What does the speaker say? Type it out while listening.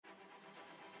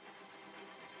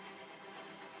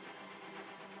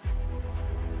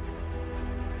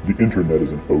The internet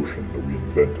is an ocean that we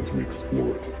invent as we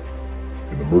explore it.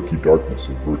 In the murky darkness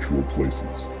of virtual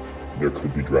places, there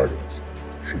could be dragons,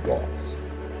 shoggoths,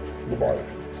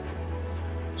 leviathans.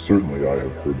 Certainly I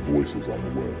have heard voices on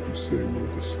the web who say we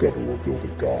will discover or build a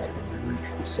god when we reach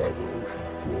the cyber ocean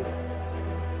floor.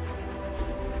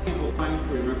 People claim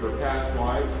to remember past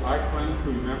lives. I claim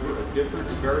to remember a different,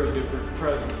 very different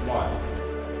present life.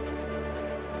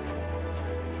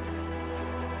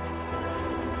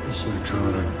 The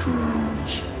psychotic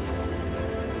drowns,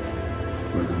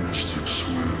 where the mystic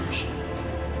swims.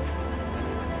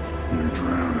 You're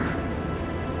drowning.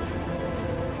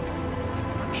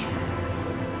 I'm swimming.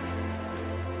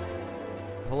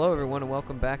 Hello, everyone, and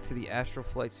welcome back to the Astral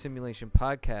Flight Simulation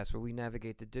Podcast, where we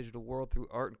navigate the digital world through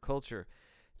art and culture.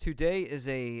 Today is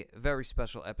a very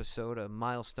special episode, a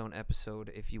milestone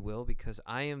episode, if you will, because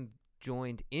I am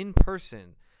joined in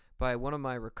person by one of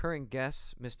my recurring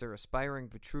guests, Mr. Aspiring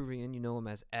Vitruvian. You know him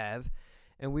as Av,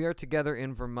 and we are together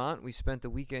in Vermont. We spent the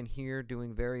weekend here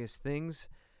doing various things.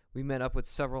 We met up with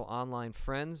several online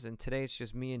friends, and today it's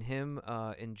just me and him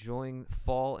enjoying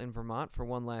fall in Vermont for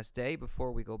one last day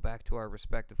before we go back to our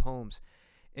respective homes.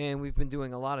 And we've been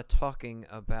doing a lot of talking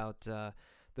about the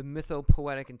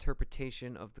mythopoetic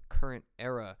interpretation of the current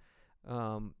era,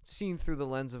 seen through the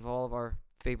lens of all of our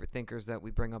favorite thinkers that we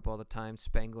bring up all the time,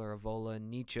 Spengler, Evola, and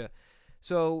Nietzsche.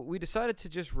 So we decided to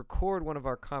just record one of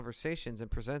our conversations and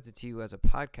present it to you as a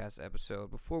podcast episode.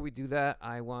 Before we do that,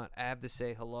 I want Ab to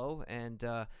say hello and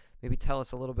maybe tell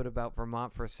us a little bit about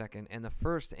Vermont for a second and the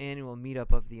first annual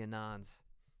meetup of the Anons.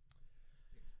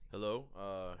 Hello,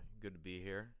 good to be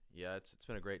here. Yeah, it's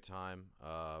been a great time.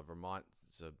 Vermont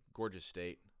is a gorgeous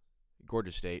state.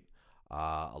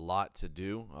 A lot to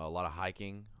do, a lot of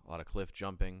hiking, a lot of cliff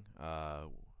jumping.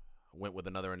 Went with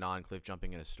another Anon cliff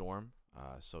jumping in a storm.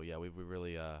 So yeah, we've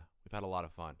really we've had a lot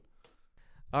of fun.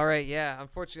 All right, yeah.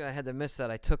 Unfortunately, I had to miss that.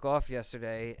 I took off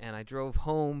yesterday, and I drove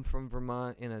home from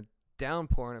Vermont in a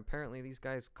downpour, and apparently these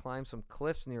guys climbed some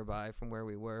cliffs nearby from where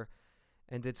we were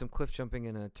and did some cliff jumping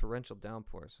in a torrential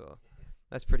downpour. So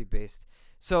that's pretty based.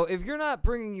 So if you're not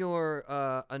bringing your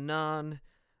Anon,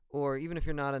 or even if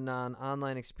you're not a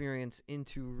online experience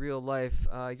into real life,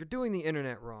 you're doing the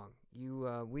internet wrong.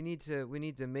 We need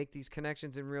to make these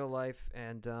connections in real life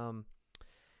and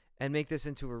make this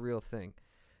into a real thing.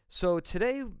 So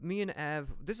today, me and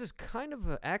Av, this is kind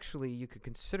of actually, you could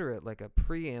consider it like a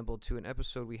preamble to an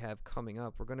episode we have coming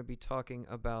up. We're going to be talking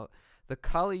about the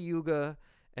Kali Yuga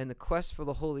and the quest for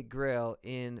the Holy Grail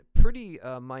in pretty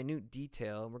minute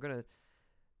detail.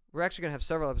 We're actually going to have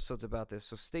several episodes about this,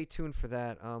 so stay tuned for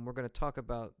that. We're going to talk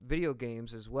about video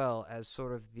games as well as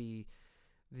sort of the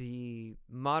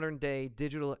modern-day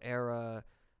digital era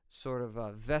sort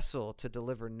of vessel to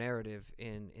deliver narrative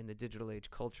in the digital age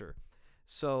culture.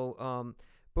 So,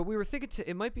 but we were thinking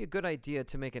it might be a good idea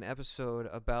to make an episode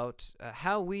about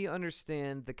how we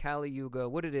understand the Kali Yuga,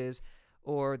 what it is,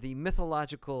 or the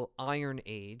mythological Iron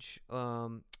Age,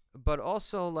 but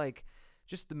also like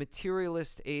just the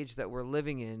materialist age that we're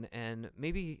living in, and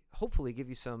maybe hopefully give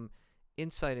you some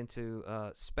insight into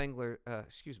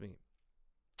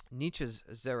Nietzsche's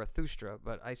Zarathustra.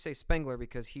 But I say Spengler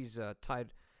because he's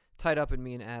tied up in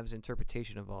me and Av's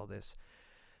interpretation of all this.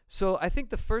 So I think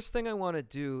the first thing I want to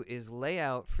do is lay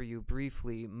out for you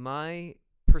briefly my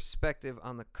perspective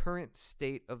on the current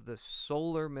state of the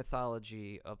solar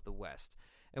mythology of the West.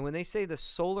 And when they say the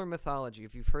solar mythology,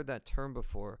 if you've heard that term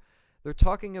before, they're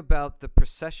talking about the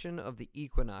precession of the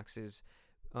equinoxes,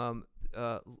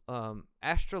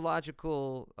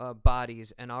 astrological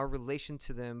bodies, and our relation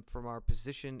to them from our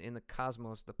position in the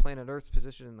cosmos, the planet Earth's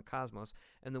position in the cosmos,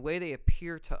 and the way they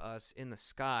appear to us in the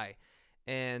sky.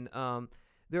 And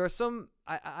there are some,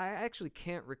 I actually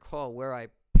can't recall where I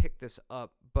picked this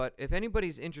up, but if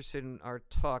anybody's interested in our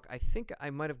talk, I think I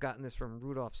might have gotten this from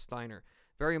Rudolf Steiner.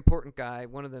 Very important guy,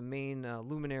 one of the main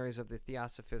luminaries of the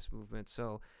Theosophist movement.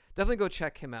 So definitely go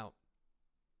check him out.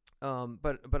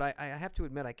 But I have to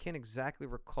admit, I can't exactly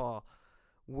recall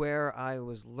where I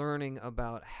was learning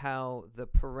about how the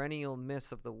perennial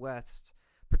myths of the West,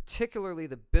 particularly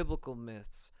the biblical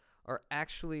myths, are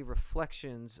actually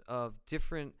reflections of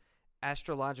different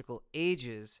astrological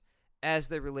ages as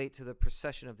they relate to the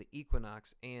precession of the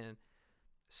equinox. And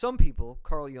some people,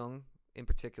 Carl Jung in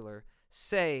particular,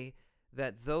 say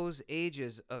that those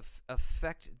ages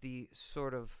affect the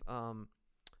sort of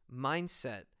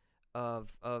mindset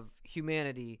of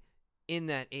humanity in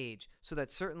that age, so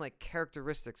that certain like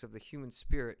characteristics of the human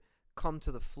spirit come to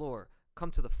the fore.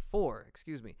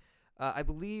 I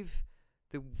believe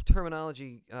the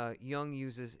terminology Jung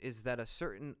uses is that a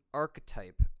certain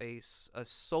archetype, a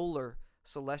solar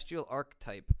celestial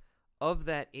archetype of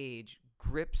that age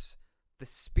grips the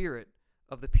spirit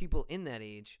of the people in that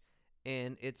age,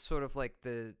 and it's sort of like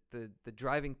the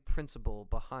driving principle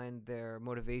behind their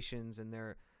motivations and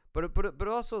their but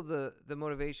also the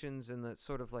motivations and the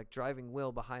sort of like driving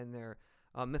will behind their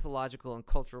mythological and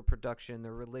cultural production,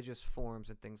 their religious forms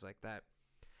and things like that.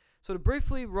 So to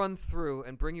briefly run through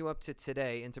and bring you up to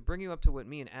today, and to bring you up to what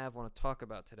me and Av want to talk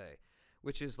about today,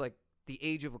 which is like the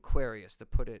age of Aquarius, to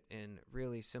put it in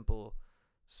really simple,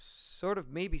 sort of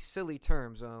maybe silly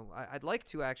terms. I'd like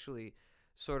to actually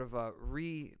sort of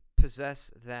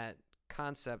repossess that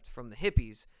concept from the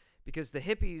hippies, because the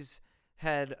hippies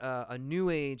had a new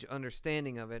age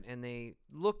understanding of it, and they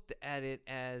looked at it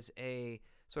as a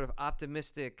sort of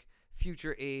optimistic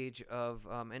future age of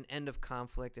an end of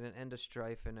conflict and an end of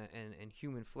strife and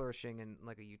human flourishing, and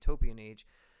like a utopian age.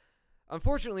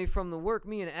 Unfortunately, from the work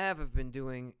me and Av have been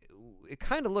doing, it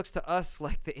kind of looks to us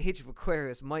like the age of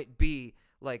Aquarius might be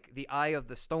like the eye of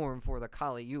the storm for the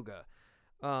Kali Yuga.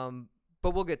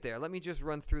 But we'll get there. Let me just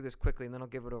run through this quickly, and then I'll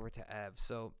give it over to Av.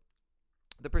 So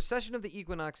the precession of the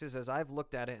equinoxes, as I've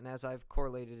looked at it and as I've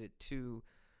correlated it to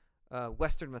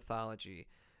Western mythology,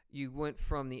 you went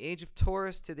from the age of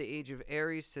Taurus to the age of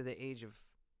Aries to the age of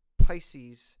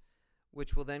Pisces,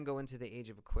 which will then go into the age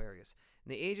of Aquarius.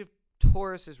 And the age of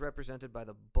Taurus is represented by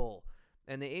the bull.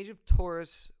 And the age of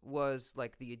Taurus was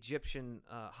like the Egyptian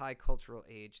high cultural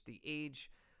age, the age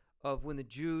of when the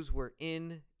Jews were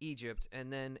in Egypt,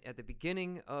 and then at the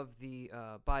beginning of the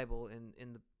Bible,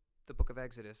 in the book of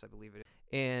Exodus, I believe it is,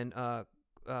 and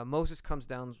Moses comes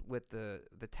down with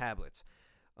the tablets.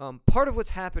 Part of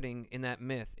what's happening in that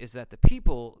myth is that the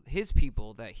people, his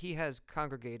people that he has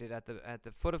congregated at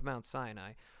the foot of Mount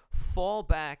Sinai, fall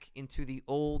back into the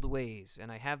old ways,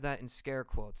 and I have that in scare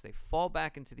quotes. They fall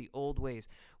back into the old ways,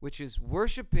 which is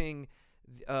worshiping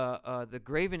the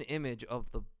graven image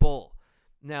of the bull.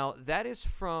 Now, that is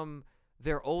from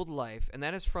their old life, and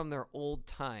that is from their old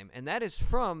time, and that is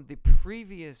from the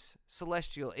previous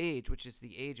celestial age, which is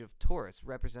the age of Taurus,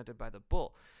 represented by the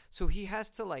bull. So he has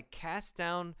to like cast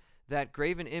down that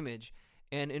graven image,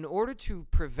 and in order to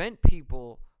prevent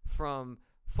people from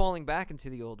falling back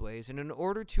into the old ways, and in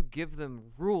order to give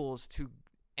them rules to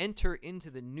enter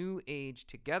into the new age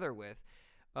together with,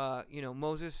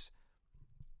 Moses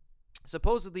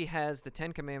supposedly has the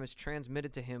 10 Commandments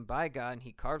transmitted to him by God, and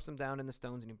he carves them down in the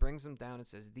stones, and he brings them down and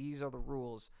says, these are the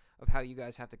rules of how you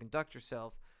guys have to conduct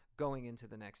yourself going into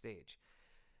the next age.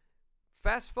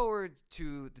 Fast forward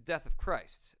to the death of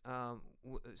Christ.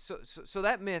 So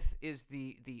that myth is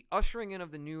the ushering in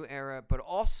of the new era, but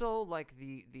also like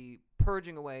the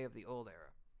purging away of the old era.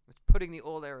 It's putting the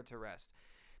old era to rest.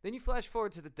 Then you flash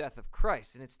forward to the death of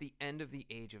Christ, and it's the end of the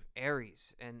age of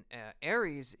Aries. And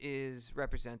Aries is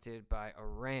represented by a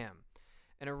ram.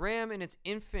 And a ram in its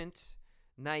infant,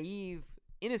 naive,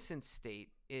 innocent state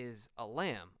is a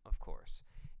lamb, of course.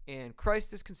 And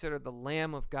Christ is considered the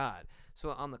Lamb of God.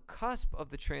 So on the cusp of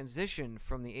the transition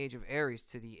from the age of Aries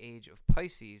to the age of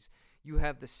Pisces, you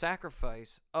have the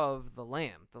sacrifice of the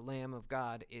Lamb. The Lamb of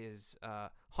God is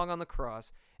hung on the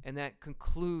cross, and that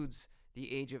concludes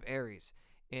the age of Aries.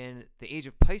 And the age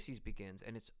of Pisces begins,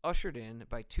 and it's ushered in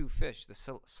by two fish.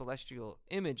 The celestial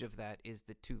image of that is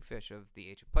the two fish of the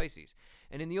age of Pisces.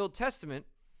 And in the Old Testament,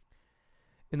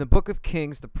 in the book of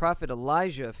Kings, the prophet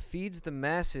Elijah feeds the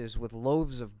masses with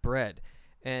loaves of bread.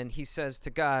 And he says to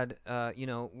God,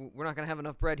 we're not going to have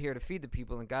enough bread here to feed the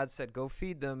people. And God said, go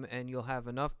feed them, and you'll have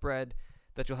enough bread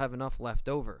that you'll have enough left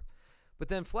over. But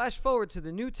then flash forward to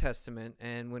the New Testament,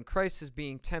 and when Christ is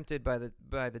being tempted by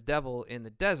the devil in the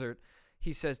desert,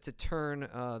 he says to turn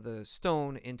the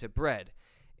stone into bread.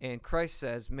 And Christ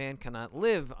says, man cannot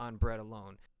live on bread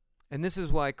alone. And this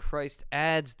is why Christ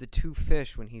adds the two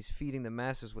fish when he's feeding the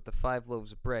masses with the 5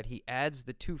 loaves of bread. He adds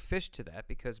the 2 fish to that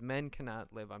because men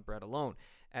cannot live on bread alone,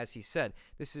 as he said.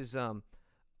 This is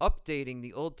updating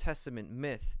the Old Testament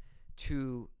myth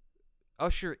to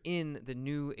usher in the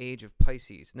new age of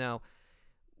Pisces. Now,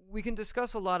 we can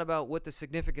discuss a lot about what the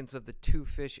significance of the 2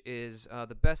 fish is.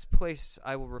 The best place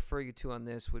I will refer you to on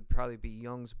this would probably be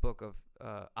Jung's book of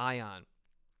Ion.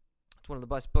 It's one of the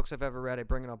best books I've ever read. I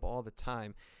bring it up all the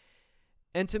time.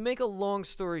 And to make a long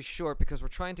story short, because we're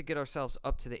trying to get ourselves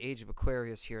up to the age of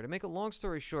Aquarius here, to make a long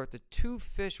story short, the 2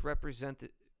 fish represent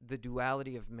the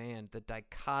duality of man, the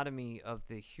dichotomy of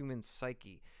the human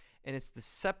psyche. And it's the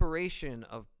separation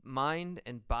of mind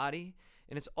and body,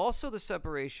 and it's also the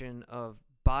separation of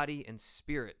body and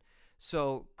spirit.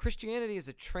 So Christianity is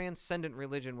a transcendent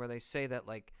religion where they say that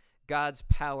like God's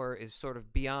power is sort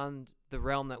of beyond the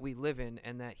realm that we live in,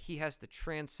 and that he has to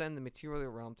transcend the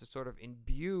material realm to sort of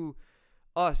imbue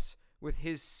us with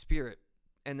his spirit,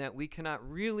 and that we cannot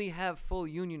really have full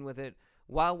union with it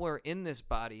while we're in this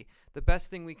body, the best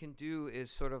thing we can do is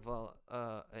sort of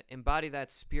embody that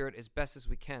spirit as best as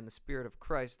we can, the spirit of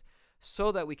Christ,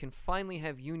 so that we can finally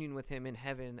have union with him in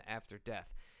heaven after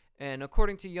death. And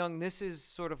according to Jung, this is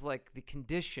sort of like the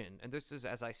condition, and this is,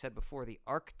 as I said before, the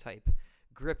archetype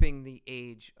gripping the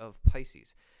age of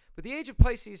Pisces. But the age of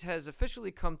Pisces has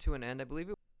officially come to an end, I believe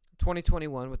it was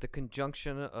 2021, with the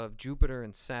conjunction of Jupiter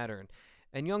and Saturn.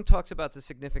 And Jung talks about the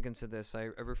significance of this. I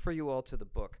refer you all to the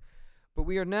book. But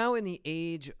we are now in the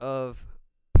age of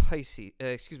Pisces.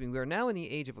 We are now in the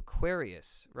age of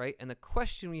Aquarius, right? And the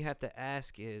question we have to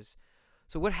ask is,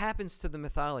 so what happens to the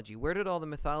mythology? Where did all the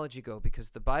mythology go? Because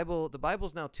the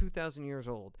Bible's now 2,000 years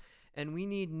old, and we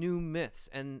need new myths.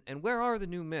 And where are the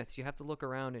new myths? You have to look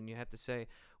around and you have to say,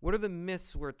 what are the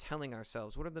myths we're telling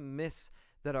ourselves? What are the myths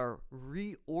that are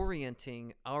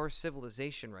reorienting our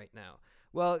civilization right now?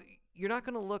 Well, you're not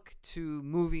going to look to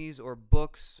movies or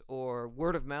books or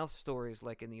word-of-mouth stories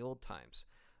like in the old times.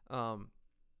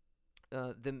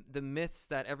 The myths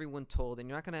that everyone told, and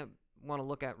you're not going to want to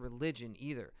look at religion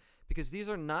either, because these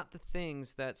are not the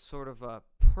things that sort of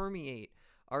permeate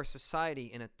our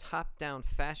society in a top-down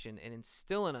fashion and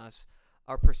instill in us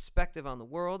our perspective on the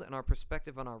world and our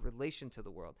perspective on our relation to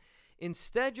the world.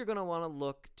 Instead, you're going to want to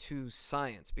look to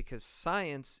science, because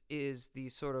science is the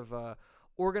sort of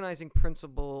organizing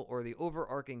principle or the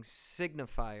overarching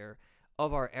signifier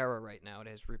of our era right now. It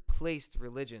has replaced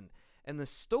religion. And the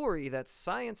story that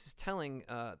science is telling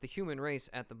the human race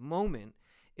at the moment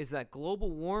is that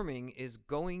global warming is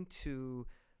going to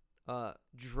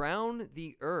drown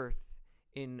the Earth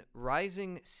in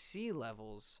rising sea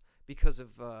levels because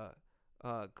of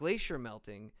glacier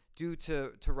melting due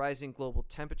to rising global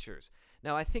temperatures.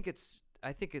 Now, I think it's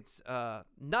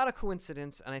not a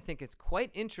coincidence, and I think it's quite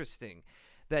interesting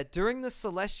that during the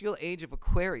celestial age of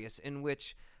Aquarius, in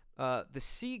which the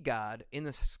sea god in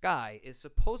the sky is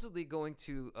supposedly going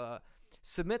to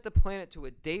submit the planet to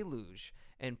a deluge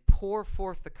and pour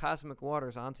forth the cosmic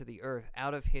waters onto the earth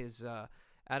out of his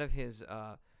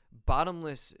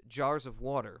bottomless jars of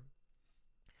water,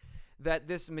 that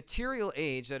this material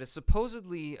age that has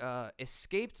supposedly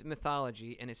escaped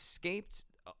mythology and escaped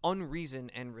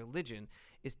unreason and religion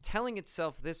is telling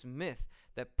itself this myth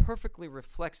that perfectly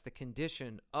reflects the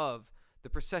condition of the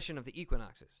precession of the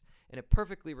equinoxes, and it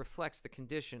perfectly reflects the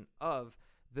condition of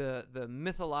the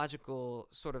mythological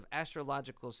sort of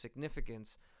astrological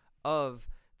significance of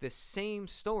the same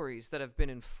stories that have been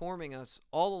informing us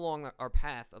all along our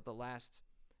path of the last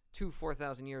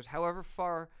 4,000 years, however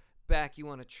far back you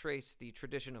want to trace the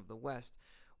tradition of the West,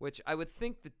 which I would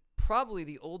think that probably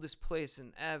the oldest place,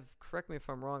 and Av, correct me if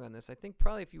I'm wrong on this, I think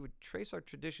probably if you would trace our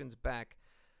traditions back,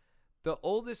 the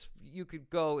oldest you could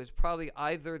go is probably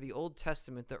either the Old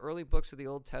Testament, the early books of the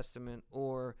Old Testament,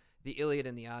 or the Iliad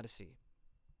and the Odyssey.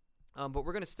 But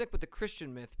we're going to stick with the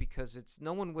Christian myth, because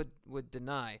no one would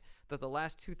deny that the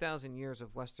last 2,000 years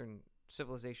of Western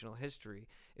civilizational history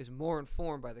is more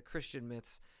informed by the Christian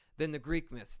myths than the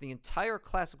Greek myths. The entire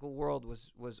classical world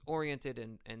was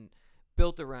oriented and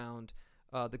built around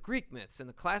the Greek myths. In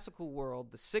the classical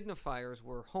world, the signifiers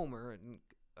were Homer and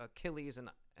Achilles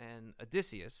and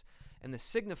Odysseus, and the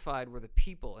signified were the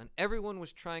people, and everyone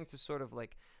was trying to sort of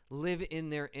like live in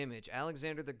their image.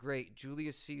 Alexander the Great,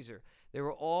 Julius Caesar, they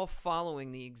were all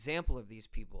following the example of these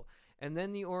people. And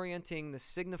then the orienting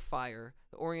myth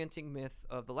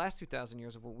of the last 2,000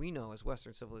 years of what we know as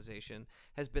Western civilization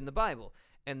has been the Bible.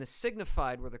 And the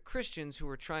signified were the Christians who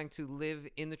were trying to live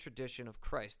in the tradition of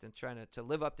Christ and trying to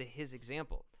live up to his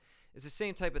example. It's the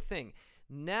same type of thing.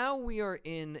 Now we are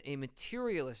in a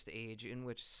materialist age in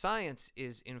which science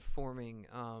is informing,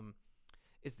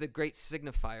 is the great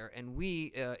signifier, and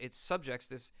we, its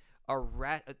subjects,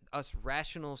 us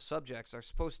rational subjects, are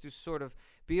supposed to sort of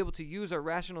be able to use our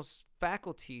rational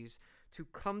faculties to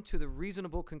come to the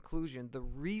reasonable conclusion, the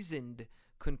reasoned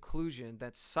conclusion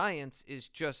that science is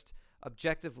just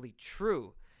objectively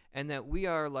true, and that we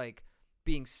are like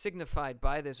being signified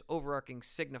by this overarching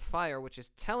signifier, which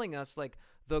is telling us like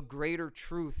the greater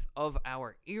truth of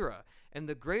our era. And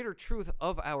the greater truth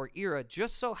of our era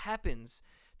just so happens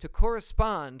to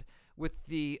correspond with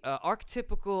the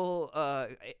archetypical,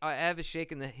 Av is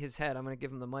shaking his head, I'm going to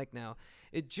give him the mic now.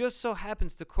 It just so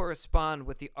happens to correspond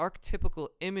with the archetypical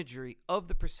imagery of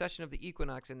the precession of the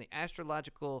equinox and the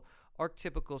astrological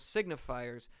archetypical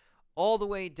signifiers all the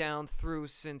way down through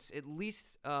since at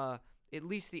least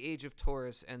the age of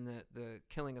Taurus and the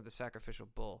killing of the sacrificial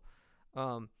bull.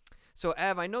 So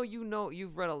Av, I know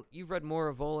you've read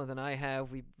more Evola than I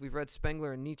have. We've read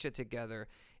Spengler and Nietzsche together,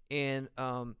 and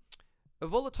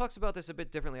Evola talks about this a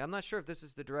bit differently. I'm not sure if this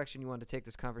is the direction you want to take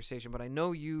this conversation, but I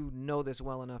know you know this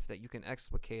well enough that you can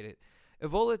explicate it.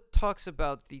 Evola talks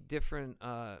about the different.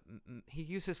 He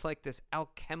uses like this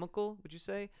alchemical. Would you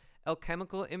say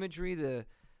alchemical imagery? The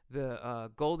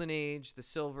Golden Age, the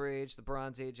Silver Age, the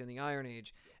Bronze Age, and the Iron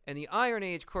Age. And the Iron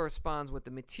Age corresponds with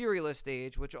the Materialist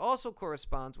Age, which also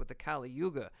corresponds with the Kali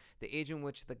Yuga, the age in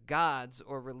which the gods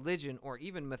or religion or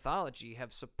even mythology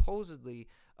have supposedly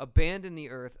abandoned the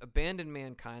earth, abandoned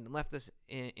mankind, and left us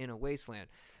in a wasteland.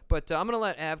 But I'm going to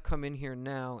let Av come in here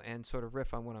now and sort of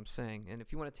riff on what I'm saying. And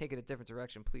if you want to take it a different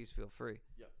direction, please feel free.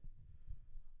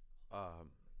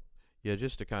 Yeah,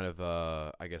 just to kind of,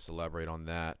 I guess, elaborate on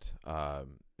that,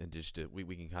 and just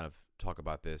we can kind of talk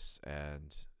about this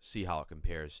and see how it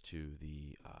compares to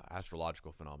the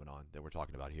astrological phenomenon that we're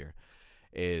talking about here,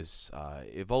 is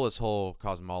Evola's whole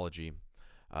cosmology,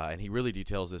 and he really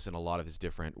details this in a lot of his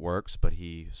different works, but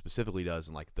he specifically does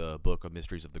in like the book of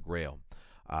Mysteries of the Grail,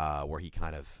 where he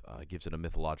kind of gives it a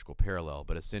mythological parallel.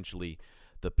 But essentially,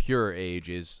 the pure age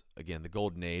is, again, the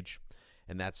Golden Age,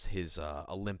 and that's his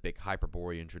Olympic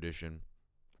Hyperborean tradition,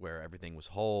 where everything was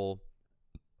whole,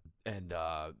 and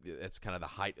that's kind of the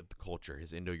height of the culture,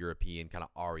 his Indo-European kind of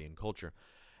Aryan culture.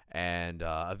 And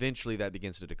eventually that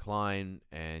begins to decline,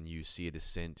 and you see a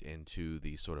descent into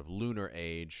the sort of lunar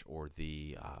age, or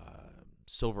the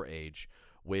Silver Age,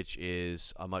 which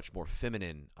is a much more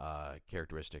feminine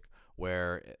characteristic,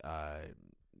 where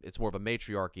it's more of a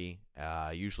matriarchy,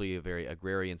 usually a very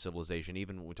agrarian civilization.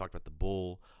 Even when we talked about the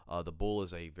bull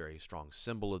is a very strong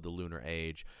symbol of the lunar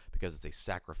age because it's a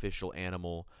sacrificial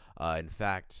animal. In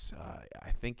fact, I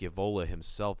think Evola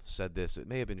himself said this. It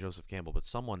may have been Joseph Campbell, but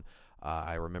someone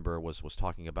I remember was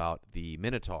talking about the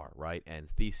Minotaur, right? And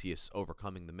Theseus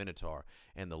overcoming the Minotaur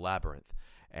and the labyrinth.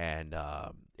 And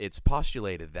it's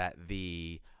postulated that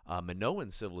the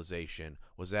Minoan civilization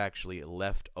was actually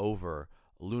left over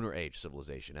Lunar Age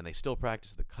civilization, and they still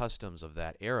practice the customs of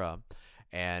that era.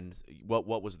 And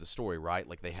what was the story, right?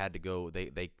 Like they had to go,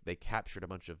 they captured a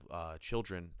bunch of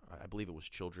children, I believe it was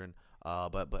children,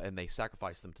 and they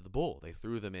sacrificed them to the bull. They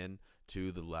threw them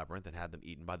into the labyrinth and had them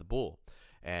eaten by the bull.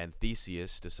 And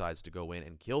Theseus decides to go in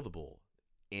and kill the bull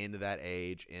into that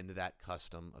age, into that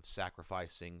custom of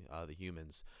sacrificing the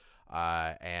humans.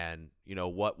 And you know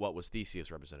what was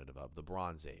Theseus representative of? The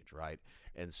Bronze Age, right?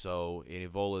 And so in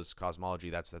Evola's cosmology,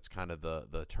 that's kind of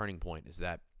the turning point, is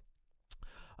that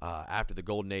after the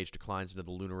Golden Age declines into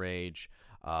the Lunar Age,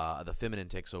 the feminine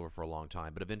takes over for a long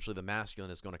time, but eventually the masculine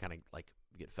is going to kind of like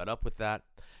get fed up with that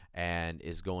and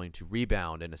is going to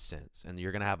rebound in a sense, and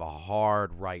you're going to have a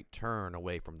hard right turn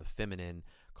away from the feminine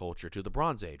culture to the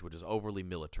Bronze Age, which is overly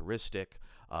militaristic,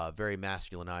 very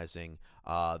masculinizing.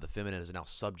 The feminine is now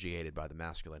subjugated by the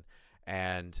masculine,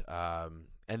 and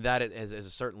that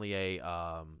is certainly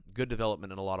a good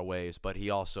development in a lot of ways. But he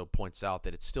also points out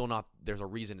that it's still not. There's a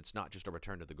reason it's not just a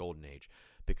return to the Golden Age,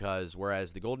 because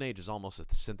whereas the Golden Age is almost a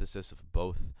synthesis of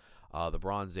both, the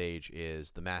Bronze Age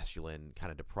is the masculine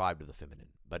kind of deprived of the feminine,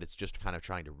 but it's just kind of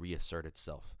trying to reassert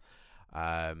itself.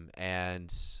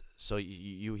 And so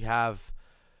you have.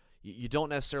 You don't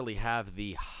necessarily have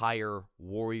the higher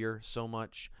warrior so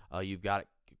much. You've got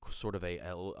sort of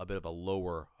a bit of a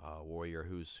lower warrior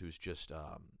who's just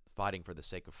fighting for the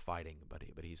sake of fighting, but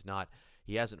he's not.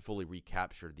 He hasn't fully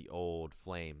recaptured the old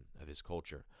flame of his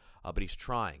culture, but he's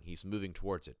trying. He's moving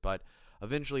towards it. But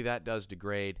eventually, that does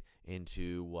degrade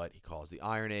into what he calls the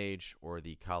Iron Age or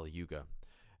the Kali Yuga,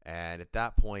 and at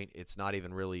that point, it's not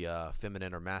even really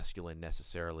feminine or masculine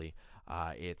necessarily.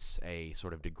 It's a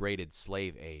sort of degraded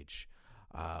slave age,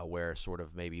 where sort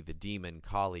of maybe the demon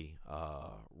Kali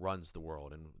runs the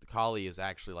world, and the Kali is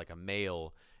actually like a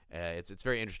male. It's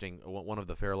very interesting. One of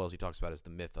the parallels he talks about is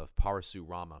the myth of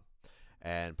Parasurama,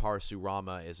 and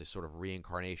Parasurama is a sort of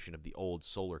reincarnation of the old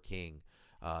Solar King,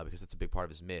 because that's a big part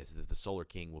of his myth, that the Solar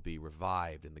King will be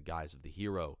revived in the guise of the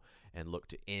hero and look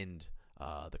to end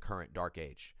the current Dark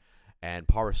Age. And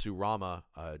Parasurama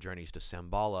journeys to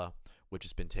Shambhala, which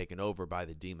has been taken over by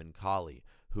the demon Kali,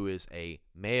 who is a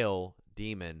male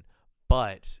demon,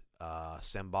 but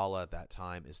Shambhala at that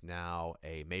time is now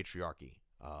a matriarchy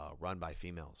run by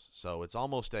females. So it's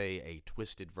almost a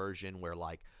twisted version where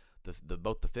like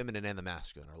both the feminine and the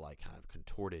masculine are like kind of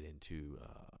contorted into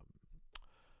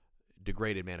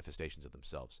degraded manifestations of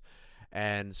themselves.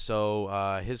 And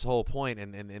so his whole point,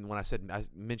 and when I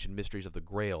mentioned Mysteries of the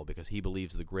Grail, because he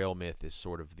believes the Grail myth is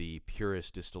sort of the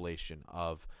purest distillation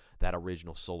of that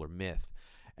original solar myth.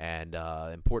 And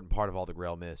important part of all the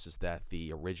Grail myths is that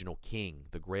the original king,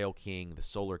 the Grail king, the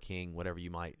solar king, whatever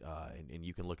you might, and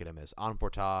you can look at him as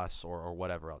Anfortas or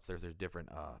whatever else. There's different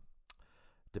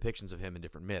depictions of him in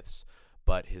different myths.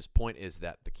 But his point is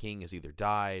that the king has either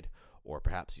died or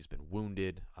perhaps he's been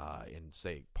wounded. In,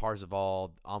 say,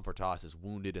 Parzival, Amphartos is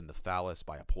wounded in the phallus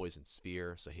by a poison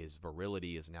sphere, so his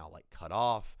virility is now like cut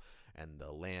off, and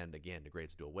the land again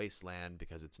degrades to a wasteland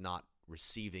because it's not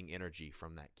receiving energy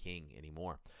from that king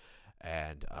anymore.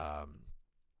 And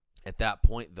at that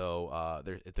point, though,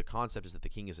 the concept is that the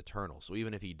king is eternal. So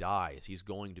even if he dies, he's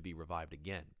going to be revived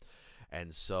again.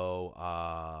 And so,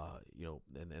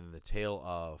 in the tale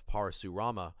of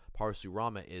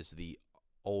Parasurama is the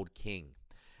old king,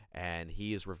 and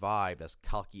he is revived as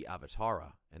Kalki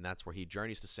Avatara, and that's where he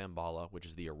journeys to Shambhala, which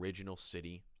is the original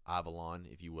city, Avalon,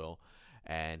 if you will,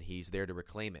 and he's there to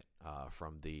reclaim it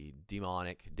from the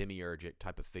demonic, demiurgic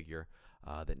type of figure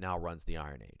that now runs the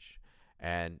Iron Age.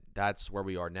 And that's where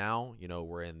we are now.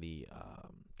 We're in the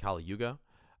Kali Yuga.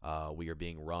 We are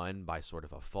being run by sort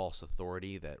of a false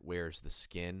authority that wears the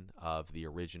skin of the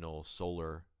original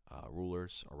solar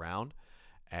rulers around.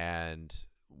 And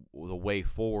the way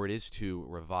forward is to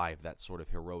revive that sort of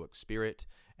heroic spirit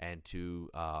and to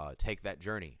take that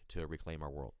journey to reclaim our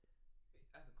world.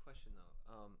 I have a question,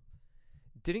 though.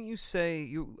 Didn't you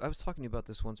say I was talking to you about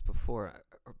this once before,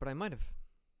 but I might have.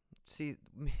 See,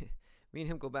 me and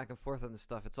him go back and forth on this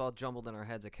stuff. It's all jumbled in our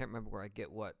heads. I can't remember where I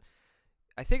get what.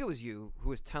 I think it was you who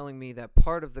was telling me that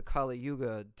part of the Kali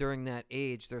Yuga, during that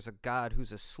age, there's a god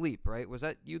who's asleep, right? Was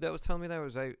that you that was telling me that? Or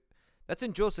was I? That's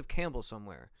in Joseph Campbell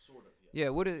somewhere. Sort of,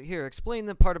 yeah. Here, explain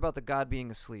the part about the god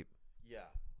being asleep. Yeah.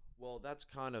 Well, that's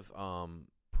kind of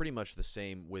pretty much the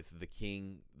same with the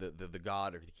king, the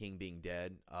god or the king being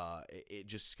dead. It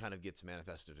just kind of gets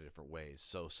manifested in different ways.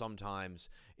 So sometimes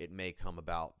it may come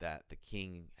about that the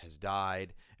king has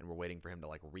died and we're waiting for him to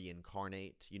like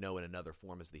reincarnate, in another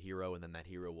form as the hero, and then that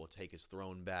hero will take his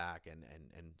throne back and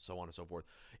so on and so forth.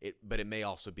 But it may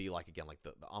also be like, again, like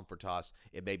the Amphartos,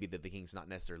 it may be that the king's not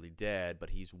necessarily dead,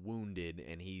 but he's wounded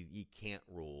and he can't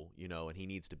rule, and he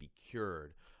needs to be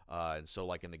cured. And so,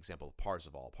 like an example of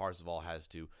Parzival has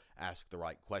to ask the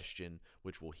right question,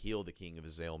 which will heal the king of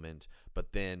his ailment.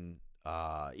 But then,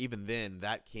 even then,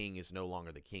 that king is no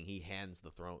longer the king. He hands the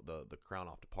throne, the crown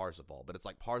off to Parzival. But it's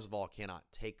like Parzival cannot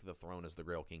take the throne as the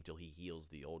real king till he heals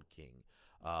the old king,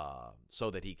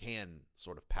 so that he can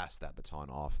sort of pass that baton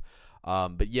off.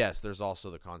 But yes, there's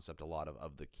also the concept a lot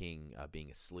of the king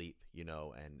being asleep,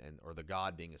 or the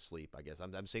god being asleep. I guess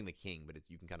I'm saying the king, but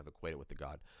you can kind of equate it with the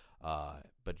god.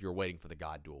 But you're waiting for the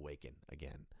god to awaken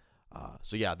again.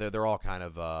 So yeah, they're all kind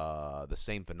of the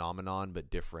same phenomenon, but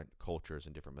different cultures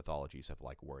and different mythologies have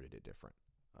like worded it different.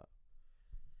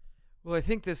 Well, I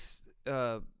think this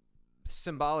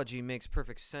symbology makes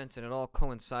perfect sense, and it all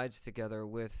coincides together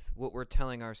with what we're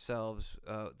telling ourselves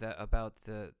that about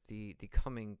the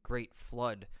coming great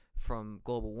flood from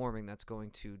global warming that's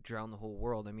going to drown the whole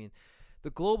world. I mean, the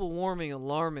global warming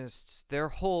alarmists, the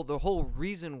whole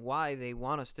reason why they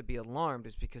want us to be alarmed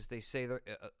is because they say that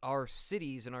our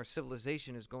cities and our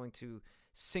civilization is going to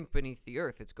sink beneath the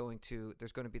earth. There's going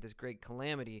to be this great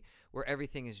calamity where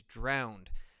everything is drowned.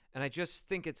 And I just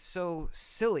think it's so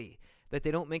silly that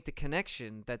they don't make the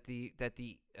connection that the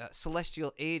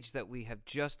celestial age that we have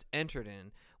just entered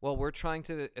in, while we're trying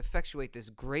to effectuate this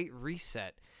great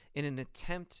reset in an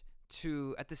attempt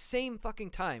to, at the same fucking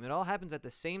time, it all happens at the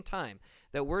same time,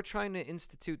 that we're trying to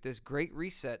institute this great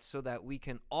reset so that we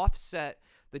can offset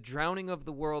the drowning of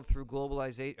the world through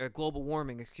global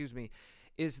warming,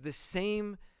 is the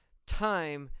same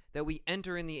time that we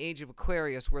enter in the age of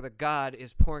Aquarius, where the god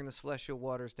is pouring the celestial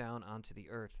waters down onto the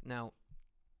earth. Now,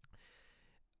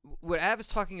 what Av is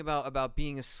talking about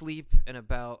being asleep and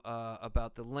about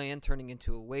the land turning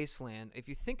into a wasteland, if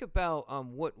you think about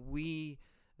what we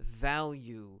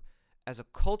value as a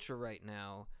culture right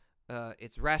now,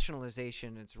 it's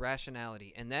rationalization, it's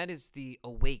rationality, and that is the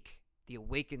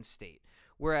awakened state.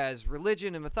 Whereas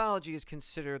religion and mythology is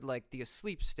considered like the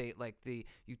asleep state, like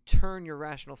you turn your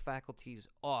rational faculties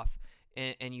off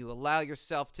and you allow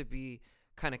yourself to be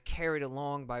kind of carried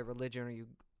along by religion, or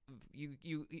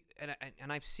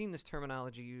and I've seen this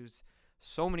terminology used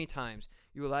so many times.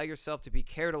 You allow yourself to be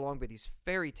carried along by these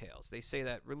fairy tales. They say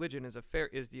that religion is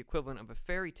the equivalent of a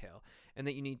fairy tale, and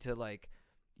that you need to like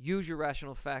use your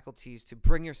rational faculties to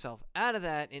bring yourself out of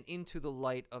that and into the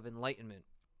light of enlightenment.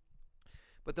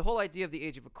 But the whole idea of the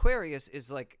age of Aquarius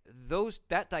is like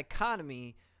that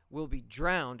dichotomy will be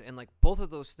drowned, and like both of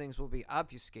those things will be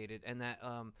obfuscated, and that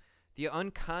the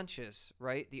unconscious,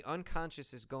 right? The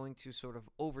unconscious is going to sort of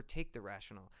overtake the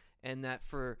rational, and that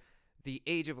for the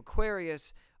age of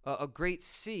Aquarius, a great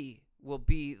sea will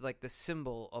be like the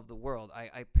symbol of the world.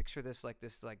 I picture this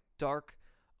like dark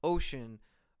ocean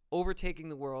overtaking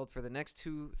the world for the next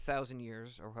 2,000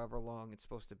 years, or however long it's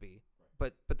supposed to be.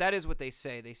 But that is what they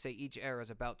say. They say each era is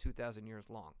about 2,000 years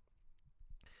long.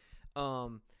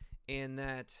 And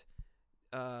that,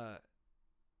 hold on,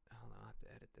 I'll have to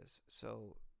edit this.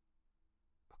 So,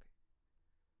 okay.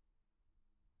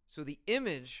 So the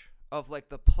image of like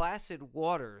the placid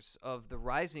waters of the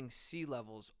rising sea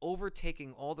levels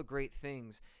overtaking all the great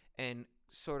things and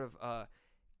sort of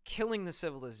killing the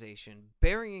civilization,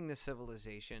 burying the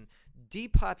civilization,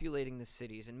 depopulating the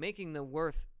cities, and making the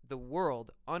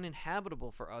world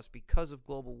uninhabitable for us because of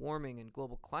global warming and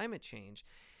global climate change.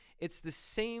 It's the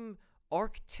same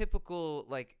archetypical,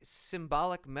 like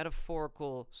symbolic,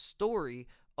 metaphorical story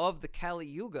of the Kali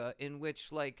Yuga, in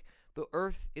which like the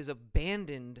earth is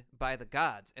abandoned by the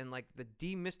gods, and like the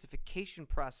demystification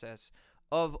process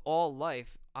of all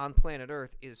life on planet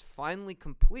Earth is finally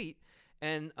complete,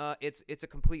 and it's a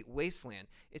complete wasteland.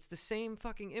 It's the same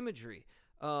fucking imagery.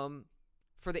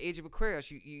 For the age of Aquarius,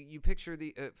 you picture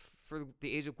for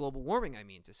the age of global warming, I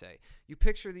mean to say, you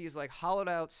picture these like hollowed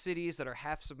out cities that are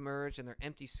half submerged and they're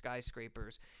empty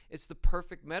skyscrapers. It's the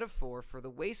perfect metaphor for the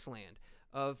wasteland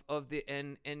of the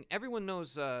and everyone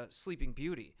knows Sleeping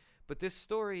Beauty, but this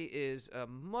story is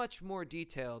much more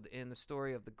detailed in the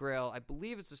story of the Grail. I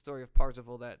believe it's the story of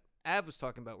Parzival that Av was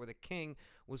talking about, where the king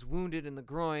was wounded in the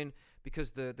groin,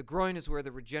 because the groin is where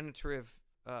the regenerative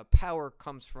power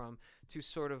comes from to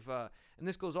sort of, and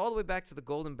this goes all the way back to the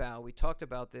Golden Bough. We talked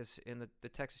about this in the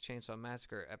Texas Chainsaw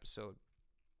Massacre episode,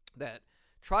 that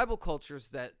tribal cultures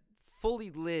that fully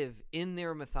live in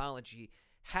their mythology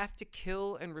have to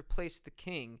kill and replace the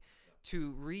king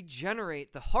to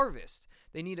regenerate the harvest.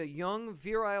 They need a young,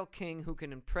 virile king who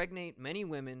can impregnate many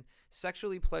women,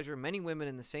 sexually pleasure many women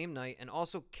in the same night, and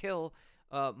also kill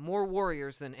more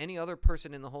warriors than any other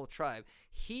person in the whole tribe.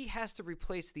 He has to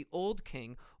replace the old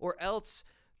king, or else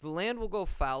the land will go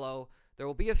fallow. There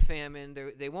will be a famine.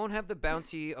 They won't have the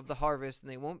bounty of the harvest,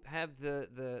 and they won't have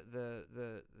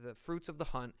the fruits of the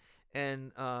hunt.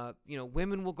 And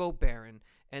women will go barren,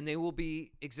 and they will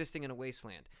be existing in a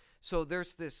wasteland. So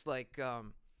there's this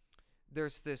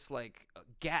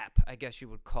gap, I guess you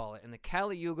would call it. And the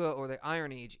Kali Yuga, or the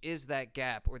Iron Age, is that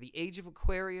gap, or the Age of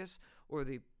Aquarius, or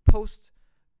the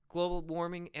post-global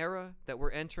warming era that we're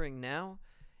entering now,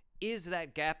 is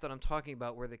that gap that I'm talking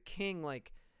about, where the king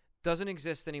doesn't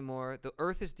exist anymore. The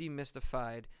earth is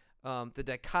demystified. The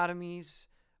dichotomies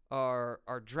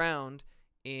are drowned,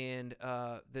 and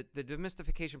the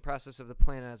demystification process of the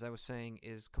planet, as I was saying,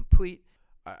 is complete.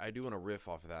 I do want to riff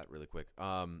off of that really quick.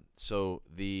 So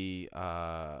the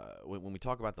when we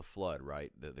talk about the flood,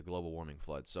 right, the global warming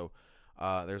flood. So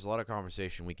there's a lot of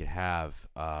conversation we could have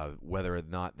whether or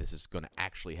not this is going to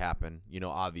actually happen.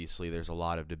 Obviously there's a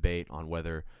lot of debate on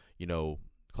whether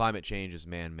climate change is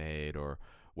man-made, or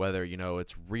whether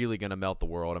it's really going to melt the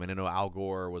world. I mean, I know Al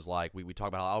Gore was like, we talk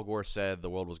about how Al Gore said the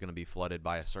world was going to be flooded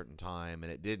by a certain time,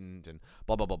 and it didn't, and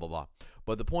blah blah blah blah blah.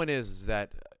 But the point is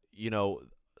that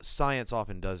science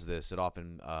often does this. It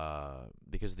often,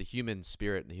 because the human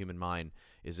spirit and the human mind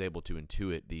is able to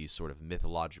intuit these sort of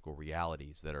mythological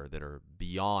realities that are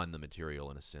beyond the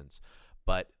material in a sense.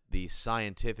 But the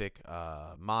scientific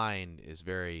mind is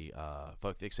very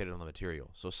fixated on the material.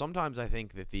 So sometimes I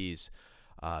think that these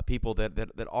people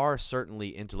that are certainly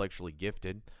intellectually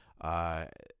gifted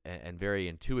and very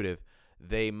intuitive,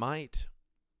 they might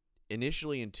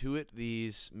initially intuit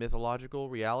these mythological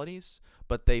realities,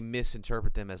 but they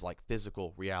misinterpret them as like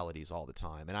physical realities all the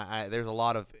time. And I there's a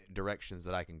lot of directions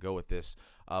that I can go with this,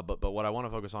 but what I want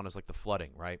to focus on is like the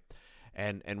flooding, right?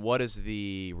 And what is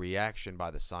the reaction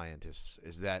by the scientists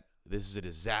is that this is a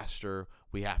disaster.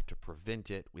 We have to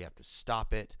prevent it. We have to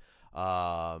stop it.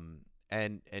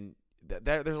 And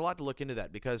there's a lot to look into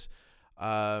that, because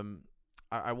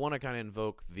I want to kind of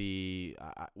invoke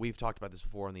we've talked about this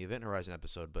before on the Event Horizon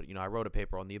episode, but, I wrote a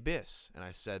paper on the abyss, and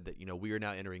I said that, we are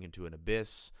now entering into an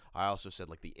abyss. I also said,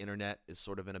 like, the internet is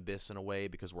sort of an abyss in a way,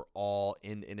 because we're all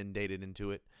inundated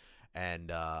into it.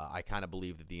 And I kind of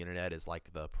believe that the internet is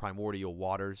like the primordial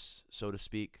waters, so to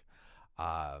speak.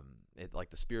 Like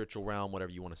the spiritual realm,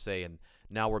 whatever you want to say, and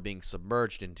now we're being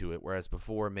submerged into it, whereas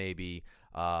before maybe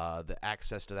the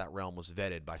access to that realm was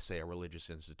vetted by, say, a religious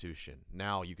institution.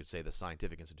 Now you could say the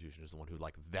scientific institution is the one who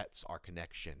vets our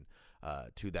connection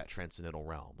to that transcendental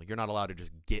realm. Like, you're not allowed to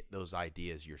just get those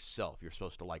ideas yourself. You're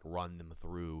supposed to run them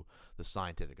through the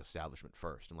scientific establishment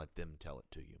first and let them tell it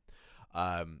to you.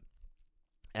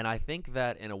 And I think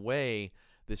that in a way,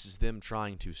 this is them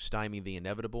trying to stymie the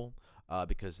inevitable,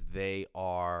 because they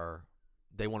want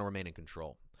to remain in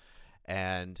control.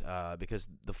 And because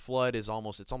the flood is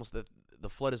the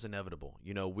flood is inevitable.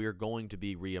 We're going to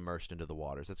be re-immersed into the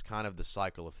waters. That's kind of the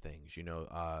cycle of things.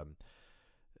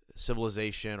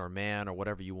 Civilization or man or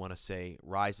whatever you want to say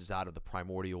rises out of the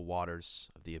primordial waters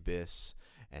of the abyss,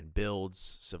 and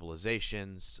builds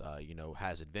civilizations,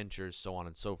 has adventures, so on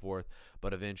and so forth.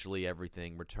 But eventually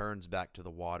everything returns back to the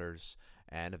waters,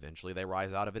 and eventually they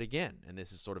rise out of it again. And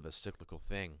this is sort of a cyclical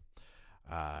thing.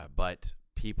 But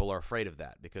people are afraid of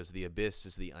that because the abyss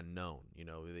is the unknown.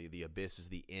 The abyss is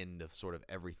the end of sort of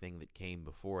everything that came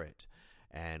before it.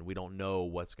 And we don't know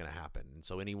what's going to happen. And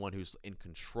so anyone who's in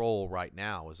control right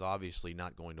now is obviously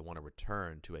not going to want to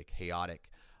return to a chaotic,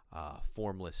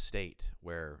 formless state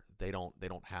where they don't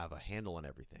have a handle on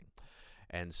everything.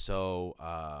 And so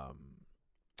I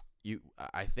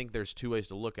think there's two ways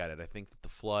to look at it. I think that the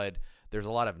flood, there's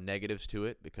a lot of negatives to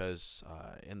it because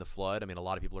in the flood, a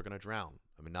lot of people are going to drown.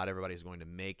 Not everybody's going to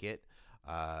make it.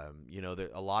 A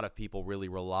lot of people really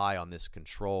rely on this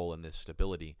control and this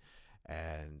stability.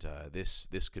 And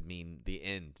this could mean the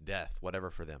end, death, whatever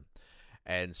for them.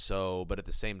 And so, but at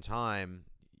the same time,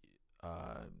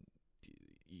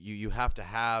 you have to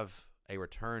have a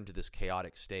return to this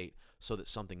chaotic state so that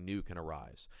something new can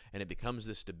arise. And it becomes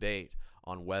this debate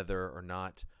on whether or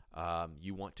not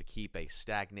you want to keep a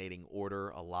stagnating order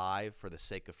alive for the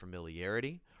sake of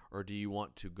familiarity, or do you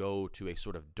want to go to a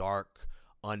sort of dark,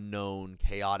 unknown,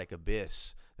 chaotic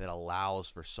abyss that allows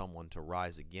for someone to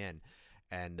rise again?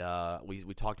 And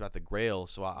we talked about the Grail,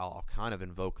 so I'll kind of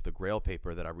invoke the Grail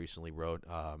paper that I recently wrote.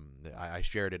 I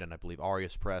shared it, and I believe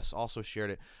Arius Press also shared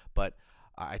it. But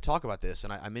I talk about this,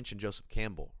 and I mentioned Joseph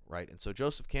Campbell, right? And so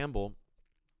Joseph Campbell,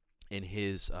 in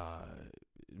his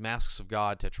Masks of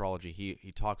God tetralogy,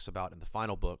 he talks about in the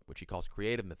final book, which he calls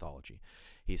Creative Mythology,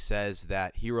 he says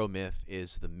that hero myth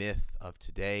is the myth of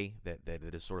today, that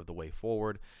it is sort of the way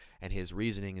forward. And his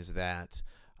reasoning is that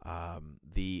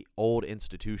the old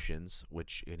institutions,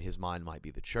 which in his mind might be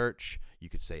the church, you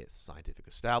could say it's the scientific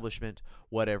establishment,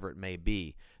 whatever it may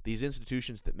be, these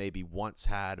institutions that maybe once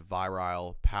had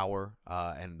virile power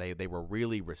and they were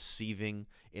really receiving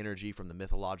energy from the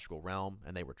mythological realm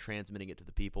and they were transmitting it to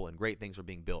the people, and great things were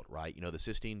being built, right? The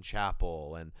Sistine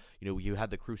Chapel, and you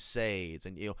had the Crusades,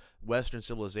 and Western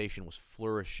civilization was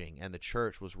flourishing, and the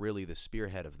church was really the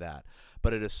spearhead of that.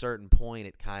 But at a certain point,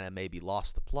 it kind of maybe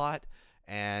lost the plot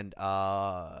and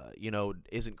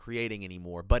isn't creating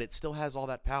anymore, but it still has all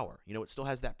that power. It still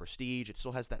has that prestige. It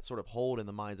still has that sort of hold in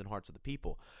the minds and hearts of the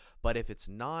people. But if it's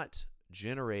not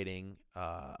generating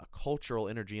a cultural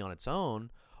energy on its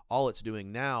own, all it's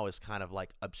doing now is kind of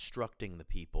like obstructing the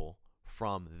people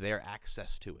from their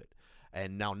access to it.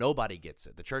 And now nobody gets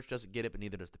it. The church doesn't get it, but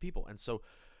neither does the people. And so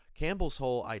Campbell's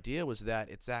whole idea was that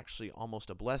it's actually almost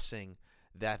a blessing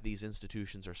that these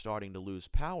institutions are starting to lose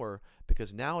power,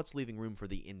 because now it's leaving room for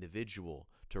the individual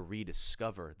to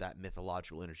rediscover that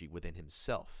mythological energy within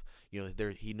himself.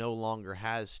 He no longer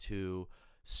has to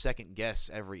second guess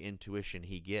every intuition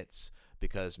he gets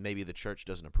because maybe the church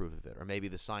doesn't approve of it, or maybe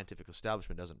the scientific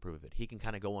establishment doesn't approve of it. He can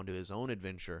kind of go onto his own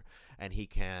adventure, and he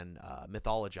can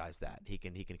mythologize that. He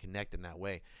can connect in that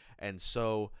way. And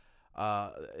so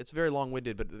it's very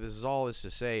long-winded, but this is all this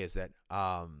to say is that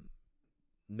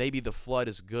maybe the flood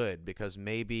is good because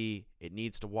maybe it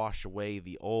needs to wash away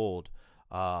the old,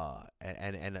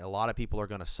 and a lot of people are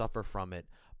going to suffer from it.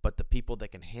 But the people that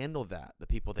can handle that, the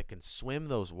people that can swim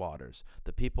those waters,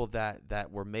 the people that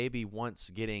were maybe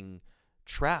once getting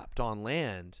trapped on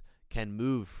land can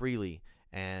move freely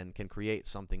and can create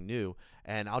something new.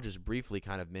 And I'll just briefly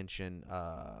kind of mention,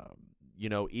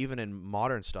 even in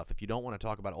modern stuff, if you don't want to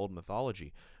talk about old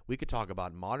mythology, we could talk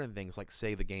about modern things like,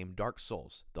 say, the game Dark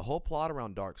Souls. The whole plot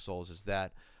around Dark Souls is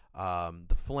that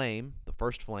the flame, the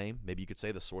first flame, maybe you could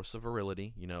say the source of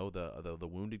virility, the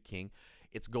wounded king,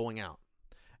 it's going out.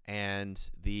 And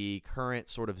the current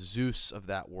sort of Zeus of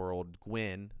that world,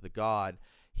 Gwyn, the god,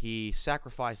 he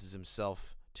sacrifices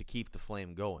himself to keep the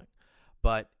flame going.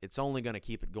 But it's only going to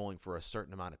keep it going for a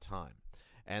certain amount of time.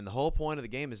 And the whole point of the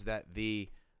game is that the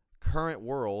current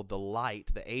world, the light,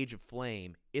 the age of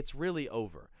flame, it's really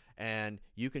over. And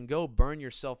you can go burn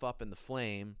yourself up in the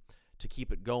flame to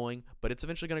keep it going, but it's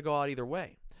eventually going to go out either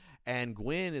way. And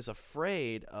Gwyn is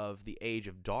afraid of the age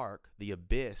of dark, the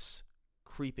abyss,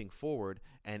 creeping forward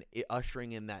and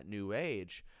ushering in that new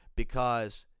age,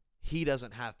 because he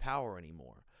doesn't have power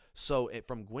anymore. So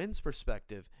from Gwyn's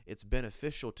perspective, it's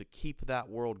beneficial to keep that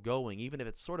world going, even if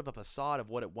it's sort of a facade of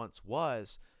what it once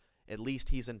was. At least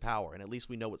he's in power, and at least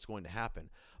we know what's going to happen.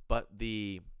 But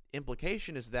the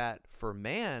implication is that for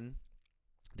man,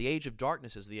 the age of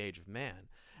darkness is the age of man.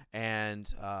 And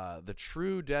the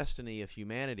true destiny of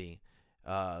humanity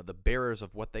the bearers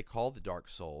of what they call the dark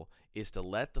soul, is to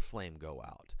let the flame go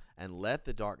out and let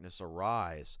the darkness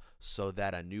arise so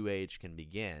that a new age can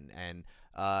begin. And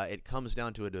it comes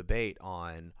down to a debate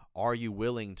on, are you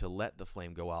willing to let the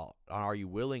flame go out? Are you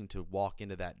willing to walk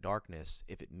into that darkness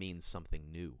if it means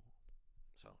something new?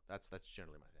 So that's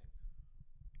generally my thing.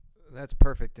 That's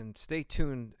perfect. And stay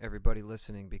tuned, everybody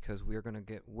listening, because we are going to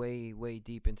get way, way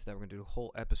deep into that. We're going to do a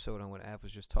whole episode on what Av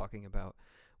was just talking about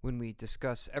when we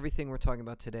discuss everything we're talking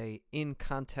about today in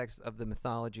context of the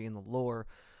mythology and the lore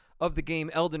of the game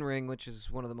Elden Ring, which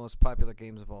is one of the most popular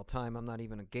games of all time. I'm not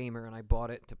even a gamer, and I bought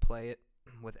it to play it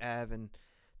with Av and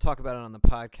talk about it on the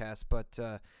podcast. But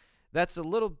that's a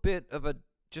little bit of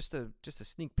just a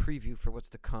sneak preview for what's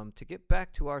to come. To get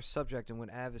back to our subject and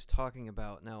what Av is talking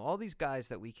about now, all these guys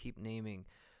that we keep naming,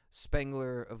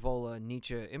 Spengler, Evola,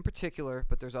 Nietzsche in particular,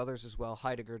 but there's others as well,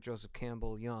 Heidegger, Joseph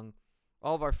Campbell, Jung,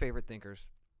 all of our favorite thinkers.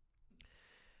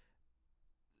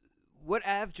 What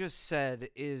Av just said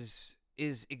is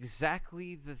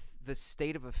exactly the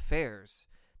state of affairs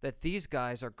that these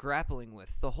guys are grappling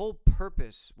with. The whole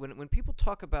purpose, when people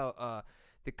talk about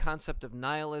the concept of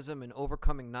nihilism and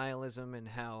overcoming nihilism and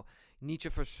how Nietzsche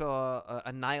foresaw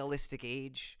a nihilistic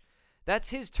age, that's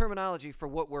his terminology for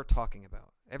what we're talking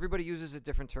about. Everybody uses a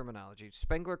different terminology.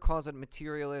 Spengler calls it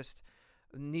materialist.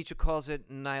 Nietzsche calls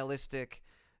it nihilistic.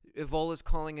 Evola's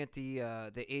calling it the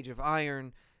age of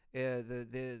iron.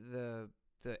 The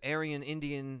Aryan,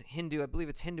 Indian, Hindu, I believe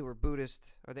it's Hindu or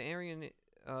Buddhist. Are the Aryan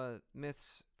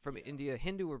myths from India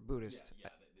Hindu or Buddhist? Yeah,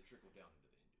 they trickle down into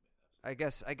the Hindu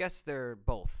myth. I guess they're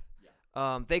both.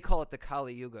 Yeah. They call it the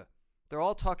Kali Yuga. They're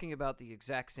all talking about the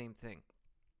exact same thing.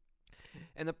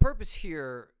 And the purpose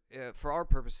here, for our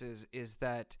purposes, is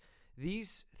that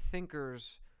these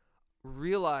thinkers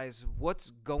realize what's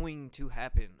going to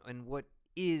happen and what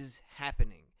is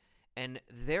happening. And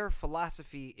their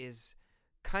philosophy is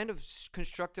kind of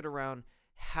constructed around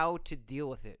how to deal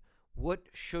with it. What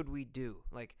should we do?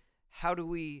 Like, how do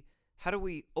we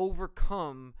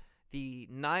overcome the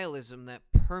nihilism that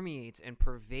permeates and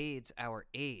pervades our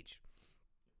age?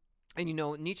 And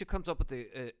Nietzsche comes up with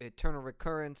the eternal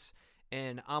recurrence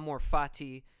and amor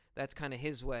fati. That's kind of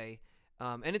his way,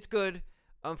 and it's good.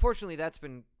 Unfortunately, that's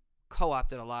been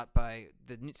co-opted a lot by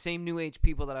the same New Age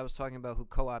people that I was talking about who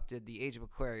co-opted the Age of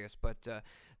Aquarius. But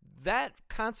that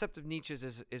concept of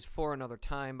Nietzsche's is for another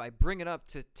time. I bring it up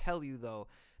to tell you, though,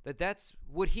 that that's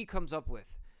what he comes up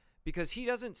with. Because he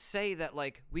doesn't say that,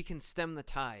 like, we can stem the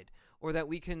tide or that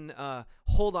we can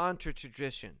hold on to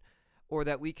tradition or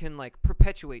that we can, like,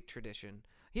 perpetuate tradition.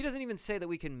 He doesn't even say that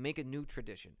we can make a new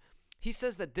tradition. He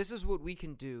says that this is what we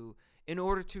can do in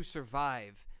order to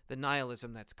survive the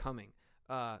nihilism that's coming.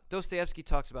 Dostoevsky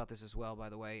talks about this as well, by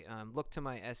the way. Look to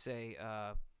my essay,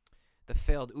 The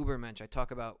Failed Übermensch. I talk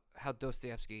about how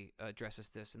Dostoevsky addresses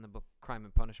this in the book Crime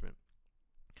and Punishment.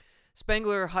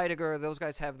 Spengler, Heidegger, those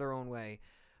guys have their own way.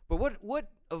 But what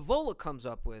Evola comes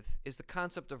up with is the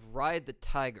concept of ride the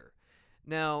tiger.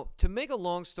 Now, to make a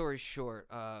long story short,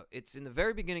 it's in the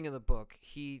very beginning of the book.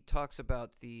 He talks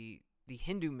about the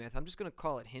Hindu myth. I'm just going to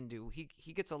call it Hindu.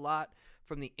 He gets a lot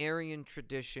from the Aryan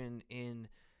tradition in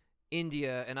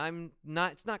India, and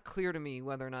it's not clear to me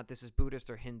whether or not this is Buddhist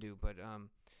or Hindu, but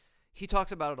he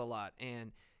talks about it a lot.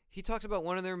 And he talks about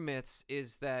one of their myths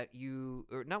is that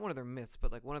or not one of their myths,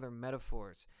 but like one of their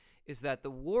metaphors, is that the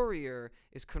warrior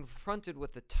is confronted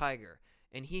with the tiger,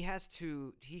 and he has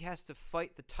to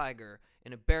fight the tiger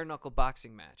in a bare-knuckle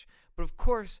boxing match. But of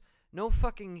course, no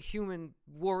fucking human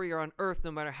warrior on earth,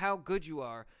 no matter how good you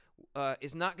are,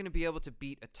 is not going to be able to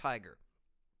beat a tiger.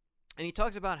 And he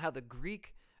talks about how the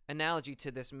Greek analogy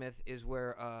to this myth is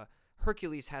where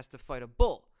Hercules has to fight a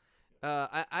bull.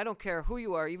 I don't care who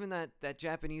you are, even that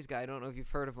Japanese guy, I don't know if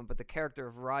you've heard of him, but the character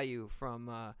of Ryu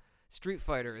from Street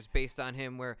Fighter is based on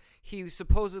him, where he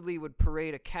supposedly would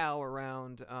parade a cow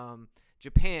around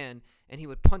Japan, and he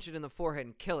would punch it in the forehead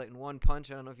and kill it in one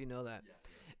punch. I don't know if you know that.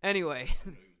 Yeah. Anyway,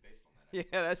 yeah,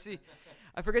 that's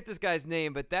I forget this guy's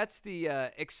name, but that's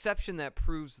the exception that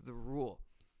proves the rule.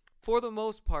 For the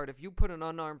most part, if you put an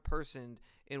unarmed person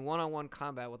in one-on-one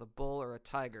combat with a bull or a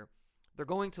tiger, they're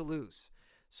going to lose.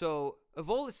 So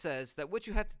Evola says that what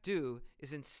you have to do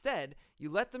is instead you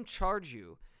let them charge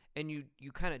you, and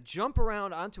you kind of jump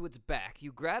around onto its back.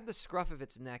 You grab the scruff of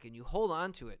its neck and you hold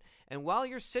on to it. And while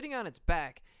you're sitting on its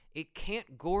back, it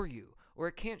can't gore you or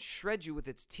it can't shred you with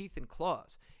its teeth and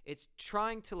claws. It's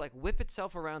trying to like whip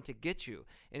itself around to get you.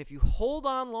 And if you hold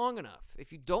on long enough,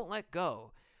 if you don't let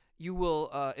go, you will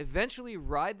eventually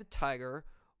ride the tiger.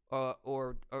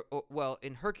 Or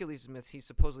in Hercules' myth, he's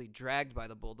supposedly dragged by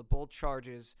the bull. The bull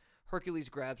charges. Hercules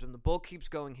grabs him. The bull keeps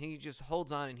going. He just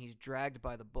holds on and he's dragged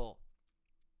by the bull.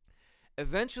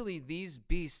 eventually these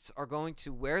beasts are going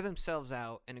to wear themselves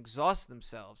out and exhaust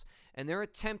themselves, and their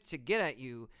attempt to get at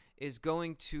you is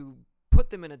going to put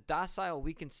them in a docile,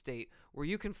 weakened state where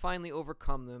you can finally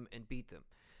overcome them and beat them.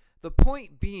 The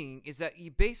point being is that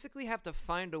you basically have to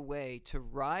find a way to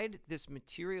ride this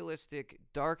materialistic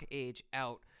dark age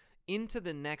out into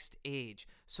the next age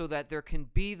so that there can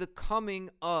be the coming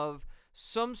of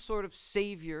some sort of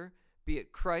savior, be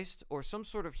it Christ, or some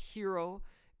sort of hero,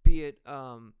 be it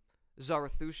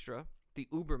Zarathustra, the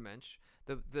Ubermensch,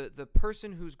 the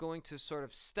person who's going to sort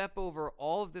of step over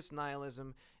all of this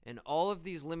nihilism and all of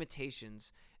these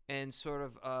limitations and sort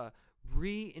of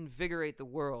reinvigorate the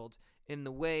world in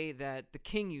the way that the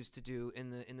king used to do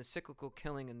in the cyclical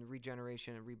killing and the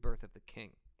regeneration and rebirth of the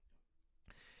king.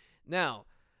 Now,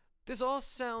 this all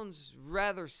sounds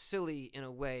rather silly in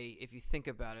a way if you think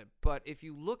about it, but if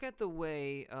you look at the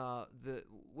way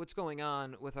what's going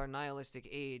on with our nihilistic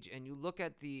age, and you look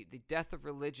at the death of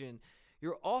religion,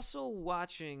 you're also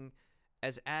watching,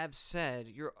 as Ab said,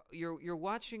 you're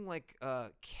watching like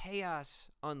chaos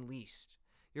unleashed.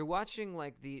 You're watching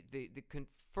like the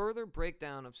further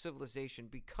breakdown of civilization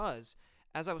because,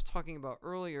 as I was talking about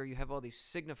earlier, you have all these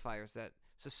signifiers that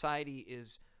society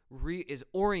is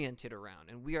oriented around,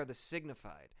 and we are the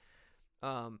signified.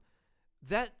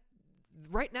 That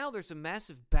right now there's a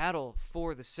massive battle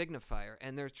for the signifier,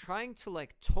 and they're trying to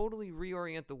like totally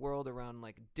reorient the world around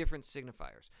like different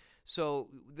signifiers. So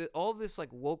all this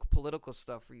like woke political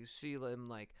stuff where you see them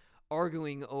like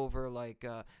arguing over like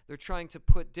they're trying to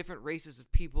put different races of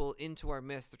people into our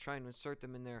midst. They're trying to insert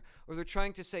them in there, or they're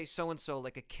trying to say so and so,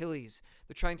 like Achilles.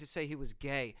 They're trying to say he was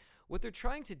gay. What they're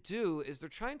trying to do is they're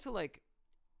trying to like.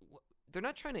 They're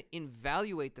not trying to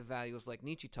invaluate the values like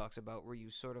Nietzsche talks about, where you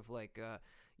sort of like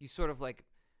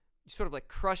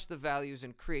crush the values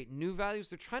and create new values.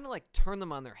 They're trying to like turn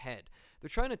them on their head. They're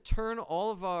trying to turn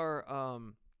all of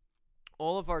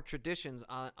our traditions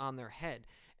on their head.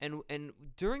 And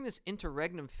during this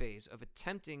interregnum phase of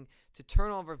attempting to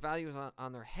turn all of our values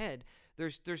on their head,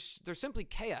 there's simply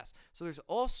chaos. So there's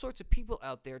all sorts of people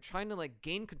out there trying to like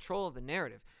gain control of the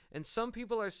narrative. And some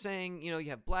people are saying, you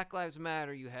have Black Lives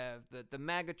Matter, you have the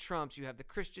MAGA Trumps, you have the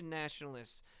Christian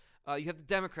nationalists, you have the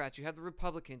Democrats, you have the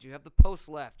Republicans, you have the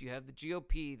post-left, you have the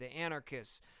GOP, the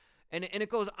anarchists, and it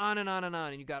goes on and on and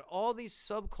on. And you got all these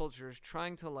subcultures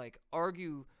trying to like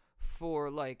argue for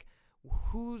like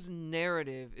whose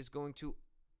narrative is going to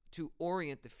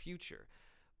orient the future.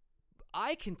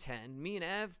 I contend, me and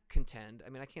Av contend, I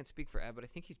mean, I can't speak for Av, but I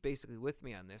think he's basically with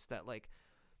me on this, that like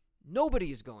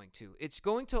nobody is going to. It's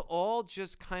going to all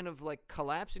just kind of like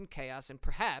collapse in chaos, and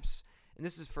perhaps, and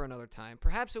this is for another time,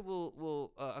 perhaps it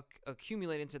will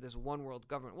accumulate into this one world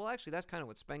government. Well, actually, that's kind of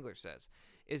what Spengler says,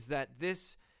 is that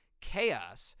this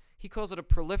chaos, he calls it a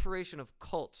proliferation of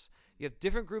cults. You have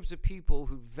different groups of people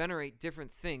who venerate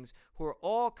different things, who are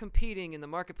all competing in the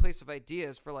marketplace of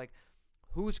ideas for like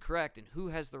who's correct and who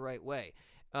has the right way.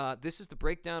 This is the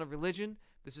breakdown of religion.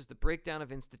 This is the breakdown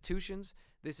of institutions.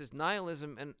 This is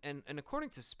nihilism. And according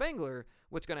to Spengler,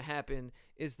 what's going to happen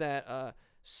is that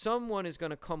someone is going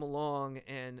to come along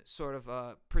and sort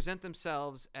of present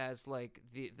themselves as like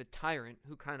the tyrant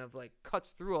who kind of like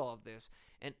cuts through all of this,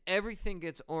 and everything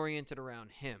gets oriented around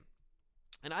him.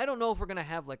 And I don't know if we're going to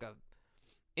have like a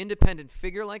independent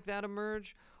figure like that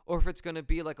emerge, or if it's going to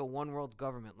be like a one world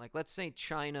government. Like, let's say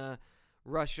China,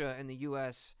 Russia, and the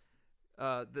U.S.,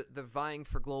 the vying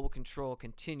for global control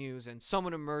continues, and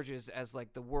someone emerges as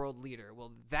like the world leader.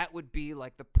 Well, that would be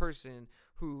like the person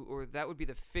or that would be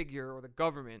the figure or the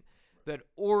government that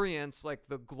orients like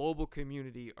the global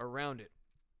community around it.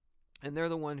 And they're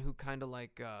the one who kind of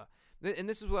like, and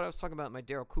this is what I was talking about in my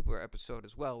Daryl Cooper episode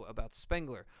as well, about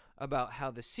Spengler, about how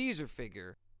the Caesar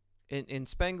figure, in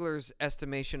Spengler's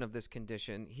estimation of this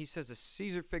condition, he says a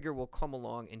Caesar figure will come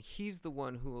along, and he's the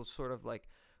one who will sort of like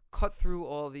cut through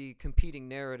all the competing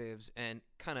narratives and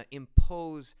kind of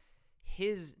impose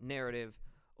his narrative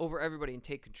over everybody and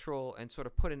take control and sort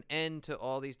of put an end to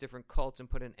all these different cults and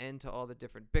put an end to all the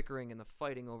different bickering and the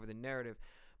fighting over the narrative.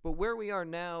 But where we are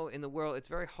now in the world, it's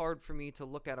very hard for me to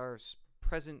look at our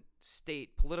present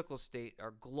state, political state,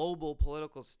 our global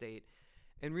political state,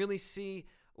 and really see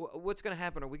what's going to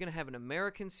happen. Are we going to have an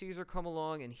American Caesar come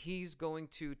along and he's going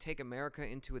to take America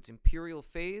into its imperial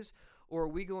phase? Or are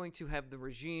we going to have the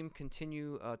regime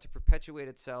continue to perpetuate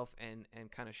itself and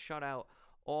kind of shut out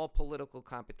all political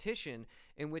competition,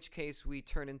 in which case we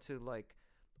turn into like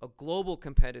a global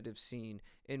competitive scene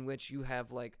in which you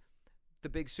have like the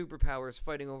big superpowers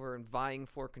fighting over and vying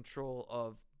for control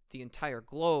of the entire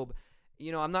globe?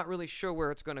 I'm not really sure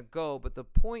where it's going to go, but the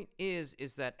point is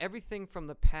that everything from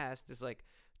the past is like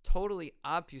totally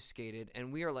obfuscated,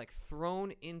 and we are like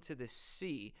thrown into the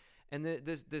sea. And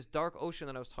this dark ocean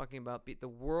that I was talking about, the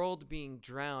world being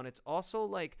drowned, it's also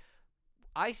like,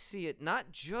 I see it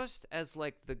not just as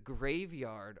like the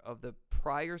graveyard of the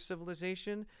prior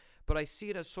civilization, but I see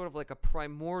it as sort of like a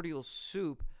primordial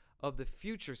soup of the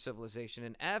future civilization.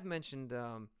 And Av mentioned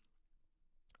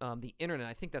the internet.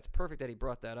 I think that's perfect that he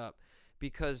brought that up,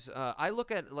 because I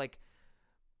look at like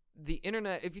the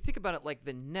internet. If you think about it, like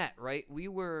the net, right?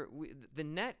 The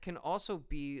net can also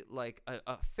be like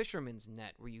a fisherman's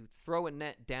net, where you throw a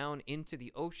net down into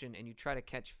the ocean and you try to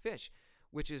catch fish,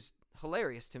 which is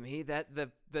hilarious to me.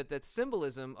 That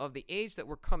symbolism of the age that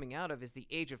we're coming out of is the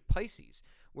age of Pisces,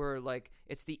 where like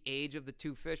it's the age of the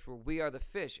two fish, where we are the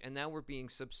fish, and now we're being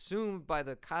subsumed by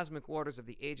the cosmic waters of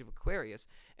the age of Aquarius,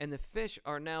 and the fish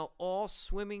are now all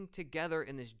swimming together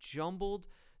in this jumbled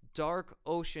dark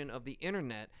ocean of the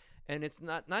internet. And it's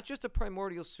not just a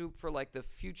primordial soup for like the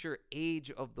future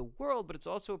age of the world, but it's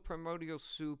also a primordial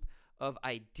soup of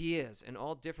ideas, and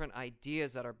all different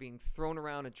ideas that are being thrown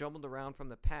around and jumbled around from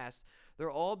the past.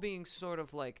 They're all being sort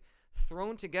of like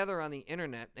thrown together on the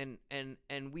internet,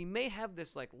 and we may have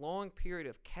this like long period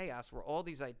of chaos where all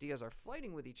these ideas are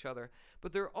fighting with each other.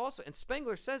 But they're also, and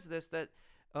Spengler says this, that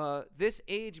this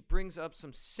age brings up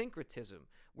some syncretism,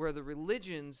 where the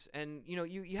religions, and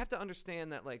you have to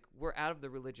understand that like we're out of the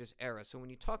religious era. So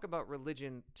when you talk about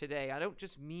religion today, I don't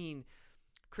just mean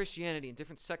Christianity and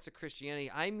different sects of Christianity.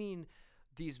 I mean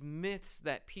these myths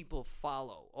that people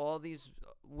follow, all these,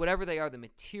 whatever they are, the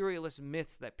materialist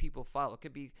myths that people follow. It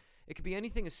could be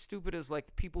anything as stupid as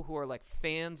like people who are like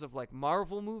fans of like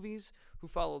Marvel movies who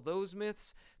follow those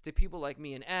myths, to people like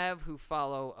me and Av who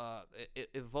follow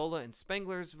Evola and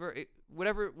Spengler's,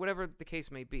 whatever the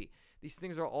case may be. These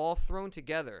things are all thrown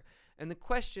together. And the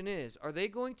question is, are they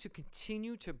going to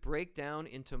continue to break down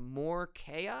into more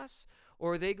chaos?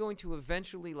 Or are they going to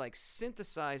eventually like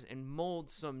synthesize and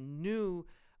mold some new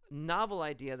novel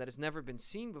idea that has never been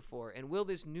seen before? And will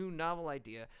this new novel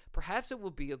idea, perhaps it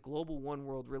will be a global one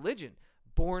world religion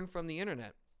born from the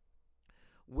internet?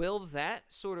 Will that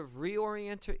sort of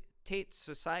reorientate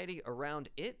society around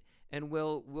it? And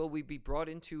will we be brought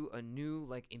into a new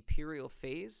like imperial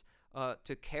phase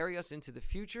to carry us into the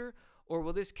future? Or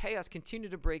will this chaos continue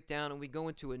to break down and we go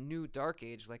into a new dark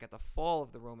age, like at the fall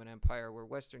of the Roman Empire, where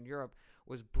Western Europe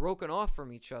was broken off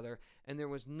from each other and there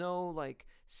was no like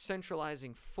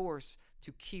centralizing force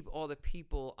to keep all the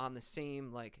people on the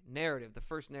same like narrative, the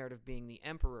first narrative being the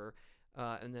emperor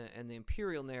and the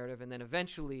imperial narrative, and then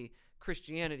eventually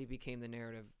Christianity became the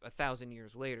narrative 1,000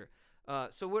 years later.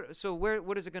 So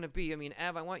what is it going to be? I mean,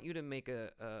 Av, I want you to make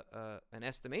an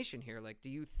estimation here. Like, do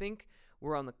you think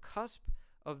we're on the cusp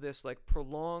of this like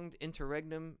prolonged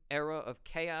interregnum era of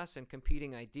chaos and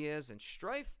competing ideas and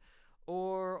strife,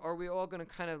 or are we all going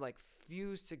to kind of like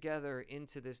fuse together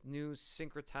into this new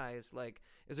syncretized, like,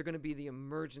 is there going to be the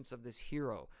emergence of this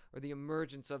hero, or the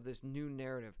emergence of this new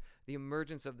narrative, the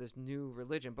emergence of this new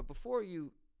religion? But before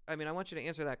you, I mean, I want you to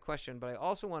answer that question, but I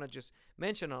also want to just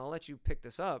mention, and I'll let you pick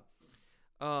this up,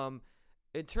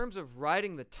 in terms of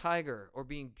riding the tiger or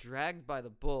being dragged by the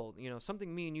bull,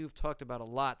 something me and you've talked about a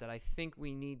lot that I think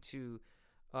we need to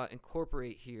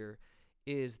incorporate here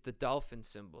is the dolphin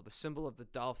symbol, the symbol of the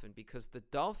dolphin, because the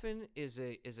dolphin is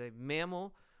a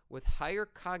mammal with higher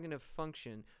cognitive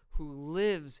function who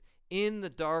lives in the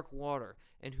dark water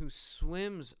and who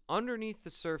swims underneath the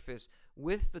surface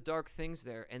with the dark things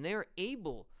there, and they are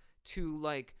able to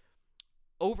like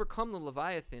overcome the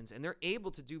leviathans, and they're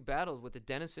able to do battles with the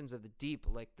denizens of the deep,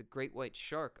 like the great white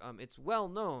shark. It's well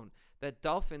known that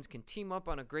dolphins can team up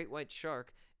on a great white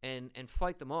shark and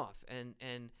fight them off, and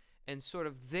sort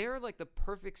of they're like the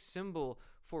perfect symbol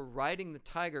for riding the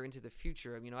tiger into the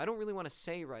future. I don't really want to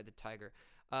say ride the tiger,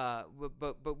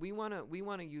 but we want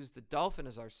to use the dolphin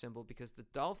as our symbol, because the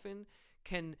dolphin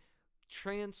can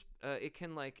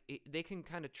they can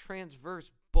kind of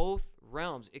transverse both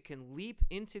realms. It can leap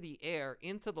into the air,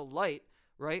 into the light,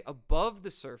 right above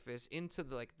the surface, into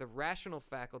the rational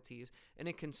faculties, and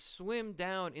it can swim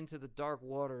down into the dark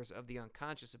waters of the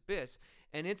unconscious abyss.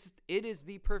 And it is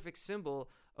the perfect symbol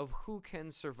of who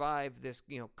can survive this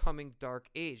coming dark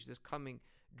age, this coming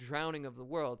drowning of the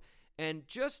world. And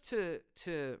just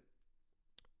to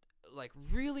like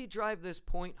really drive this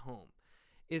point home,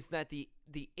 is that the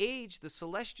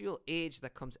celestial age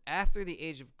that comes after the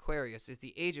age of Aquarius is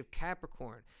the age of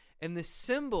Capricorn. And the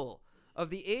symbol of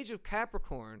the age of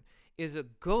Capricorn is a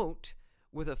goat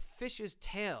with a fish's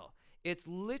tail. It's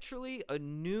literally a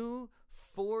new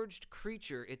forged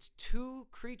creature. It's two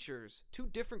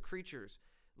different creatures,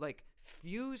 like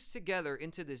fused together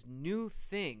into this new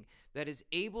thing that is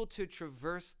able to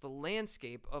traverse the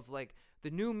landscape of like the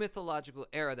new mythological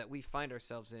era that we find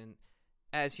ourselves in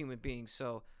as human beings.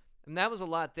 So, and that was a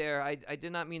lot there. I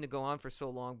did not mean to go on for so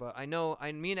long, but I know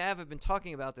me and Av have been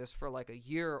talking about this for like a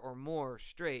year or more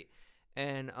straight,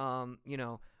 and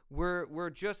we're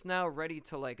just now ready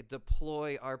to like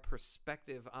deploy our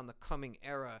perspective on the coming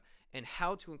era and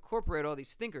how to incorporate all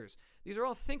these thinkers. These are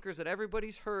all thinkers that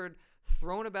everybody's heard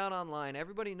thrown about online.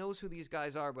 Everybody knows who these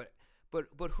guys are,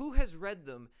 but who has read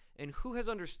them and who has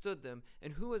understood them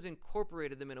and who has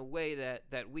incorporated them in a way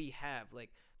that we have?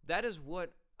 Like, that is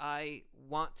what I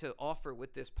want to offer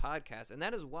with this podcast, and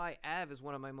that is why Av is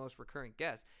one of my most recurring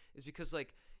guests, is because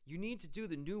like you need to do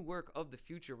the new work of the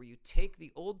future where you take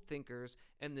the old thinkers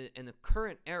and the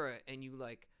current era and you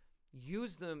like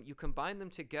use them, you combine them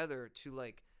together to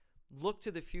like look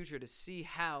to the future to see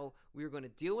how we are going to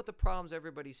deal with the problems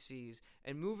everybody sees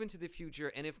and move into the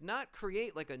future, and if not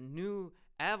create like a new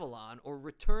Avalon or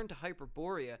return to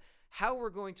Hyperborea, how we're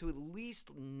going to at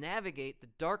least navigate the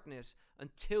darkness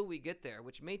until we get there,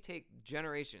 which may take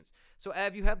generations. So,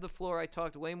 Av, you have the floor. I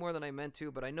talked way more than I meant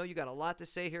to, but I know you got a lot to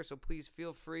say here, so please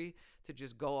feel free to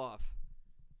just go off.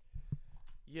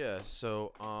 Yeah,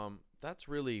 so that's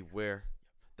really where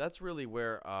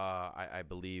I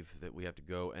believe that we have to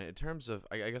go. And in terms of,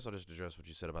 I guess I'll just address what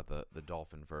you said about the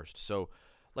dolphin first. So,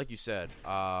 like you said,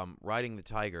 riding the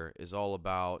tiger is all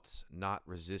about not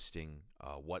resisting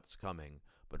what's coming,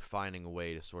 but finding a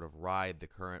way to sort of ride the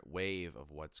current wave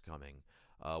of what's coming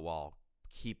while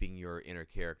keeping your inner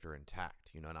character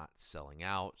intact. You know, not selling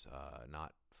out,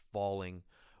 not falling,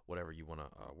 whatever you want to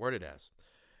word it as.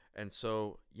 And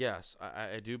so, yes,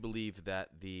 I do believe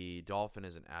that the dolphin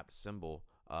is an apt symbol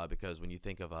because when you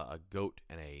think of a goat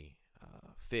and a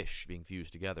fish being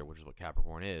fused together, which is what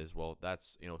Capricorn is, well,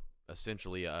 that's,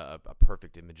 essentially a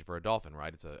perfect image for a dolphin,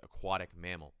 right? It's an aquatic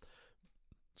mammal.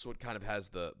 So it kind of has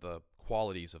the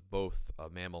qualities of both a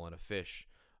mammal and a fish,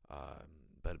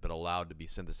 but allowed to be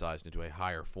synthesized into a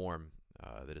higher form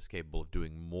that is capable of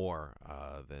doing more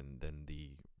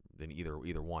than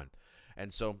either one.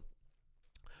 And so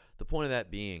the point of that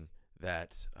being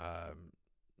that I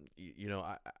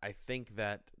think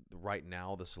that right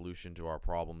now the solution to our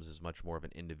problems is much more of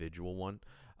an individual one.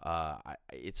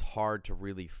 It's hard to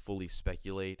really fully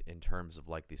speculate in terms of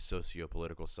like the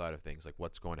socio-political side of things, like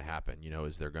what's going to happen.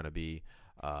 Is there going to be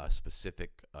a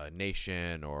specific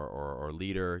nation or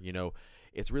leader?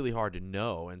 It's really hard to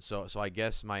know. And so I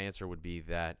guess my answer would be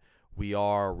that we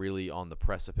are really on the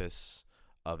precipice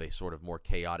of a sort of more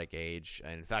chaotic age.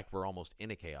 And in fact, we're almost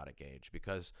in a chaotic age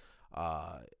because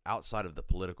outside of the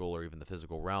political or even the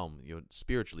physical realm,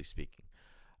 spiritually speaking,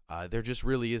 there just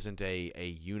really isn't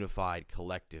a unified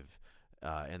collective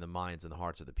in the minds and the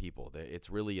hearts of the people. It's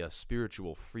really a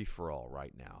spiritual free-for-all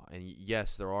right now. And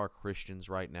yes, there are Christians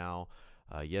right now.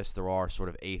 Yes, there are sort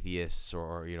of atheists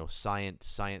or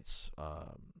science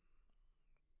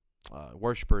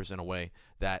worshipers in a way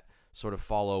that sort of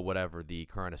follow whatever the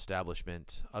current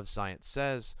establishment of science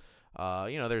says.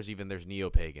 There's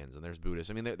neo-pagans and there's Buddhists.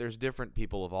 I mean, there's different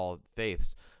people of all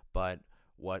faiths, but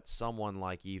what someone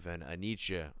like even a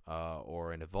Nietzsche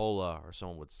or an Evola or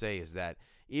someone would say is that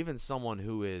even someone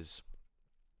who is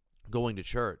going to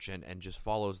church and just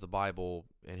follows the Bible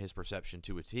in his perception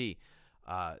to a T,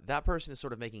 that person is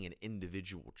sort of making an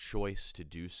individual choice to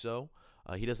do so.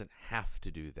 He doesn't have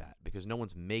to do that because no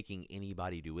one's making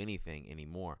anybody do anything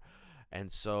anymore.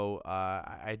 And so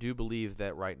I do believe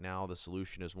that right now the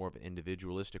solution is more of an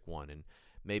individualistic one. And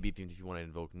maybe if you want to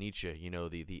invoke Nietzsche,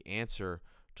 the answer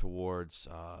towards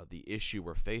the issue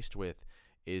we're faced with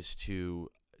is to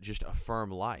just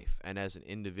affirm life and as an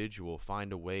individual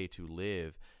find a way to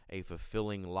live a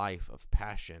fulfilling life of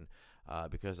passion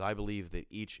because I believe that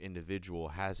each individual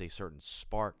has a certain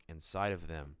spark inside of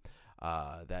them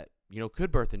that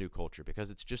could birth a new culture because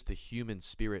it's just the human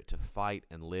spirit to fight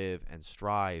and live and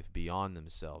strive beyond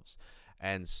themselves.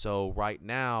 And so right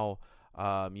now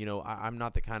I'm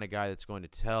not the kind of guy that's going to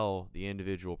tell the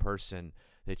individual person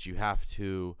that you have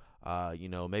to,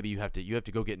 maybe you have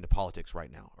to go get into politics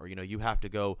right now, or you have to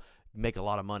go make a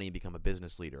lot of money and become a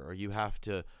business leader, or you have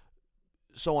to,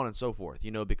 so on and so forth.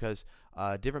 Because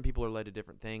different people are led to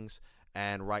different things,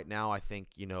 and right now I think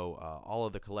all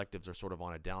of the collectives are sort of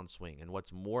on a downswing. And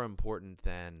what's more important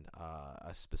than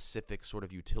a specific sort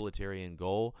of utilitarian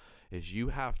goal is you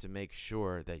have to make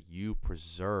sure that you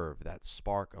preserve that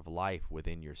spark of life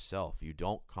within yourself. You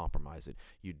don't compromise it.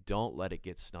 You don't let it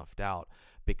get snuffed out.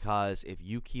 Because if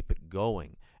you keep it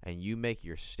going and you make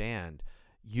your stand,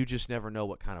 you just never know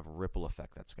what kind of ripple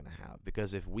effect that's going to have.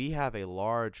 Because if we have a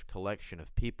large collection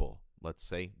of people, let's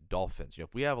say dolphins.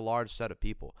 If we have a large set of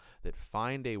people that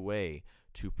find a way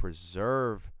to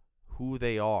preserve who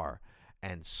they are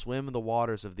and swim the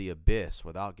waters of the abyss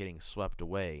without getting swept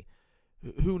away,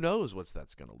 who knows what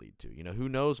that's going to lead to? Who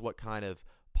knows what kind of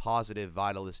positive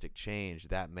vitalistic change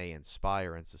that may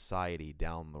inspire in society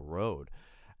down the road.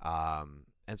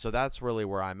 And so that's really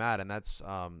where I'm at, and that's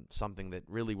something that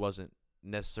really wasn't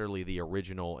necessarily the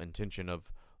original intention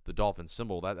of the dolphin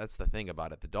symbol. That's the thing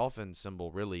about it. The dolphin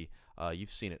symbol really,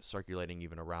 you've seen it circulating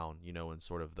even around, in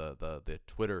sort of the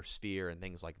Twitter sphere and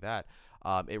things like that.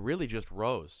 It really just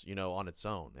rose, on its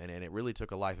own, and it really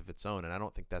took a life of its own, and I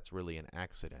don't think that's really an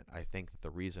accident. I think that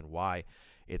the reason why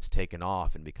it's taken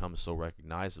off and become so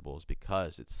recognizable is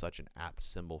because it's such an apt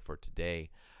symbol for today,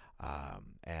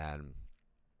 and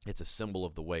it's a symbol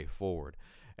of the way forward.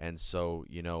 And so,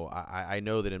 I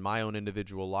know that in my own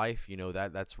individual life,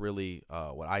 that's really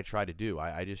what I try to do.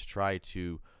 I just try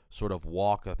to sort of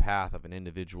walk the path of an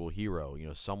individual hero,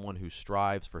 someone who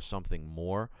strives for something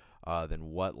more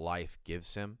than what life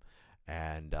gives him,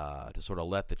 and to sort of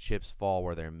let the chips fall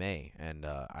where they may. And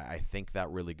I think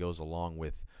that really goes along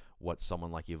with what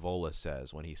someone like Evola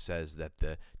says when he says that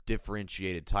the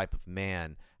differentiated type of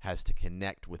man has to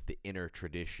connect with the inner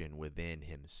tradition within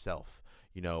himself.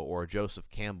 Or Joseph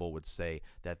Campbell would say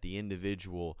that the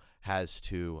individual has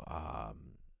to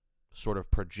sort of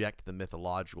project the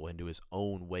mythological into his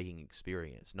own waking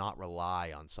experience, not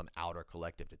rely on some outer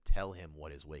collective to tell him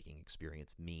what his waking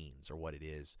experience means or what it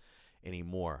is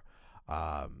anymore.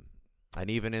 And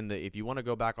even if you want to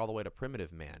go back all the way to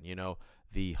primitive man,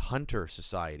 the hunter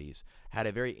societies had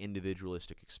a very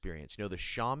individualistic experience. The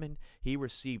shaman, he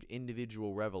received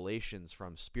individual revelations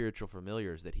from spiritual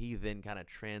familiars that he then kind of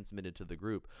transmitted to the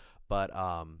group. But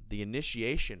the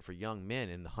initiation for young men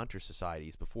in the hunter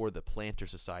societies before the planter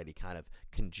society kind of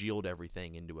congealed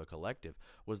everything into a collective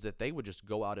was that they would just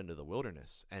go out into the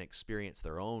wilderness and experience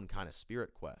their own kind of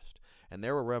spirit quest. And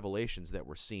there were revelations that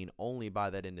were seen only by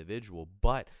that individual,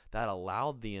 but that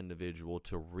allowed the individual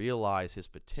to realize his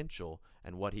potential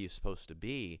and what he is supposed to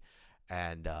be,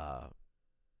 and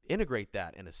integrate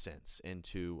that, in a sense,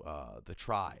 into the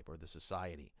tribe or the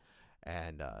society.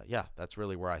 And that's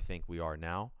really where I think we are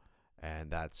now,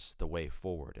 and that's the way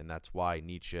forward. And that's why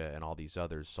Nietzsche and all these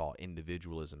others saw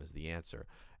individualism as the answer.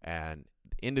 And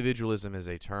individualism is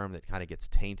a term that kind of gets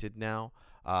tainted now,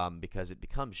 because it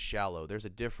becomes shallow. There's a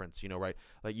difference, right?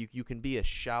 Like you can be a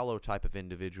shallow type of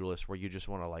individualist where you just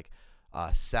want to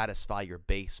satisfy your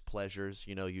base pleasures.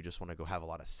 You just want to go have a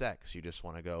lot of sex. You just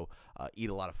want to go eat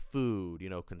a lot of food.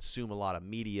 Consume a lot of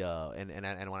media. And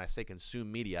when I say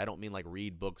consume media, I don't mean like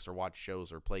read books or watch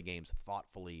shows or play games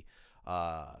thoughtfully,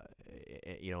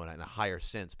 in a higher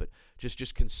sense, but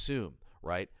just consume,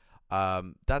 right?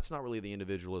 That's not really the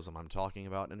individualism I'm talking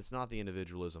about, and it's not the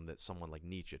individualism that someone like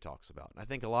Nietzsche talks about. And I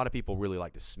think a lot of people really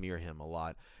like to smear him a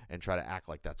lot and try to act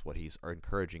like that's what he's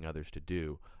encouraging others to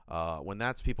do, when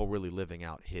that's people really living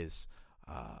out his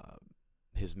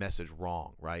message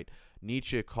wrong, right?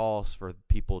 Nietzsche calls for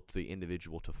people, the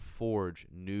individual, to forge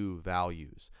new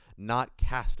values, not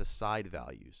cast aside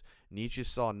values. Nietzsche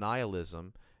saw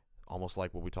nihilism, almost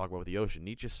like what we talk about with the ocean.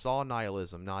 Nietzsche saw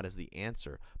nihilism not as the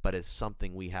answer, but as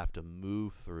something we have to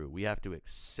move through. We have to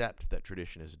accept that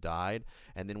tradition has died,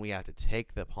 and then we have to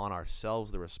take upon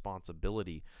ourselves the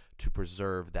responsibility to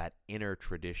preserve that inner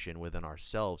tradition within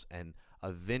ourselves, and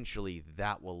eventually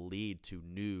that will lead to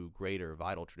new, greater,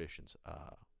 vital traditions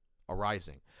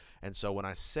arising. And so when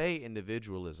I say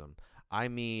individualism, I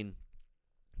mean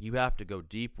you have to go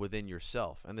deep within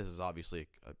yourself, and this is obviously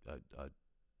a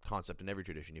concept in every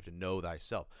tradition. You have to know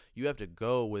thyself. You have to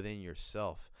go within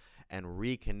yourself and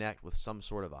reconnect with some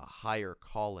sort of a higher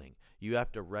calling. You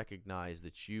have to recognize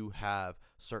that you have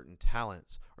certain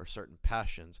talents or certain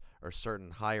passions or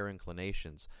certain higher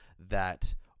inclinations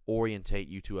that orientate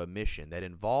you to a mission that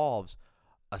involves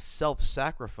a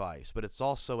self-sacrifice, but it's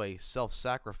also a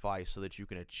self-sacrifice so that you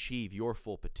can achieve your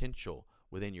full potential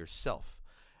within yourself.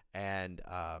 And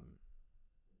I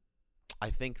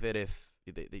think that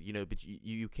but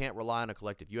you can't rely on a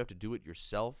collective. You have to do it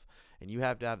yourself, and you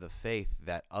have to have the faith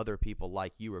that other people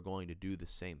like you are going to do the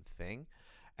same thing,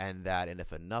 and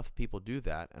if enough people do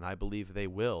that, and I believe they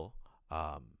will,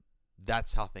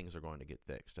 that's how things are going to get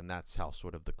fixed, and that's how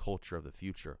sort of the culture of the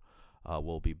future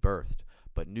will be birthed.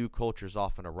 But new cultures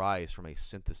often arise from a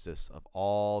synthesis of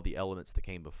all the elements that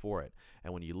came before it.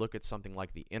 And when you look at something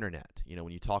like the internet,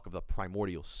 when you talk of the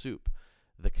primordial soup,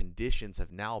 the conditions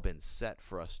have now been set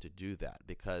for us to do that,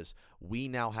 because we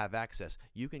now have access.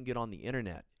 You can get on the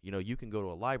internet, you can go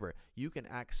to a library, you can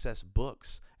access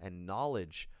books and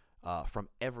knowledge from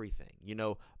everything.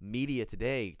 Media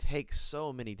today takes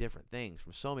so many different things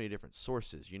from so many different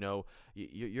sources.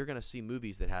 You're going to see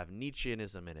movies that have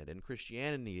Nietzscheanism in it, and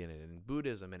Christianity in it, and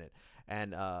Buddhism in it.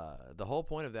 And the whole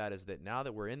point of that is that now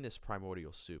that we're in this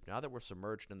primordial soup, now that we're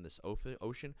submerged in this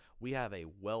ocean, we have a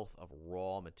wealth of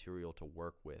raw material to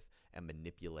work with and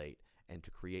manipulate and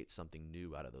to create something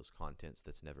new out of those contents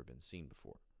that's never been seen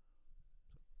before.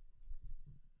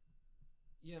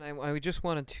 Yeah, and I just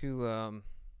wanted to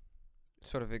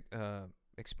sort of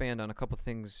expand on a couple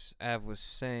things Av was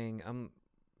saying.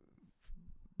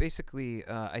 Basically,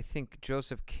 I think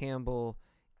Joseph Campbell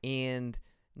and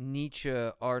Nietzsche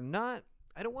are not,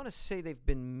 I don't want to say they've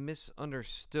been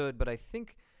misunderstood, but I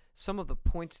think some of the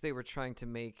points they were trying to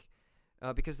make,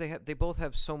 because they both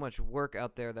have so much work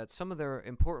out there, that some of their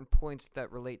important points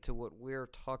that relate to what we're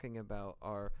talking about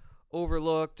are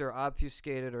overlooked or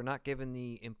obfuscated or not given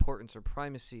the importance or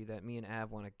primacy that me and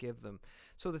Av want to give them.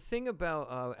 So the thing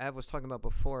about Av was talking about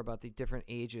before about the different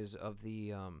ages of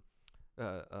the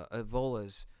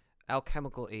Evola's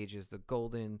alchemical ages, the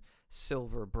golden,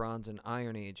 silver, bronze, and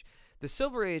iron age. The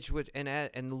silver age, and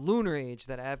the lunar age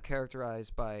that Av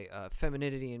characterized by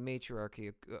femininity and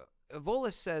matriarchy.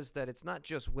 Evola says that it's not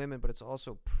just women, but it's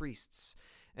also priests,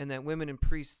 and that women and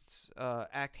priests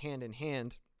act hand in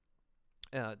hand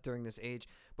during this age.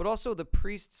 But also the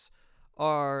priests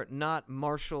are not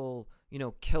martial,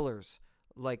 killers.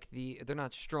 They're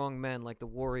not strong men like the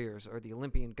warriors or the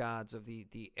Olympian gods of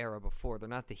the era before. They're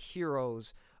not the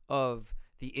heroes of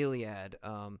the Iliad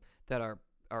that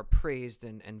are praised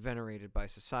and venerated by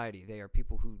society. They are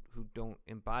people who don't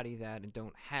embody that and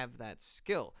don't have that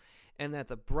skill. And that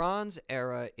the Bronze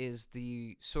Era is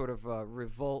the sort of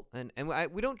revolt. And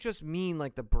we don't just mean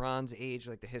like the Bronze Age,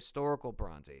 like the historical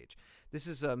Bronze Age. This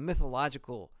is a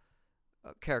mythological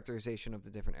characterization of the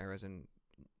different eras. And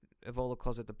Evola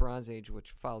calls it the Bronze Age,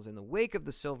 which follows in the wake of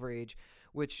the Silver Age,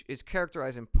 which is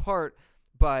characterized in part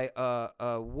by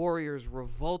warriors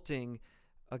revolting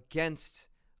against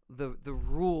the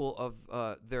rule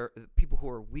of their people who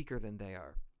are weaker than they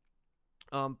are.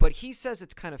 But he says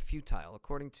it's kind of futile,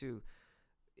 according to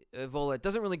Evola. It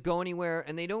doesn't really go anywhere,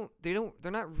 and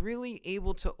they're not really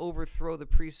able to overthrow the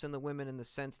priests and the women in the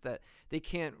sense that they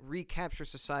can't recapture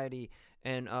society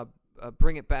and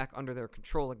bring it back under their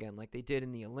control again, like they did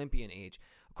in the Olympian Age.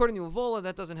 According to Evola,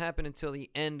 that doesn't happen until the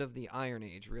end of the Iron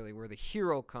Age, really, where the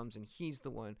hero comes and he's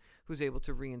the one who's able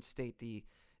to reinstate the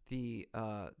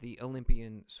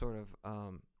Olympian sort of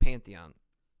pantheon.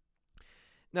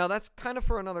 Now, that's kind of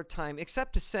for another time,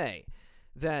 except to say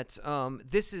that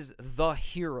this is the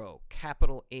hero,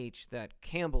 capital H, that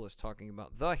Campbell is talking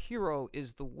about. The hero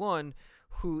is the one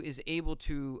who is able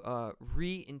to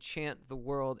re-enchant the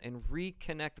world and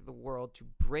reconnect the world to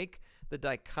break the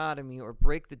dichotomy or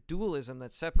break the dualism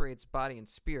that separates body and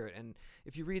spirit. And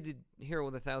if you read The Hero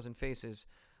with a Thousand Faces,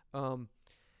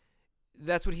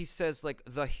 that's what he says, like,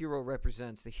 the hero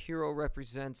represents. The hero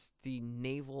represents the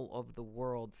navel of the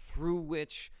world through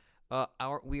which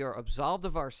we are absolved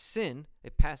of our sin.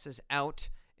 It passes out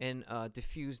and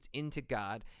diffused into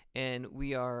God, and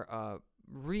we are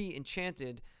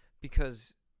re-enchanted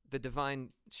because the divine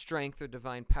strength or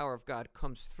divine power of God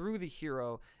comes through the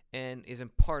hero and is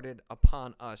imparted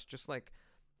upon us, just like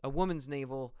a woman's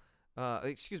navel,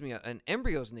 an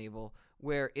embryo's navel,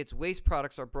 where its waste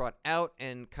products are brought out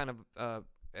and kind of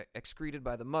excreted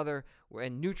by the mother,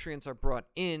 and nutrients are brought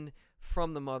in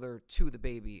from the mother to the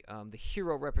baby. The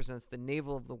hero represents the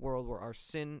navel of the world where our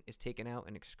sin is taken out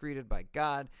and excreted by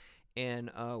God,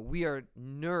 and we are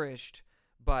nourished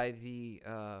by the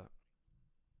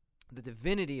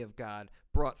divinity of God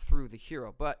brought through the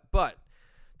hero. But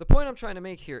the point I'm trying to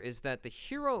make here is that the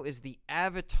hero is the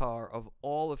avatar of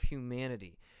all of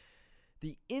humanity.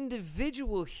 The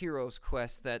individual hero's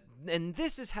quest and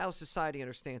this is how society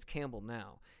understands Campbell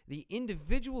now. The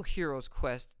individual hero's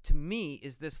quest, to me,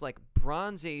 is this like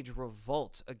Bronze Age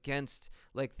revolt against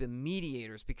like the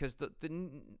mediators, because the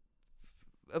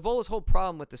Evola's whole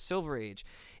problem with the Silver Age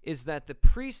is that the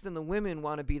priests and the women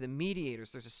want to be the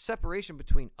mediators. There's a separation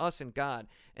between us and God,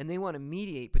 and they want to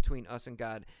mediate between us and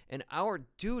God. And our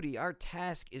duty, our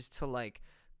task, is to like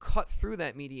cut through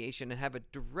that mediation and have a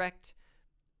direct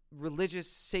religious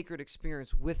sacred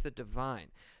experience with the divine.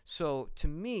 So to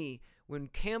me, when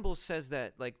Campbell says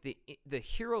that like the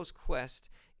hero's quest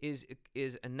is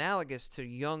analogous to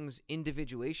Jung's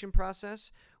individuation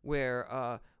process,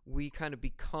 where we kind of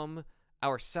become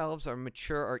ourselves,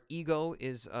 our ego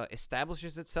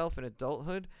establishes itself in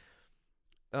adulthood.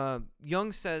 Campbell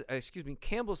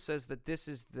says that this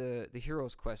is the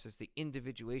hero's quest, is the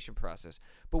individuation process.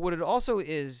 But what it also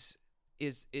is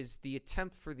is the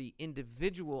attempt for the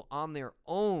individual on their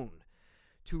own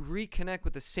to reconnect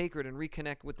with the sacred and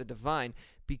reconnect with the divine,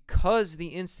 because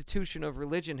the institution of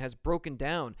religion has broken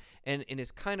down and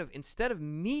is kind of, instead of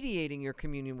mediating your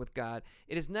communion with God,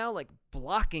 it is now like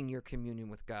blocking your communion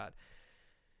with God.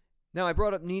 Now, I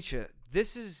brought up Nietzsche.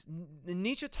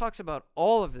 Nietzsche talks about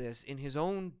all of this in his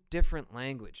own different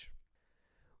language.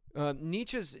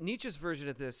 Nietzsche's version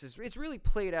of this it's really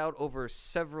played out over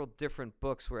several different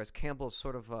books, whereas Campbell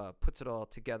sort of puts it all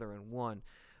together in one.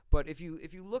 But if you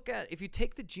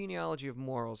take the genealogy of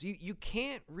morals, you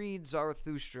can't read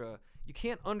Zarathustra, you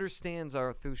can't understand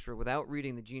Zarathustra without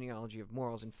reading the genealogy of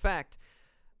morals. In fact,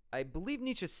 I believe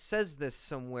Nietzsche says this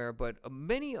somewhere, but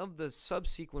many of the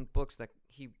subsequent books that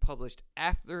he published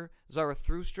after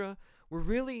Zarathustra were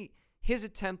really his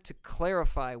attempt to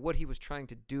clarify what he was trying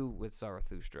to do with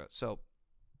Zarathustra. So,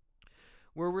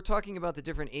 where we're talking about the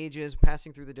different ages,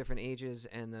 passing through the different ages,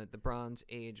 and the Bronze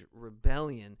Age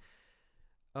rebellion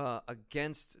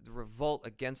against the revolt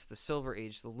against the Silver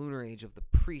Age, the Lunar Age of the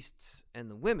priests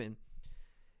and the women.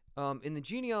 In the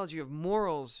genealogy of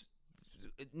morals,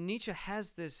 Nietzsche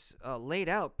has this laid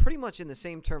out pretty much in the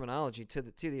same terminology, to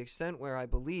the extent where I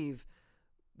believe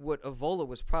what Evola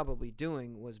was probably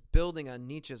doing was building on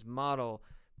Nietzsche's model,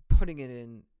 putting it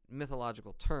in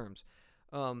mythological terms.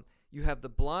 You have the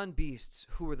blonde beasts,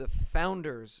 who were the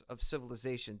founders of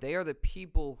civilization. They are the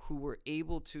people who were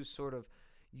able to sort of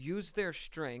use their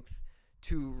strength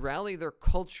to rally their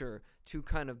culture to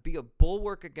kind of be a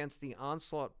bulwark against the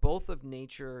onslaught both of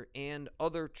nature and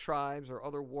other tribes or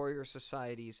other warrior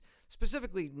societies.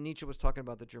 Specifically, Nietzsche was talking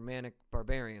about the Germanic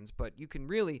barbarians, but you can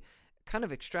really kind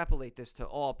of extrapolate this to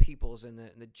all peoples, and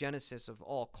the genesis of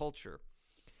all culture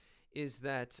is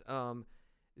that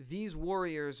these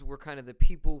warriors were kind of the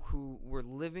people who were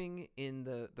living in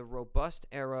the robust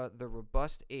era, the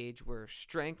robust age, where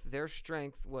their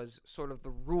strength was sort of the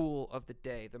rule of the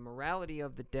day. The morality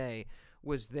of the day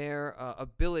was their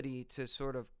ability to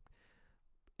sort of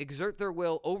exert their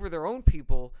will over their own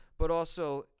people, but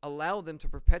also allow them to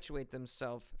perpetuate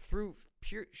themselves through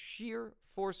sheer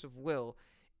force of will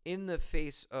in the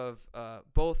face of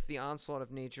both the onslaught of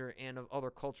nature and of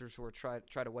other cultures who are try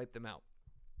to wipe them out.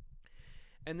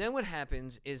 And then what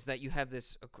happens is that you have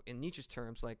this, in Nietzsche's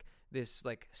terms, like this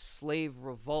like slave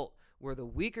revolt, where the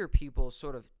weaker people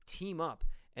sort of team up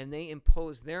and they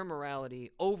impose their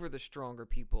morality over the stronger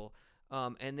people,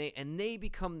 and they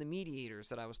become the mediators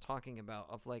that I was talking about.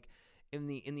 Of like in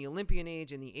the Olympian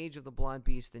age, in the age of the blonde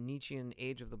beast, the Nietzschean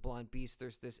age of the blonde beast,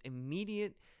 there's this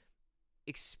immediate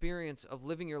experience of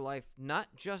living your life not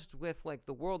just with like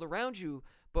the world around you,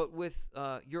 but with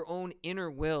your own inner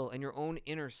will and your own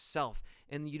inner self.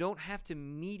 And you don't have to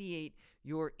mediate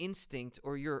your instinct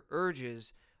or your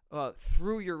urges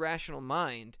through your rational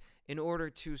mind in order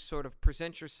to sort of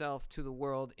present yourself to the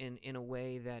world in a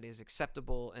way that is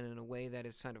acceptable and in a way that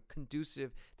is kind of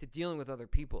conducive to dealing with other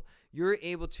people. You're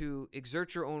able to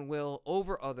exert your own will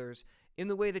over others in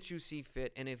the way that you see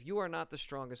fit, and if you are not the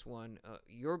strongest one,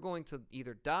 you're going to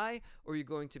either die or you're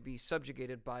going to be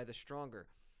subjugated by the stronger.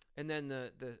 And then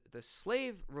the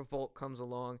slave revolt comes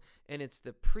along, and it's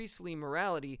the priestly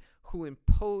morality who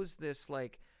impose this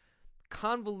like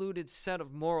convoluted set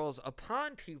of morals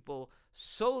upon people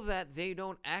so that they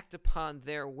don't act upon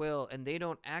their will and they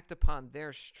don't act upon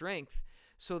their strength,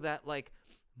 so that like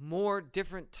more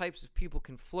different types of people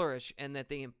can flourish, and that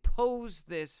they impose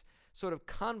this sort of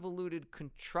convoluted,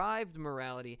 contrived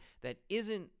morality that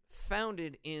isn't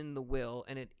founded in the will,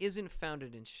 and it isn't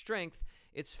founded in strength.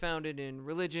 It's founded in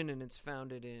religion, and it's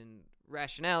founded in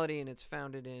rationality, and it's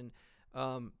founded in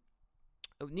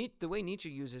the way Nietzsche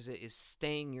uses it is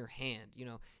staying your hand. You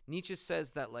know, Nietzsche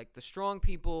says that like the strong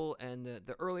people and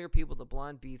the earlier people, the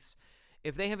blonde beasts,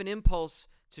 if they have an impulse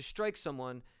to strike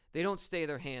someone, they don't stay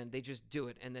their hand, they just do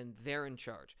it, and then they're in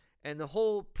charge. And the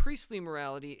whole priestly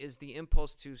morality is the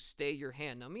impulse to stay your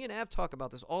hand. Now, me and Av talk about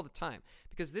this all the time,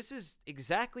 because this is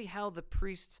exactly how the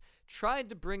priests tried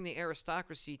to bring the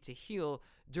aristocracy to heel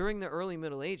during the early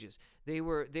Middle Ages. They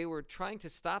were trying to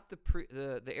stop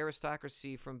the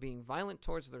aristocracy from being violent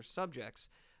towards their subjects,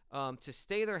 to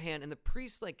stay their hand. And the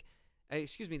priests,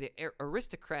 the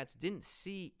aristocrats didn't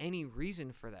see any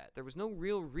reason for that. There was no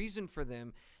real reason for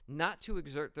them not to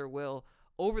exert their will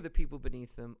over the people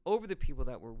beneath them, over the people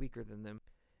that were weaker than them.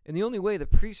 And the only way the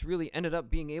priests really ended up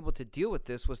being able to deal with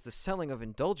this was the selling of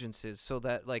indulgences, so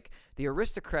that like the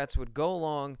aristocrats would go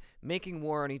along making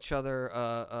war on each other,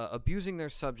 abusing their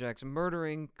subjects,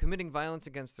 murdering, committing violence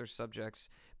against their subjects,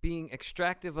 being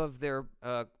extractive of their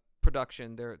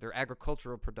production, their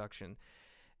agricultural production.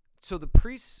 So the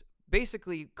priests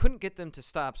basically couldn't get them to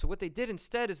stop. So what they did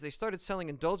instead is they started selling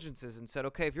indulgences and said,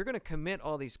 okay, if you're going to commit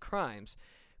all these crimes,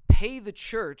 pay the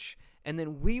church, and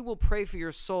then we will pray for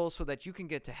your soul so that you can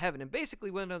get to heaven. And basically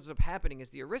what ends up happening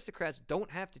is the aristocrats don't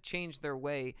have to change their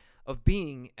way of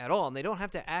being at all, and they don't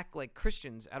have to act like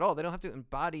Christians at all. They don't have to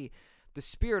embody the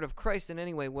spirit of Christ in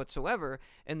any way whatsoever.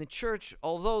 And the church,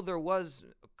 although there was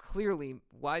clearly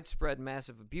widespread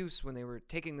massive abuse when they were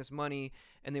taking this money,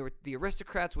 and the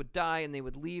aristocrats would die and they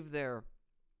would leave their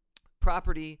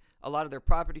property, a lot of their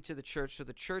property, to the church. So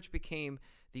the church became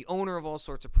the owner of all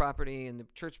sorts of property, and the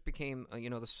church became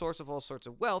the source of all sorts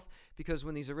of wealth, because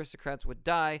when these aristocrats would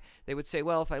die, they would say,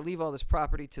 well, if I leave all this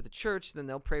property to the church, then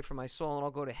they'll pray for my soul and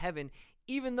I'll go to heaven,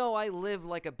 even though I live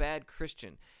like a bad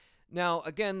Christian. Now,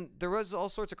 again, there was all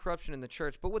sorts of corruption in the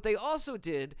church, but what they also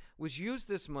did was use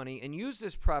this money and use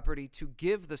this property to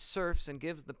give the serfs and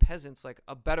give the peasants like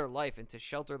a better life, and to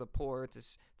shelter the poor,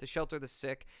 to shelter the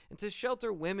sick, and to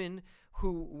shelter women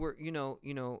who were,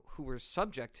 who were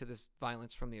subject to this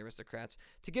violence from the aristocrats,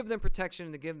 to give them protection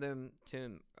and to give them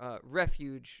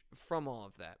refuge from all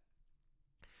of that.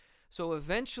 So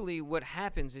eventually what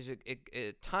happens is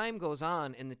time goes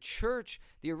on, and the church,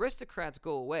 the aristocrats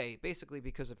go away, basically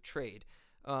because of trade.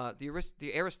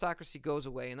 The aristocracy goes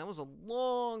away, and that was a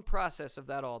long process of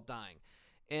that all dying.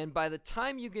 And by the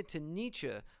time you get to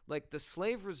Nietzsche, like, the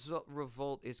slave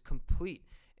revolt is complete,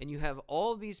 and you have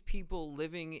all these people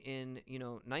living in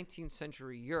 19th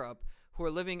century Europe who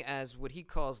are living as what he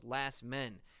calls last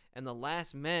men. And the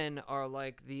last men are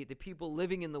like the people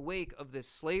living in the wake of this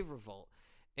slave revolt.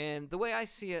 And the way I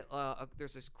see it,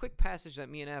 there's this quick passage that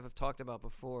me and Av have talked about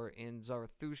before in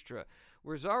Zarathustra,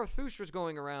 where Zarathustra's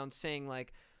going around saying,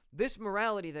 like, this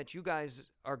morality that you guys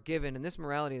are given and this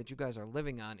morality that you guys are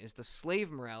living on is the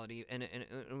slave morality, and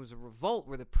it was a revolt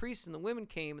where the priests and the women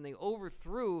came and they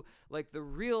overthrew, like, the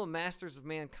real masters of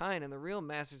mankind and the real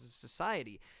masters of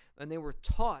society, and they were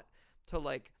taught to,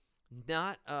 like,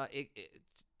 not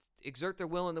exert their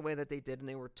will in the way that they did, and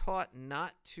they were taught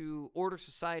not to order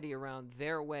society around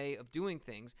their way of doing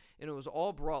things, and it was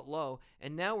all brought low.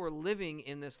 And now we're living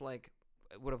in this, like,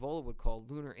 what Evola would call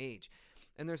lunar age.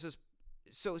 And there's this,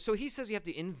 so he says you have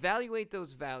to evaluate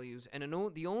those values, and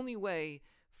the only way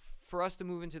for us to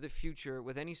move into the future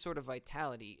with any sort of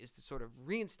vitality is to sort of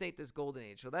reinstate this golden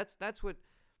age. So that's what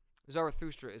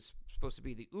Zarathustra is supposed to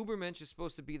be. The Ubermensch is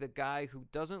supposed to be the guy who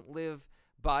doesn't live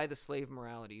by the slave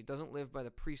morality, who doesn't live by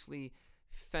the priestly,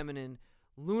 feminine,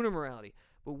 lunar morality.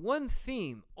 But one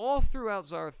theme all throughout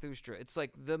Zarathustra, it's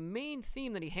like the main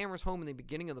theme that he hammers home in the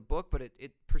beginning of the book, but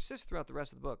it persists throughout the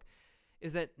rest of the book,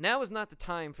 is that now is not the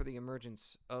time for the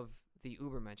emergence of the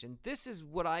Ubermensch. And this is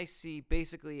what I see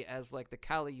basically as like the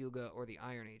Kali Yuga or the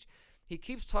Iron Age. He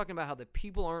keeps talking about how the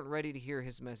people aren't ready to hear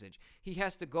his message. He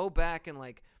has to go back and,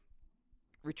 like,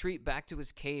 retreat back to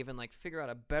his cave and, like, figure out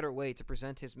a better way to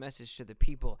present his message to the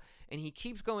people. And he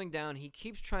keeps going down, he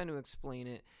keeps trying to explain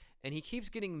it, and he keeps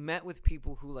getting met with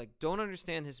people who, like, don't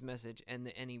understand his message, and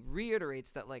he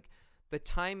reiterates that, like, the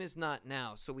time is not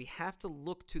now, so we have to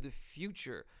look to the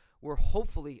future where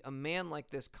hopefully a man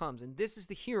like this comes. And this is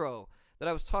the hero that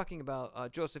I was talking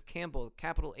about, Joseph Campbell,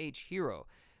 capital H hero.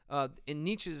 In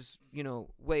Nietzsche's,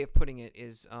 way of putting it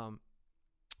is,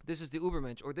 this is the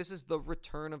Ubermensch, or this is the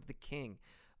return of the king.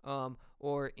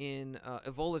 Or in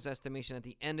Evola's estimation, at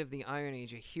the end of the Iron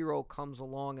Age, a hero comes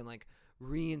along and, like,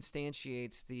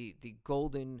 reinstantiates the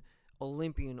golden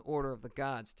Olympian order of the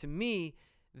gods. To me,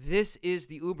 this is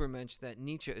the Ubermensch that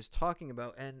Nietzsche is talking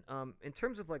about. And in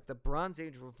terms of, like, the Bronze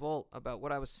Age revolt, about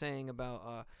what I was saying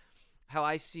about how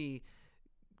I see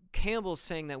Campbell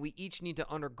saying that we each need to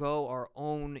undergo our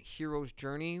own hero's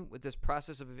journey with this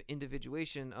process of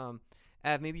individuation.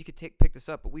 Av, maybe you could pick this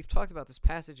up, but we've talked about this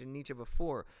passage in Nietzsche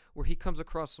before where he comes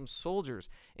across some soldiers,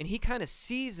 and he kind of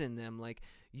sees in them, like,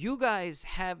 you guys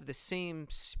have the same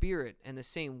spirit and the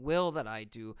same will that I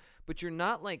do, but you're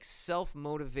not, like,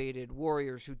 self-motivated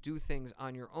warriors who do things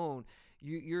on your own.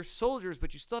 You're soldiers,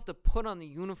 but you still have to put on the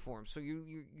uniform. So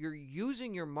you're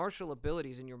using your martial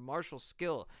abilities and your martial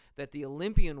skill that the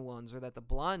Olympian ones, or that the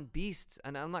blonde beasts,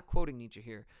 and I'm not quoting Nietzsche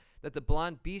here, that the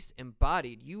blonde beast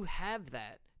embodied. You have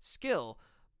that skill,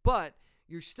 but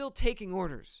you're still taking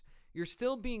orders. You're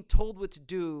still being told what to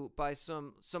do by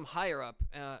some higher up,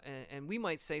 and we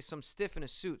might say some stiff in a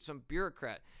suit, some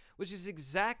bureaucrat, which is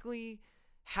exactly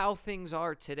how things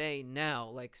are today now.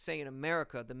 Like, say, in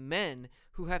America, the men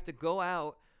who have to go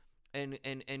out and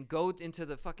go into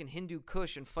the fucking Hindu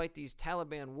Kush and fight these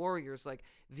Taliban warriors, like,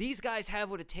 these guys have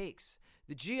what it takes.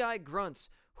 The GI grunts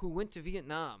who went to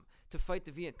Vietnam to fight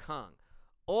the Viet Cong,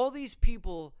 all these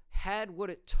people had what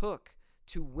it took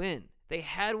to win. They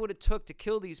had what it took to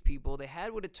kill these people. They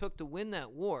had what it took to win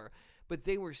that war. But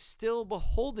they were still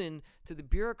beholden to the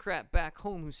bureaucrat back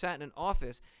home who sat in an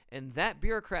office. And that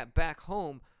bureaucrat back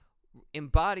home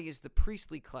embodies the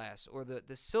priestly class or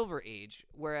the Silver Age.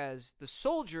 Whereas the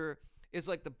soldier is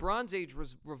like the Bronze Age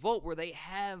revolt, where they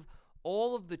have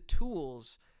all of the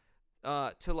tools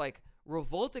to like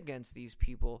revolt against these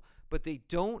people, but they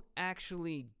don't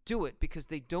actually do it because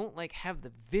they don't like have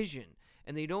the vision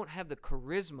and they don't have the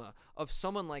charisma of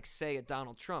someone like, say, a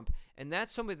Donald Trump. And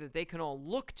that's somebody that they can all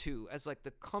look to as like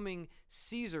the coming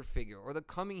Caesar figure or the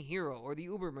coming hero or the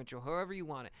Ubermensch, or however you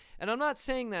want it. And I'm not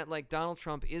saying that like Donald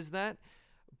Trump is that,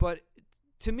 but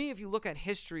to me, if you look at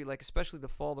history, like especially the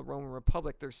fall of the Roman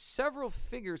Republic, there's several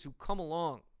figures who come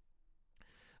along.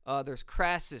 There's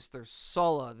Crassus, there's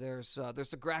Sulla, there's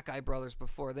the Gracchi brothers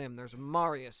before them, there's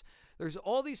Marius. There's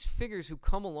all these figures who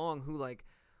come along who like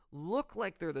look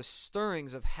like they're the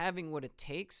stirrings of having what it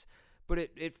takes, but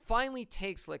it finally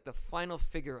takes like the final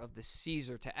figure of the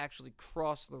Caesar to actually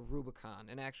cross the Rubicon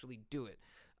and actually do it.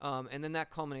 And then that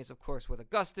culminates, of course, with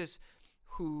Augustus,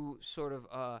 who sort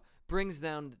of brings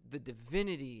down the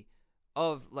divinity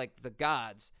of like the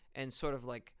gods and sort of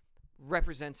like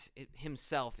represents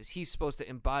himself, as he's supposed to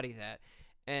embody that.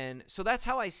 And so that's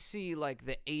how I see like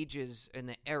the ages and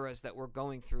the eras that we're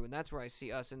going through, and that's where I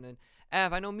see us. And then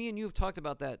Av, I know me and you have talked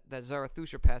about that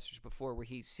Zarathustra passage before, where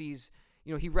he sees,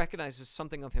 he recognizes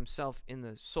something of himself in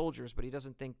the soldiers, but he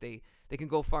doesn't think they can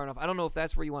go far enough. I don't know if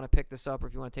that's where you want to pick this up or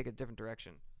if you want to take a different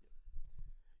direction.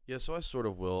 Yeah, so I sort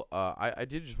of will. I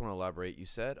did just want to elaborate. You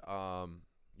said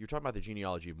you're talking about the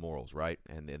genealogy of morals, right?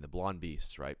 And the blonde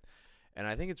beasts, right? And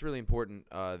I think it's really important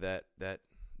that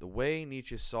the way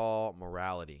Nietzsche saw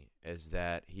morality is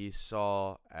that he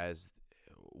saw as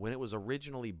when it was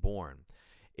originally born,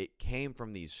 it came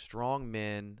from these strong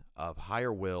men of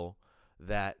higher will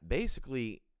that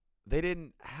basically they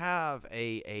didn't have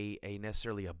a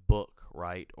necessarily a book,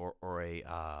 right, or a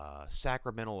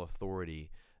sacramental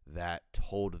authority that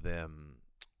told them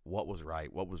what was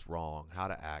right, what was wrong, how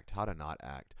to act, how to not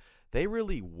act. They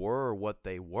really were what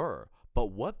they were.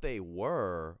 But what they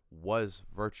were was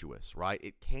virtuous, right?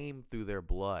 It came through their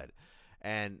blood.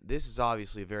 And this is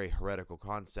obviously a very heretical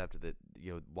concept that,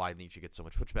 why Nietzsche gets so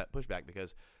much pushback,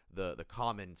 because the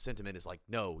common sentiment is like,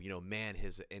 no, man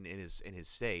is in his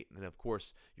state. And of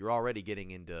course, you're already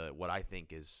getting into what I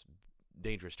think is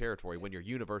dangerous territory when you're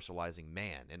universalizing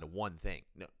man into one thing.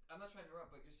 No. I'm not trying to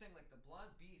interrupt, but you're saying like the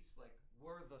blonde beasts like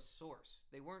were the source.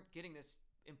 They weren't getting this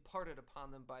imparted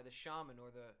upon them by the shaman or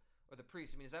the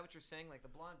priest. I mean, is that what you're saying? Like the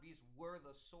blonde beasts were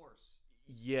the source?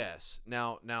 Yes.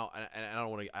 Now, and I don't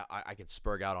want to. I could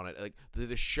spurg out on it. Like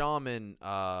the shaman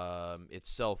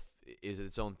itself is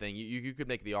its own thing. You could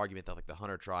make the argument that like the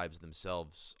hunter tribes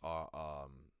themselves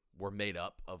were made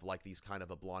up of like these kind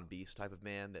of a blonde beast type of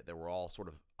man, that they were all sort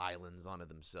of islands unto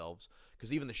themselves.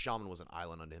 Because even the shaman was an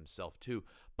island unto himself too.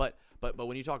 But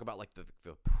when you talk about like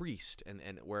the priest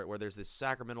and where there's this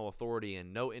sacramental authority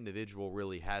and no individual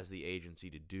really has the agency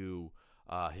to do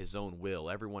his own will,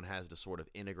 everyone has to sort of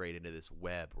integrate into this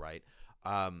web, right?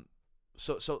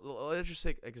 So let's just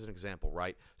take as an example,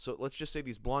 right? So let's just say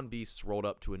these blonde beasts rolled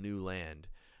up to a new land.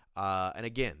 And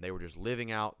again, they were just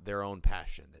living out their own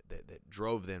passion that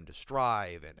drove them to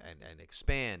strive and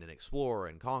expand and explore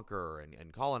and conquer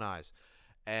and colonize.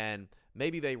 And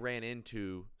maybe they ran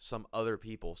into some other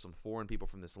people, some foreign people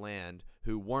from this land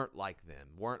who weren't like them,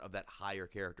 weren't of that higher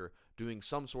character, doing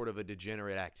some sort of a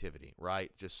degenerate activity,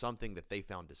 right? Just something that they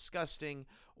found disgusting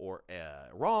or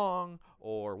wrong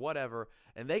or whatever.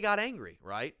 And they got angry,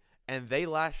 right? And they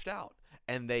lashed out.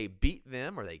 And they beat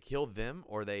them or they killed them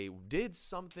or they did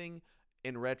something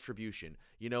in retribution.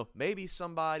 Maybe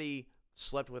somebody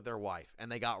slept with their wife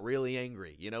and they got really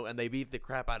angry, and they beat the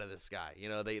crap out of this guy.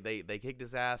 They kicked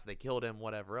his ass, they killed him,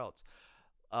 whatever else.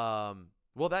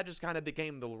 Well, that just kind of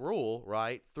became the rule,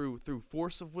 right? Through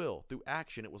force of will, through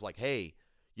action. It was like, hey,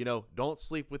 don't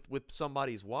sleep with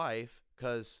somebody's wife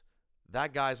because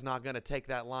that guy's not going to take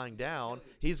that lying down.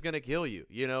 He's going to kill you,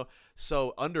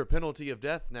 So under penalty of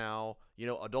death now,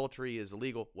 adultery is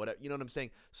illegal, whatever, you know what I'm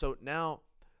saying? So now,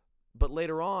 but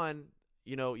later on,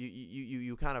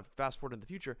 you kind of fast forward in the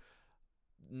future,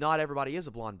 not everybody is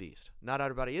a blonde beast. Not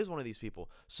everybody is one of these people.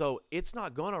 So it's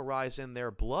not going to rise in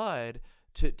their blood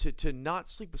to not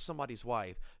sleep with somebody's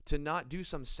wife, to not do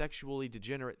some sexually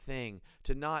degenerate thing,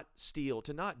 to not steal,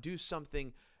 to not do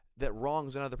something that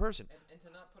wrongs another person. And to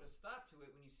not put a stop to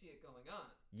it when you see it going on.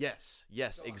 Yes,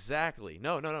 exactly.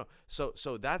 No. So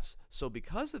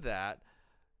because of that,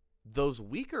 those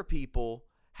weaker people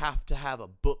have to have a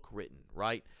book written,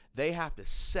 right? They have to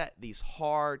set these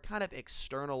hard, kind of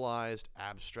externalized,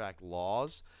 abstract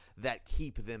laws that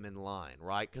keep them in line,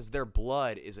 right? Because their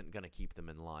blood isn't going to keep them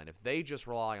in line. If they just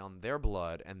rely on their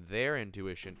blood and their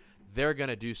intuition, they're going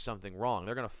to do something wrong.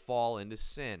 They're going to fall into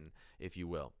sin, if you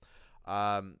will.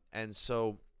 And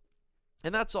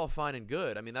that's all fine and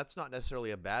good. I mean, that's not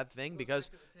necessarily a bad thing because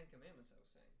back to the Ten Commandments I was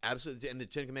saying. absolutely, and the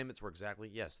Ten Commandments were exactly,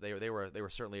 yes, they were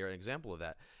certainly an example of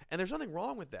that. And there's nothing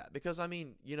wrong with that because, I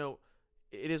mean, you know,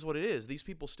 it is what it is. These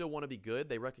people still want to be good.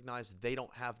 They recognize they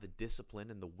don't have the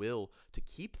discipline and the will to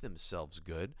keep themselves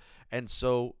good. And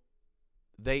so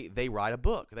they write a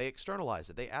book. They externalize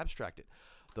it. They abstract it.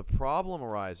 The problem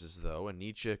arises, though, and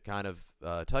Nietzsche kind of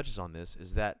touches on this,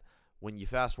 is that when you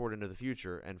fast forward into the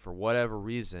future and for whatever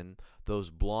reason, those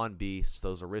blonde beasts,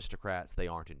 those aristocrats, they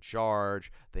aren't in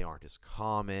charge. They aren't as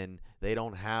common. They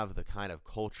don't have the kind of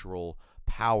cultural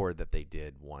power that they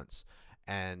did once.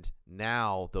 And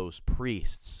now those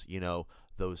priests, you know,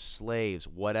 those slaves,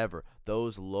 whatever,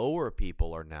 those lower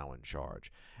people are now in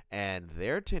charge. And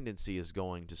their tendency is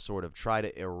going to sort of try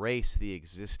to erase the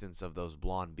existence of those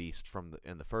blonde beasts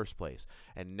in the first place.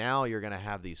 And now you're going to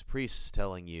have these priests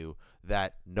telling you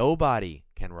that nobody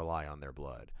can rely on their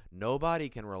blood. Nobody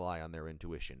can rely on their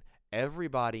intuition.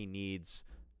 Everybody needs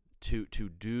to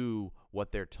do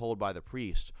what they're told by the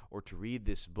priest, or to read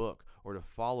this book, or to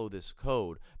follow this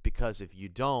code, because if you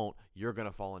don't, you're going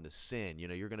to fall into sin. You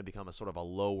know, you're going to become a sort of a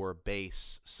lower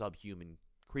base subhuman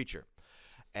creature.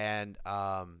 And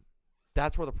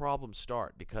that's where the problems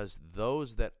start, because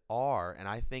those that are, and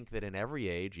I think that in every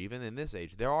age, even in this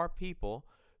age, there are people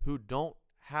who don't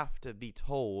have to be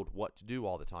told what to do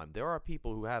all the time. There are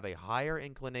people who have a higher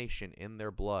inclination in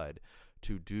their blood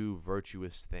to do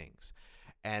virtuous things.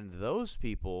 And those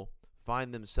people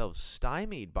find themselves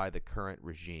stymied by the current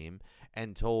regime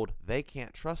and told they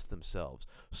can't trust themselves.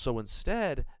 So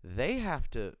instead, they have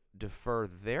to defer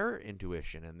their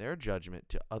intuition and their judgment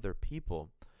to other people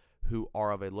who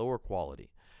are of a lower quality.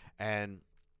 And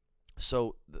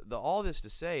so all this to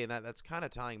say, and that's kind of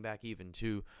tying back even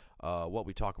to what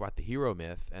we talk about the hero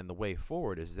myth and the way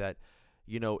forward, is that,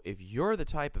 you know, if you're the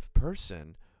type of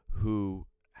person who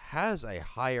has a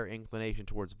higher inclination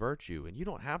towards virtue, and you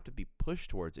don't have to be pushed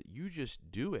towards it, you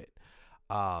just do it.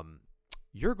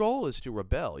 Your goal is to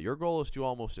rebel. Your goal is to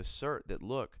almost assert that,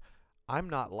 look, I'm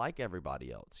not like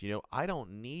everybody else. You know, I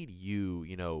don't need you,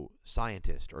 you know,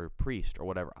 scientist or priest or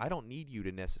whatever. I don't need you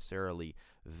to necessarily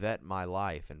vet my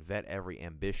life and vet every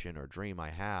ambition or dream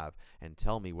I have and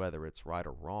tell me whether it's right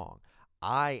or wrong.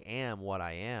 I am what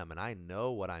I am, and I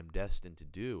know what I'm destined to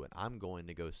do, and I'm going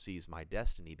to go seize my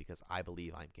destiny because I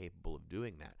believe I'm capable of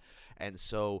doing that. And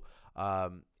so,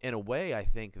 in a way, I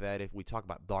think that if we talk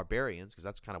about barbarians, because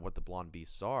that's kind of what the blonde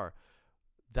beasts are,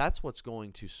 that's what's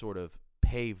going to sort of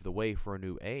pave the way for a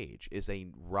new age, is a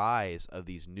rise of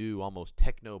these new almost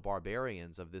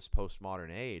techno-barbarians of this postmodern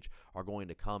age are going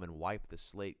to come and wipe the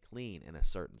slate clean in a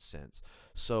certain sense.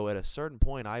 So at a certain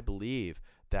point, I believe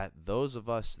that those of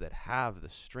us that have the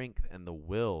strength and the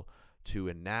will to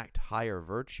enact higher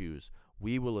virtues,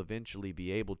 we will eventually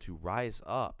be able to rise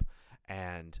up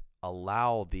and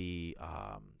allow the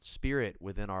spirit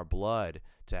within our blood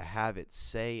to have its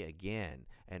say again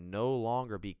and no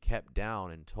longer be kept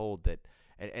down and told that.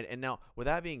 And now, with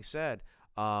that being said,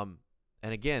 and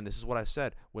again, this is what I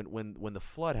said, when the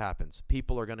flood happens,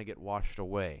 people are going to get washed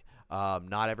away.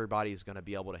 Not everybody is going to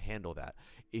be able to handle that.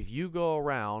 If you go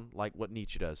around, like what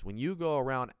Nietzsche does, when you go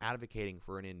around advocating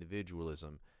for an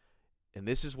individualism, and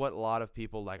this is what a lot of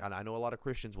people, like I know a lot of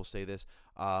Christians will say this,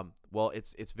 well,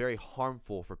 it's very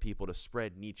harmful for people to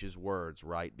spread Nietzsche's words,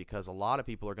 right? Because a lot of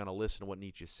people are going to listen to what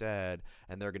Nietzsche said,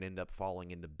 and they're going to end up falling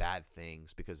into bad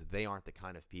things because they aren't the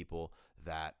kind of people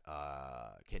that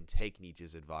can take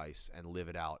Nietzsche's advice and live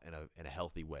it out in a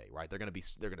healthy way, right? They're going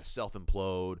to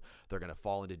self-implode, they're going to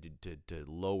fall into to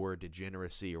lower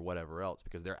degeneracy or whatever else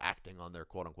because they're acting on their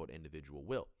quote-unquote individual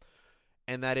will.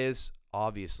 And that is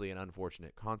obviously an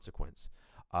unfortunate consequence.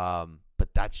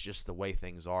 But that's just the way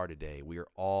things are today. We are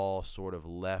all sort of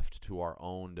left to our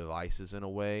own devices in a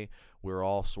way. We're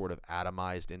all sort of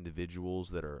atomized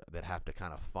individuals that have to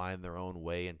kind of find their own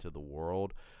way into the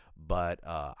world. But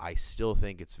I still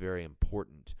think it's very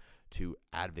important to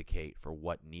advocate for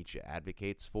what Nietzsche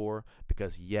advocates for,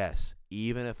 because yes,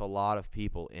 even if a lot of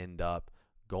people end up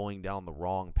going down the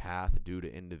wrong path due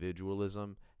to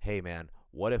individualism, hey man,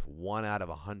 what if 1 out of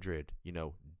 100,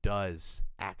 does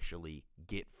actually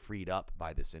get freed up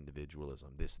by this individualism,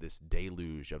 this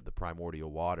deluge of the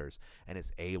primordial waters, and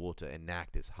is able to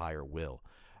enact his higher will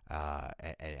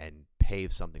and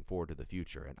pave something forward to the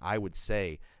future? And I would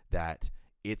say that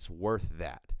it's worth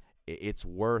that. It's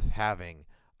worth having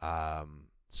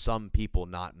some people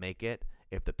not make it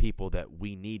if the people that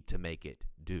we need to make it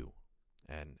do.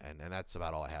 and that's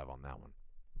about all I have on that one.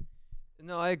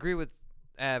 No, I agree with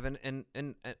Av, and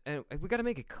we got to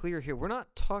make it clear here. We're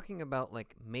not talking about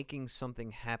like making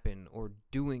something happen or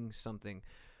doing something,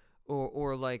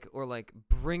 or like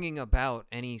bringing about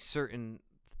any certain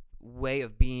way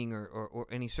of being or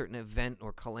any certain event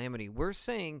or calamity. We're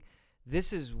saying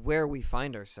this is where we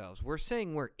find ourselves. We're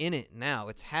saying we're in it now.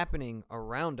 It's happening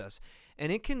around us,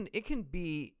 and it can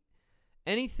be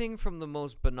anything from the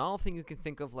most banal thing you can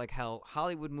think of, like how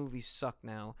Hollywood movies suck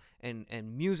now, and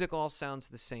music all sounds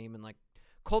the same, and like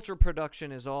culture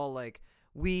production is all like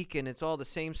weak, and it's all the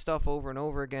same stuff over and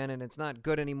over again, and it's not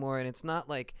good anymore, and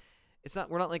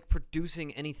we're not like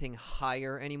producing anything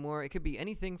higher anymore. It could be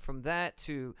anything from that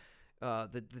to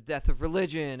the death of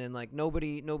religion, and like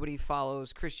nobody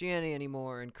follows Christianity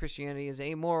anymore, and Christianity is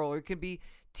amoral. Or it can be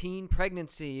teen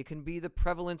pregnancy. It can be the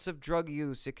prevalence of drug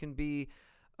use. It can be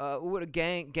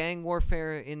gang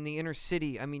warfare in the inner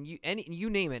city. I mean, you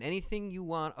name it. Anything you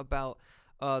want about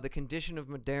the condition of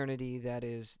modernity that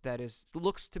is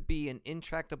looks to be an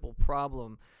intractable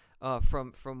problem,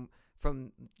 from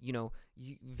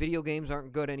video games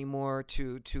aren't good anymore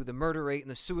to the murder rate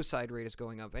and the suicide rate is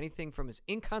going up. Anything from as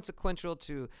inconsequential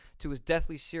to as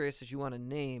deathly serious as you want to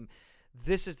name.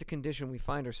 This is the condition we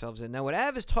find ourselves in. Now, what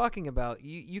Av is talking about,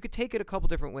 you could take it a couple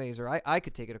different ways, or I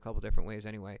could take it a couple different ways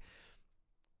anyway.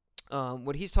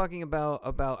 What he's talking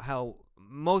about how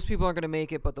most people aren't going to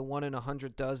make it, but the 1 in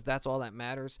 100 does. That's all that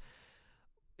matters.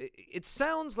 It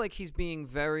sounds like he's being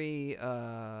very,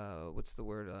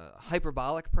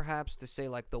 hyperbolic perhaps, to say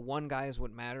like the one guy is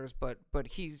what matters. But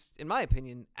he's, in my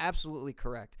opinion, absolutely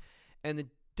correct. And the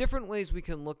different ways we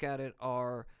can look at it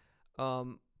are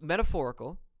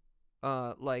metaphorical.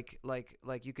 Like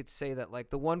you could say that like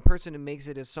the one person who makes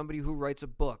it is somebody who writes a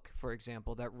book, for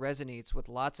example, that resonates with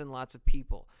lots and lots of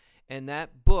people. And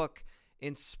that book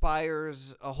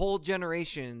inspires a whole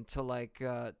generation to like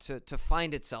to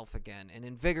find itself again, and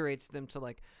invigorates them to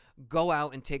like go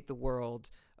out and take the world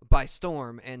by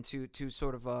storm, and to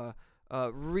sort of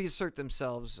reassert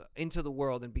themselves into the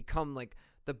world and become like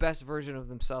the best version of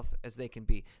themselves as they can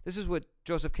be. This is what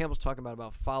Joseph Campbell's talking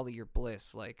about follow your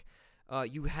bliss. Like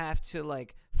you have to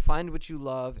like find what you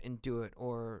love and do it.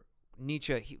 Or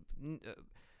Nietzsche,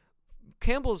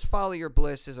 Campbell's follow your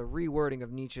bliss is a rewording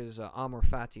of Nietzsche's amor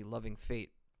fati, loving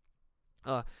fate.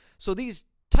 So these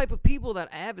type of people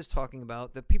that Av is talking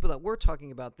about, the people that we're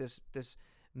talking about, this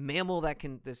mammal that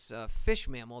can, this fish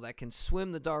mammal that can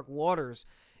swim the dark waters,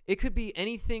 it could be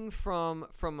anything from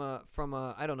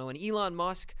I don't know, an Elon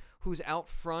Musk who's out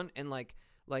front and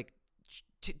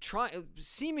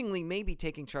seemingly maybe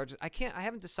taking charges. I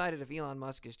haven't decided if Elon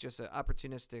Musk is just an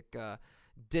opportunistic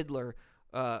diddler,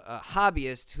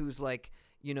 hobbyist who's like,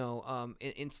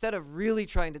 instead of really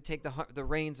trying to take the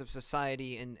reins of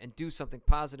society and do something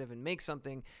positive and make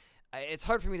something. It's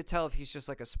hard for me to tell if he's just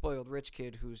like a spoiled rich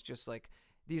kid who's just like,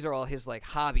 these are all his like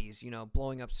hobbies,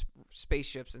 blowing up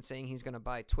spaceships and saying he's going to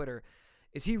buy Twitter.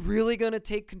 Is he really going to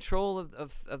take control of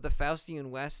the Faustian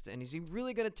West? And is he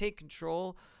really going to take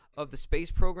control of the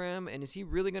space program? And is he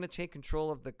really going to take control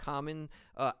of the common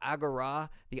agora,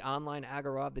 the online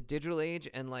agora of the digital age,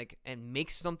 and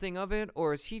make something of it?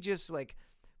 Or is he just like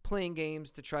playing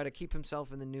games to try to keep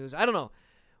himself in the news? I don't know.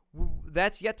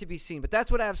 That's yet to be seen, but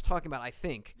that's what Av's talking about, I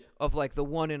think, of like the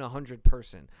 1 in 100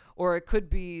 person. Or it could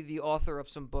be the author of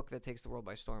some book that takes the world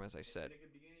by storm, as I said. And it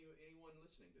could be anyone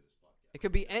listening to this podcast. It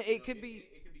could be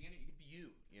you.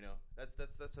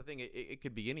 That's the thing. It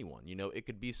could be anyone. It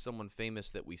could be someone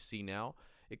famous that we see now.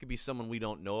 It could be someone we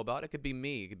don't know about. It could be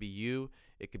me. It could be you.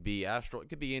 It could be Astral. It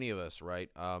could be any of us, right?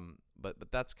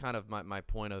 But that's kind of my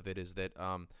point of it, is that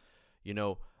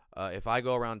if I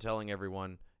go around telling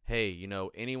everyone, hey,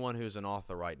 anyone who's an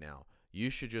author right now,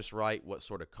 you should just write what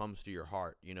sort of comes to your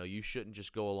heart. You shouldn't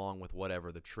just go along with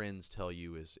whatever the trends tell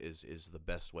you is the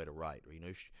best way to write.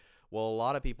 Well, a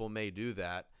lot of people may do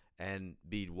that and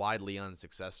be widely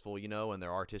unsuccessful, and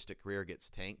their artistic career gets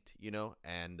tanked,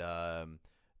 and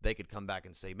they could come back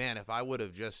and say, man, if I would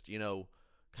have just,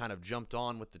 kind of jumped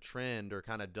on with the trend, or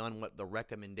kind of done what the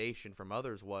recommendation from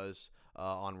others was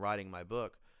on writing my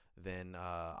book, then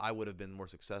I would have been more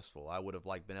successful. I would have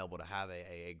been able to have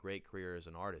a great career as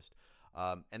an artist.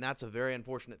 And that's a very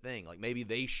unfortunate thing. Like, maybe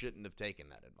they shouldn't have taken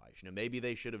that advice. Maybe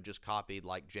they should have just copied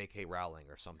like J.K. Rowling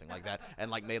or something like that,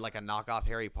 and made like a knockoff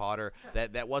Harry Potter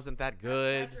that wasn't that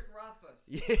good. Patrick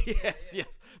Rothfuss.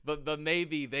 Yes. But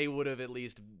maybe they would have at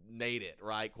least made it,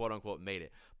 right? Quote unquote made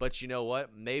it. But you know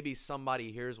what? Maybe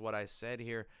somebody hears what I said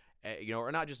here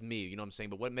or not just me, you know what I'm saying,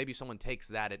 but what maybe someone takes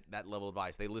that at that level of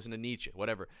advice, they listen to Nietzsche,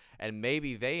 whatever, and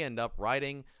maybe they end up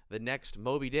writing the next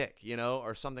Moby Dick,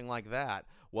 or something like that.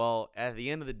 Well, at the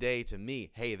end of the day, to me,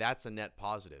 hey, that's a net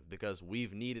positive because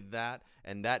we've needed that,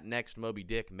 and that next Moby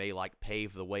Dick may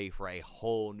pave the way for a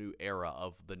whole new era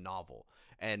of the novel.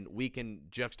 And we can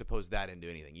juxtapose that into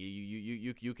anything.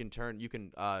 You can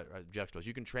juxtapose.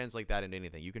 You can translate that into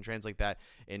anything. You can translate that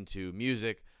into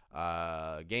music,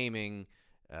 gaming,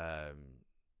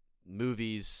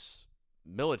 movies,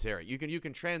 military. You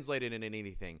can translate it into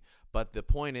anything. But the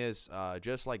point is,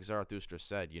 just like Zarathustra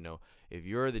said, if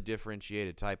you're the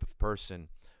differentiated type of person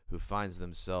who finds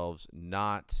themselves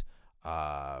not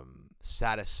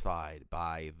satisfied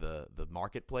by the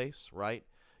marketplace, right?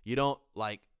 You don't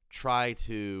try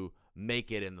to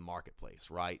make it in the marketplace,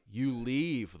 right? You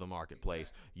leave the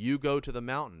marketplace. You go to the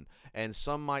mountain. And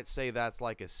some might say that's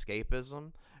like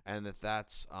escapism, and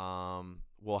that's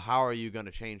well, how are you going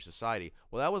to change society?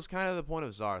 Well, that was kind of the point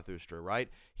of Zarathustra, right?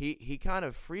 He kind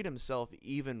of freed himself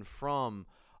even from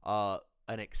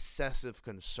an excessive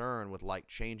concern with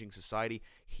changing society.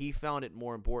 He found it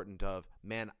more important of,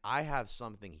 man, I have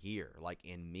something here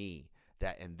in me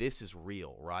and this is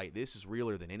real, right? This is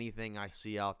realer than anything I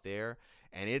see out there.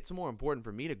 And it's more important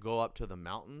for me to go up to the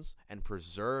mountains and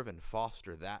preserve and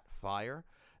foster that fire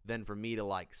than for me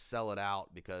to sell it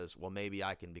out because, well, maybe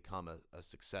I can become a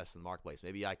success in the marketplace.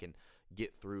 Maybe I can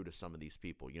get through to some of these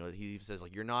people. He says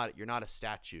you're not a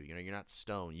statue, you're not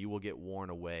stone. You will get worn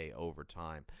away over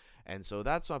time. And so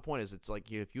that's my point is it's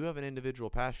if you have an individual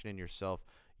passion in yourself,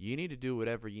 you need to do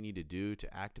whatever you need to do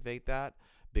to activate that.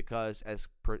 Because as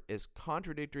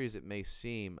contradictory as it may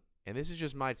seem, and this is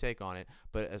just my take on it,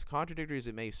 but as contradictory as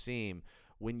it may seem,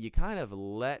 when you kind of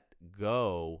let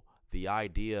go the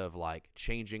idea of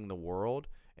changing the world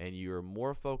and you're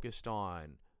more focused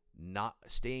on not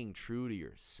staying true to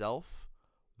yourself,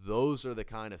 those are the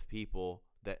kind of people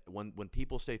that when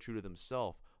people stay true to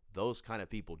themselves, those kind of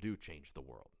people do change the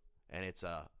world. And it's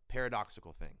a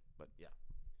paradoxical thing, but yeah.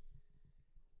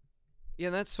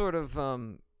 Yeah, that's sort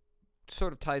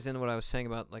of ties into what I was saying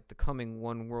about the coming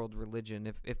one world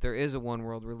religion. If there is a one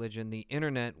world religion, the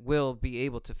internet will be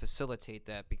able to facilitate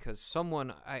that because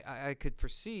I could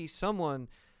foresee someone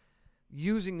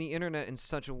using the internet in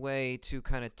such a way to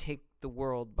kind of take the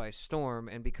world by storm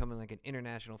and becoming an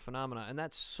international phenomenon. And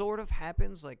that sort of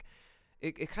happens.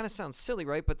 It kind of sounds silly,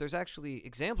 right? But there's actually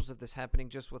examples of this happening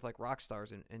just with rock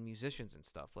stars and musicians and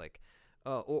stuff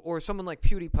or someone like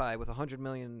PewDiePie with 100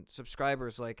 million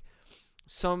subscribers,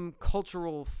 some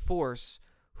cultural force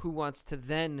who wants to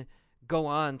then go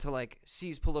on to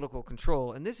seize political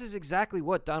control. And this is exactly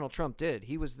what Donald Trump did.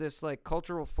 He was this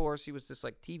cultural force. He was this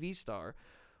TV star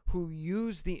who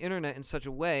used the internet in such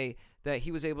a way that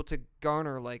he was able to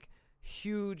garner a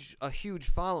huge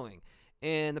following.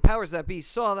 And the powers that be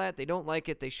saw that. They don't like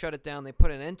it. They shut it down. They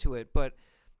put an end to it. But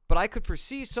I could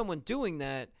foresee someone doing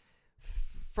that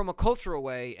from a cultural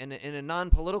way and in a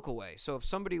non-political way. So if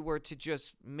somebody were to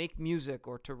just make music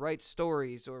or to write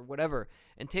stories or whatever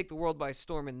and take the world by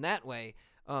storm in that way,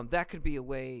 that could be a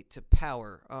way to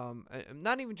power.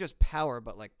 Not even just power,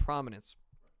 but prominence.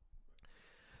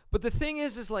 But the thing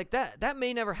is that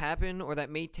may never happen or that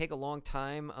may take a long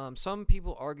time. Some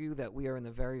people argue that we are in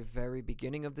the very, very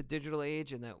beginning of the digital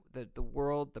age and that the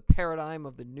world, the paradigm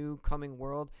of the new coming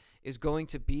world is going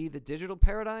to be the digital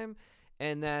paradigm,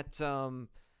 and that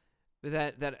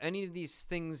that any of these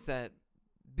things, that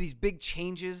these big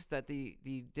changes that the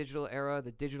digital era,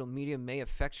 the digital medium may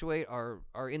effectuate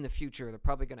are in the future. They're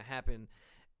probably going to happen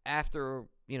after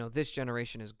this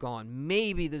generation is gone.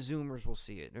 Maybe the Zoomers will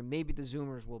see it, or maybe the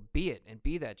Zoomers will be it and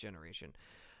be that generation.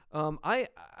 I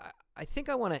think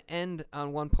I want to end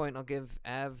on one point. I'll give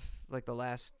Av the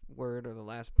last word or the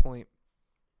last point.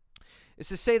 Is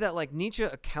to say that Nietzsche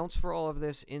accounts for all of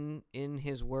this in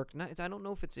his work. I don't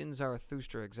know if it's in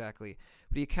Zarathustra exactly,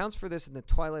 but he accounts for this in the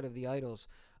Twilight of the Idols.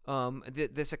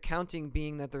 This accounting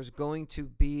being that there's going to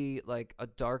be a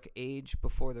dark age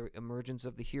before the emergence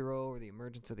of the hero or the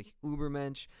emergence of the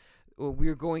Ubermensch.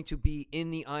 We're going to be in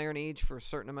the Iron Age for a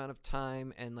certain amount of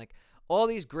time, and all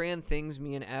these grand things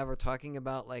me and Av are talking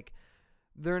about,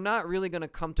 they're not really going to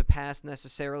come to pass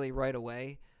necessarily right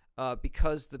away.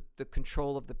 Because the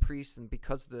control of the priests and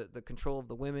because the control of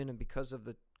the women and because of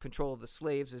the control of the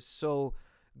slaves is so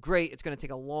great, it's going to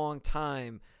take a long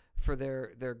time for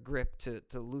their grip to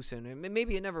loosen. And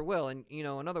maybe it never will. And,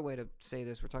 another way to say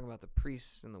this, we're talking about the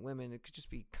priests and the women, it could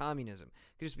just be communism.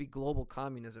 It could just be global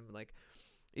communism.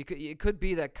 It could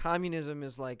be that communism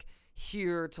is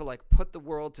here to put the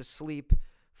world to sleep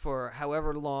for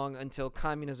however long until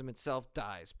communism itself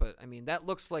dies. But I mean, that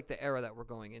looks like the era that we're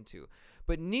going into.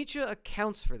 But Nietzsche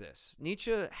accounts for this.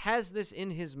 Nietzsche has this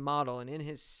in his model and in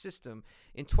his system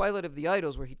in Twilight of the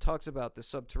Idols, where he talks about the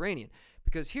subterranean.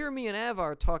 Because here me and Av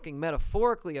are talking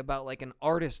metaphorically about like an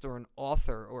artist or an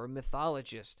author or a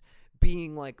mythologist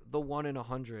being like the 1 in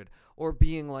 100 or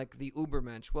being like the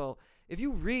Ubermensch. Well, if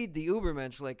you read the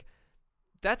Ubermensch, like,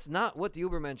 that's not what the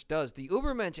Ubermensch does. The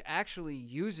Ubermensch actually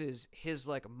uses his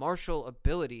like martial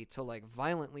ability to like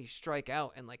violently strike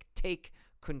out and like take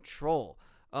control.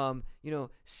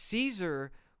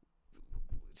 Caesar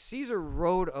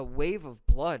rode a wave of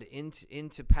blood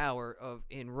into power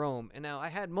in Rome. And now I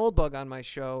had Moldbug on my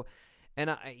show,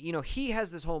 and he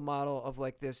has this whole model of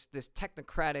like this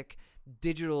technocratic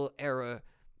digital era,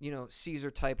 Caesar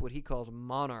type, what he calls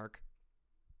monarch.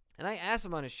 And I asked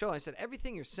him on his show, I said,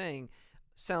 everything you're saying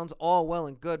sounds all well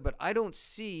and good, but I don't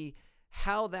see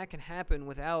how that can happen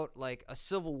without like a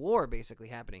civil war basically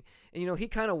happening. And he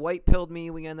kind of white pilled me.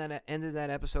 We ended that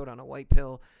episode on a white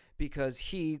pill because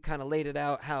he kind of laid it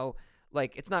out how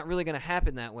like it's not really going to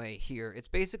happen that way here. It's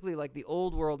basically like the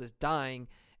old world is dying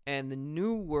and the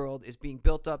new world is being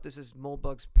built up. This is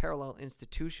Moldbug's parallel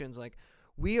institutions. Like,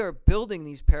 we are building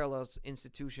these parallel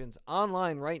institutions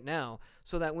online right now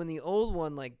so that when the old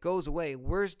one like goes away,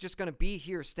 we're just going to be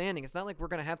here standing. It's not like we're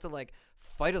going to have to like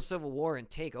fight a civil war and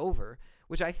take over,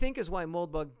 which I think is why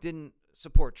Moldbug didn't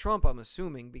support Trump, I'm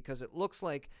assuming, because it looks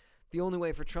like the only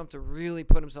way for Trump to really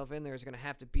put himself in there is going to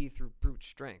have to be through brute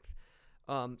strength.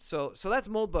 So that's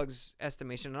Moldbug's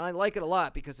estimation, and I like it a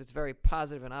lot because it's very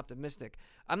positive and optimistic.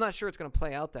 I'm not sure it's going to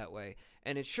play out that way,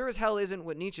 and it sure as hell isn't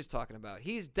what Nietzsche's talking about.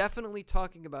 He's definitely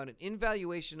talking about an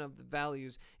invaluation of the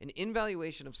values, an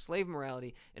invaluation of slave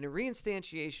morality, and a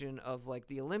reinstantiation of like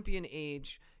the Olympian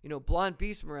age, blonde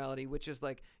beast morality, which is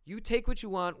like you take what you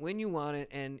want when you want it,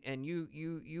 and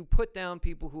you put down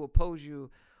people who oppose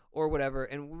you or whatever,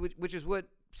 and which is what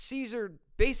Caesar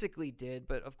basically did,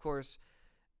 but of course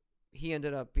he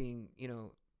ended up being,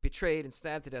 betrayed and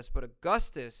stabbed to death. But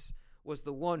Augustus was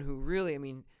the one who really,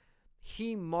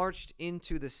 he marched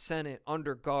into the Senate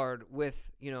under guard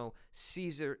with,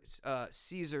 Caesar's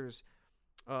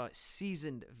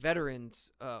seasoned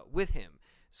veterans with him.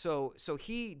 So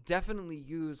he definitely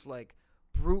used like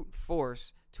brute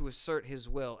force to assert his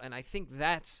will. And I think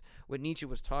that's what Nietzsche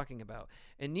was talking about.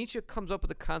 And Nietzsche comes up with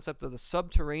the concept of the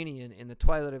subterranean in the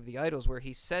Twilight of the Idols, where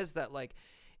he says that like,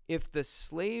 if the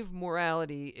slave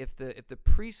morality, if the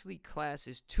priestly class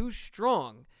is too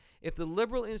strong, if the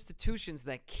liberal institutions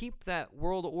that keep that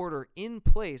world order in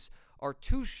place are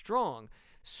too strong,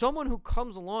 someone who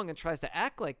comes along and tries to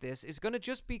act like this is going to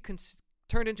just be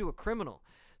turned into a criminal.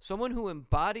 Someone who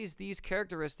embodies these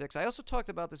characteristics. I also talked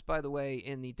about this, by the way,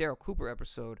 in the Daryl Cooper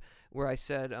episode where I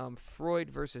said Freud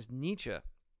versus Nietzsche,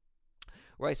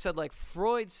 where I said like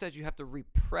Freud says you have to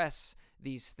repress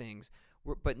these things.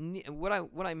 But what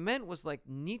I meant was like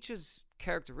Nietzsche's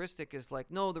characteristic is like,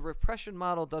 no, the repression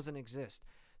model doesn't exist.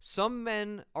 Some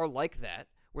men are like that,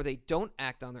 where they don't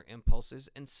act on their impulses,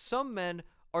 and some men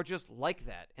are just like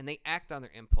that, and they act on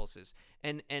their impulses.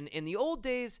 And in the old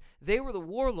days, they were the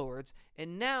warlords,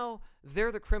 and now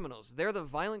they're the criminals. They're the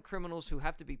violent criminals who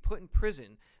have to be put in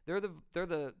prison. They're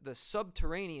the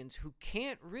subterraneans who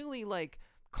can't really like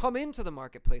come into the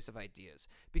marketplace of ideas,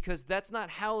 because that's not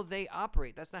how they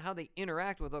operate. That's not how they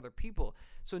interact with other people.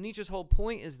 So Nietzsche's whole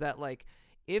point is that like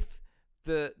if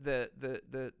the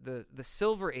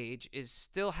Silver Age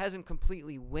still hasn't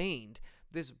completely waned,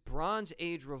 this Bronze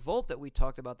Age revolt that we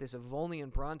talked about, this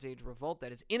Evolian Bronze Age revolt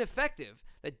that is ineffective,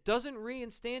 that doesn't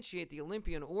reinstantiate the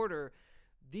Olympian order,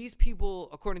 these people,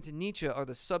 according to Nietzsche, are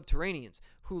the subterraneans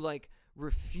who like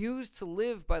refuse to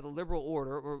live by the liberal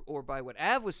order or by what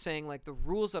Av was saying, like the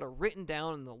rules that are written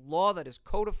down and the law that is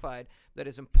codified, that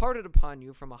is imparted upon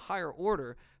you from a higher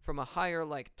order, from a higher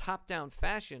like top-down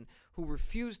fashion, who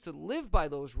refuse to live by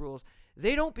those rules.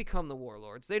 They don't become the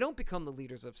warlords. They don't become the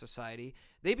leaders of society.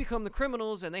 They become the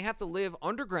criminals, and they have to live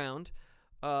underground,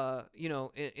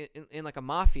 in like a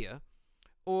mafia,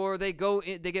 or they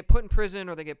get put in prison,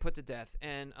 or they get put to death.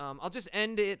 And I'll just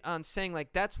end it on saying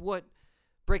like that's what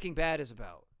Breaking Bad is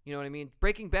about. You know what I mean?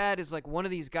 Breaking Bad is like one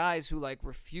of these guys who like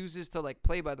refuses to like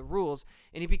play by the rules,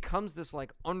 and he becomes this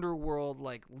like underworld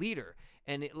like leader,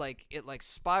 and it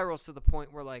spirals to the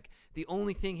point where like the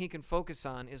only thing he can focus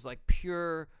on is like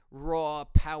pure raw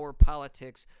power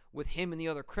politics with him and the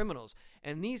other criminals.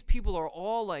 And these people are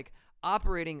all like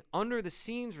operating under the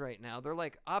scenes right now. They're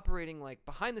like operating like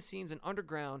behind the scenes and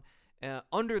underground,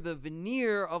 under the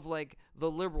veneer of like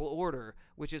the liberal order,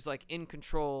 which is like in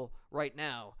control right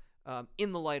now,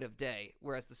 in the light of day,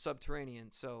 whereas the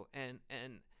subterranean. So and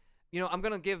I'm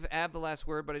going to give Ab the last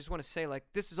word, but I just want to say, like,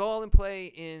 this is all in play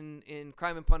in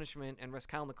Crime and Punishment and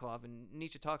Raskolnikov, and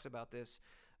Nietzsche talks about this.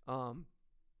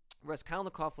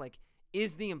 Raskolnikov, like,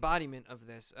 is the embodiment of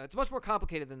this. It's much more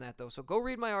complicated than that, though. So go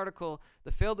read my article,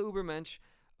 The Failed Ubermensch.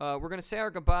 We're going to say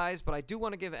our goodbyes, but I do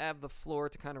want to give Ab the floor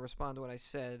to kind of respond to what I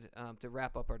said to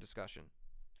wrap up our discussion.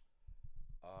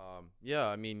 Yeah,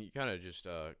 I mean, you kind of just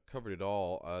covered it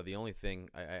all. The only thing,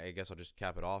 I guess I'll just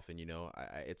cap it off, and,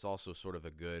 it's also sort of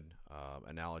a good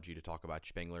analogy to talk about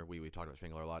Spengler. We talked about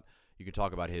Spengler a lot. You can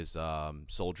talk about his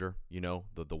soldier,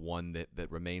 the one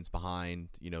that remains behind,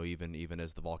 even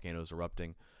as the volcano's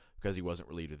erupting, because he wasn't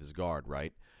relieved of his guard,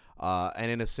 right?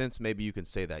 And in a sense, maybe you can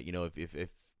say that, if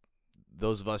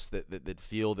those of us that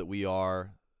feel that we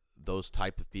are those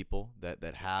type of people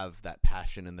that have that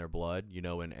passion in their blood,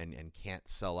 and can't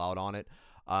sell out on it.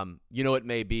 It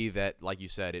may be that, like you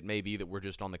said, it may be that we're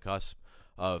just on the cusp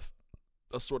of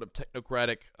a sort of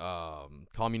technocratic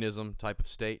communism type of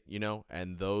state,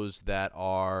 and those that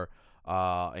are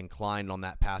inclined on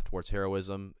that path towards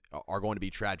heroism are going to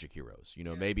be tragic heroes.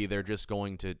 Maybe they're just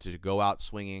going to go out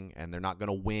swinging, and they're not going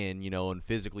to win, and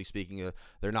physically speaking,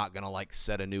 they're not going to like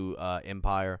set a new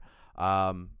empire.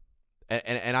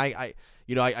 And I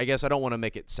guess I don't want to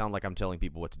make it sound like I'm telling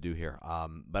people what to do here.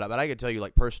 But I can tell you,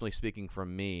 like, personally speaking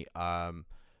from me,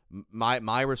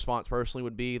 my response personally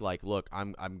would be like, look,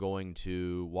 I'm going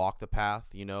to walk the path,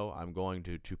 I'm going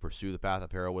to pursue the path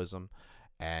of heroism.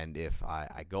 And if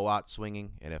I go out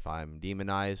swinging, and if I'm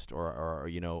demonized or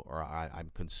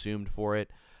I'm consumed for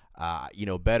it,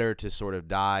 better to sort of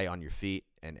die on your feet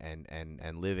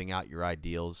and living out your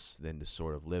ideals than to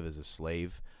sort of live as a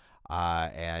slave.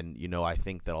 I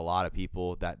think that a lot of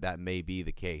people that may be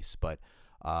the case, but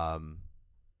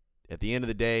at the end of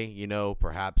the day,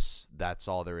 perhaps that's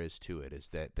all there is to it, is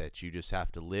that you just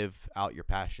have to live out your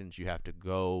passions. You have to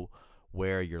go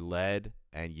where you're led,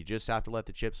 and you just have to let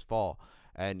the chips fall.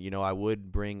 And, I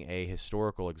would bring a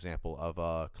historical example of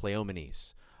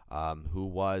Cleomenes, who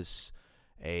was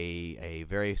a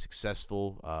very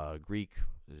successful Greek,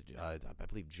 I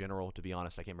believe general, to be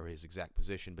honest. I can't remember his exact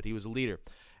position, but he was a leader.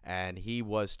 And he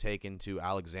was taken to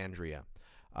Alexandria,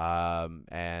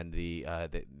 and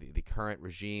the current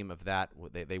regime of that,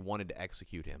 they wanted to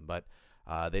execute him, but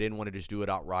they didn't want to just do it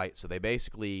outright. So they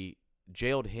basically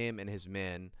jailed him and his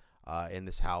men in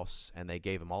this house, and they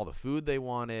gave him all the food they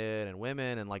wanted and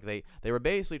women, and like they were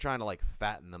basically trying to like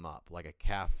fatten them up like a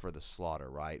calf for the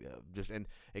slaughter, right? And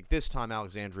like this time,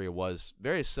 Alexandria was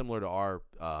very similar to our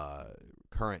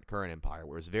current empire,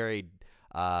 where it was very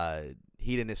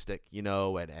hedonistic,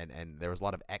 and there was a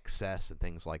lot of excess and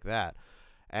things like that.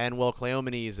 And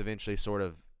Cleomenes eventually sort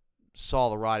of saw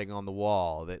the writing on the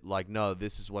wall that, like, no,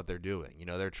 this is what they're doing.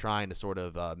 They're trying to sort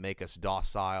of make us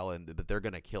docile, but they're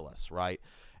going to kill us, right?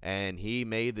 And he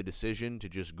made the decision to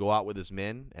just go out with his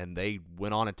men, and they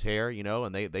went on a tear,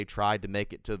 and they tried to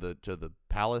make it to the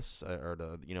palace,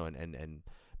 and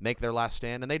make their last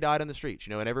stand, and they died on the streets,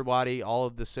 and everybody, all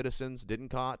of the citizens didn't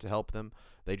come out to help them.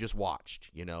 They just watched,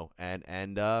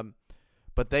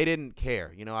 but they didn't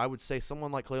care. I would say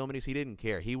someone like Cleomenes, he didn't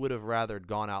care. He would have rather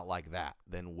gone out like that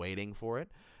than waiting for it.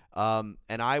 And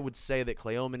I would say that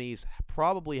Cleomenes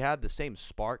probably had the same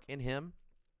spark in him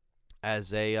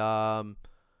as an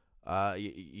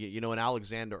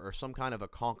Alexander or some kind of a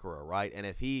conqueror, right? And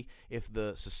if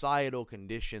the societal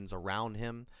conditions around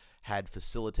him had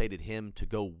facilitated him to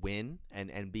go win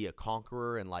and be a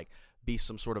conqueror and like be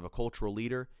some sort of a cultural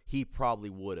leader, he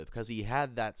probably would have, because he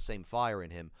had that same fire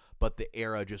in him, but the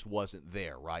era just wasn't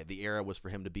there, right? The era was for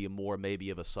him to be more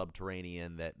maybe of a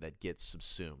subterranean that gets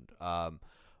subsumed.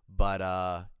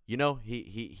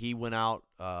 He went out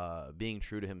being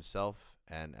true to himself,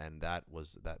 and that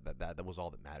was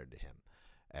all that mattered to him.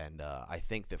 And I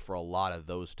think that for a lot of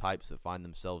those types that find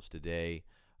themselves today,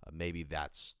 maybe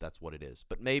that's what it is.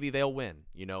 But maybe they'll win,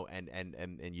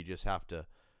 and you just have to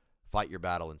fight your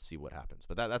battle and see what happens.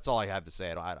 But that's all I have to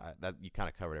say. That you kind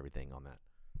of covered everything on that.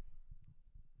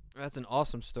 That's an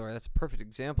awesome story. That's a perfect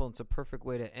example. It's a perfect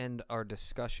way to end our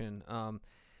discussion.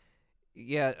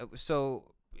 So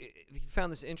if you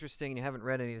found this interesting and you haven't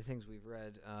read any of the things we've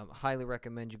read, highly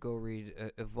recommend you go read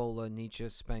Evola, Nietzsche,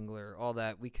 Spengler, all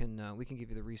that. We can give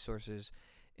you the resources.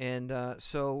 And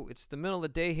so it's the middle of the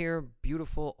day here,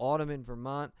 beautiful autumn in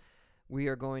Vermont. We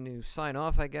are going to sign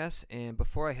off, I guess. And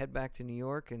before I head back to New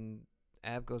York and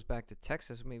Av goes back to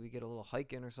Texas, maybe get a little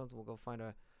hike in or something. We'll go find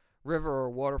a river or a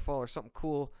waterfall or something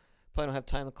cool. Probably don't have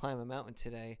time to climb a mountain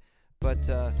today. But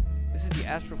this is the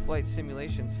Astral Flight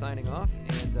Simulation signing off.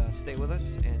 And stay with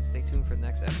us and stay tuned for the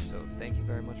next episode. Thank you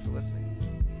very much for listening.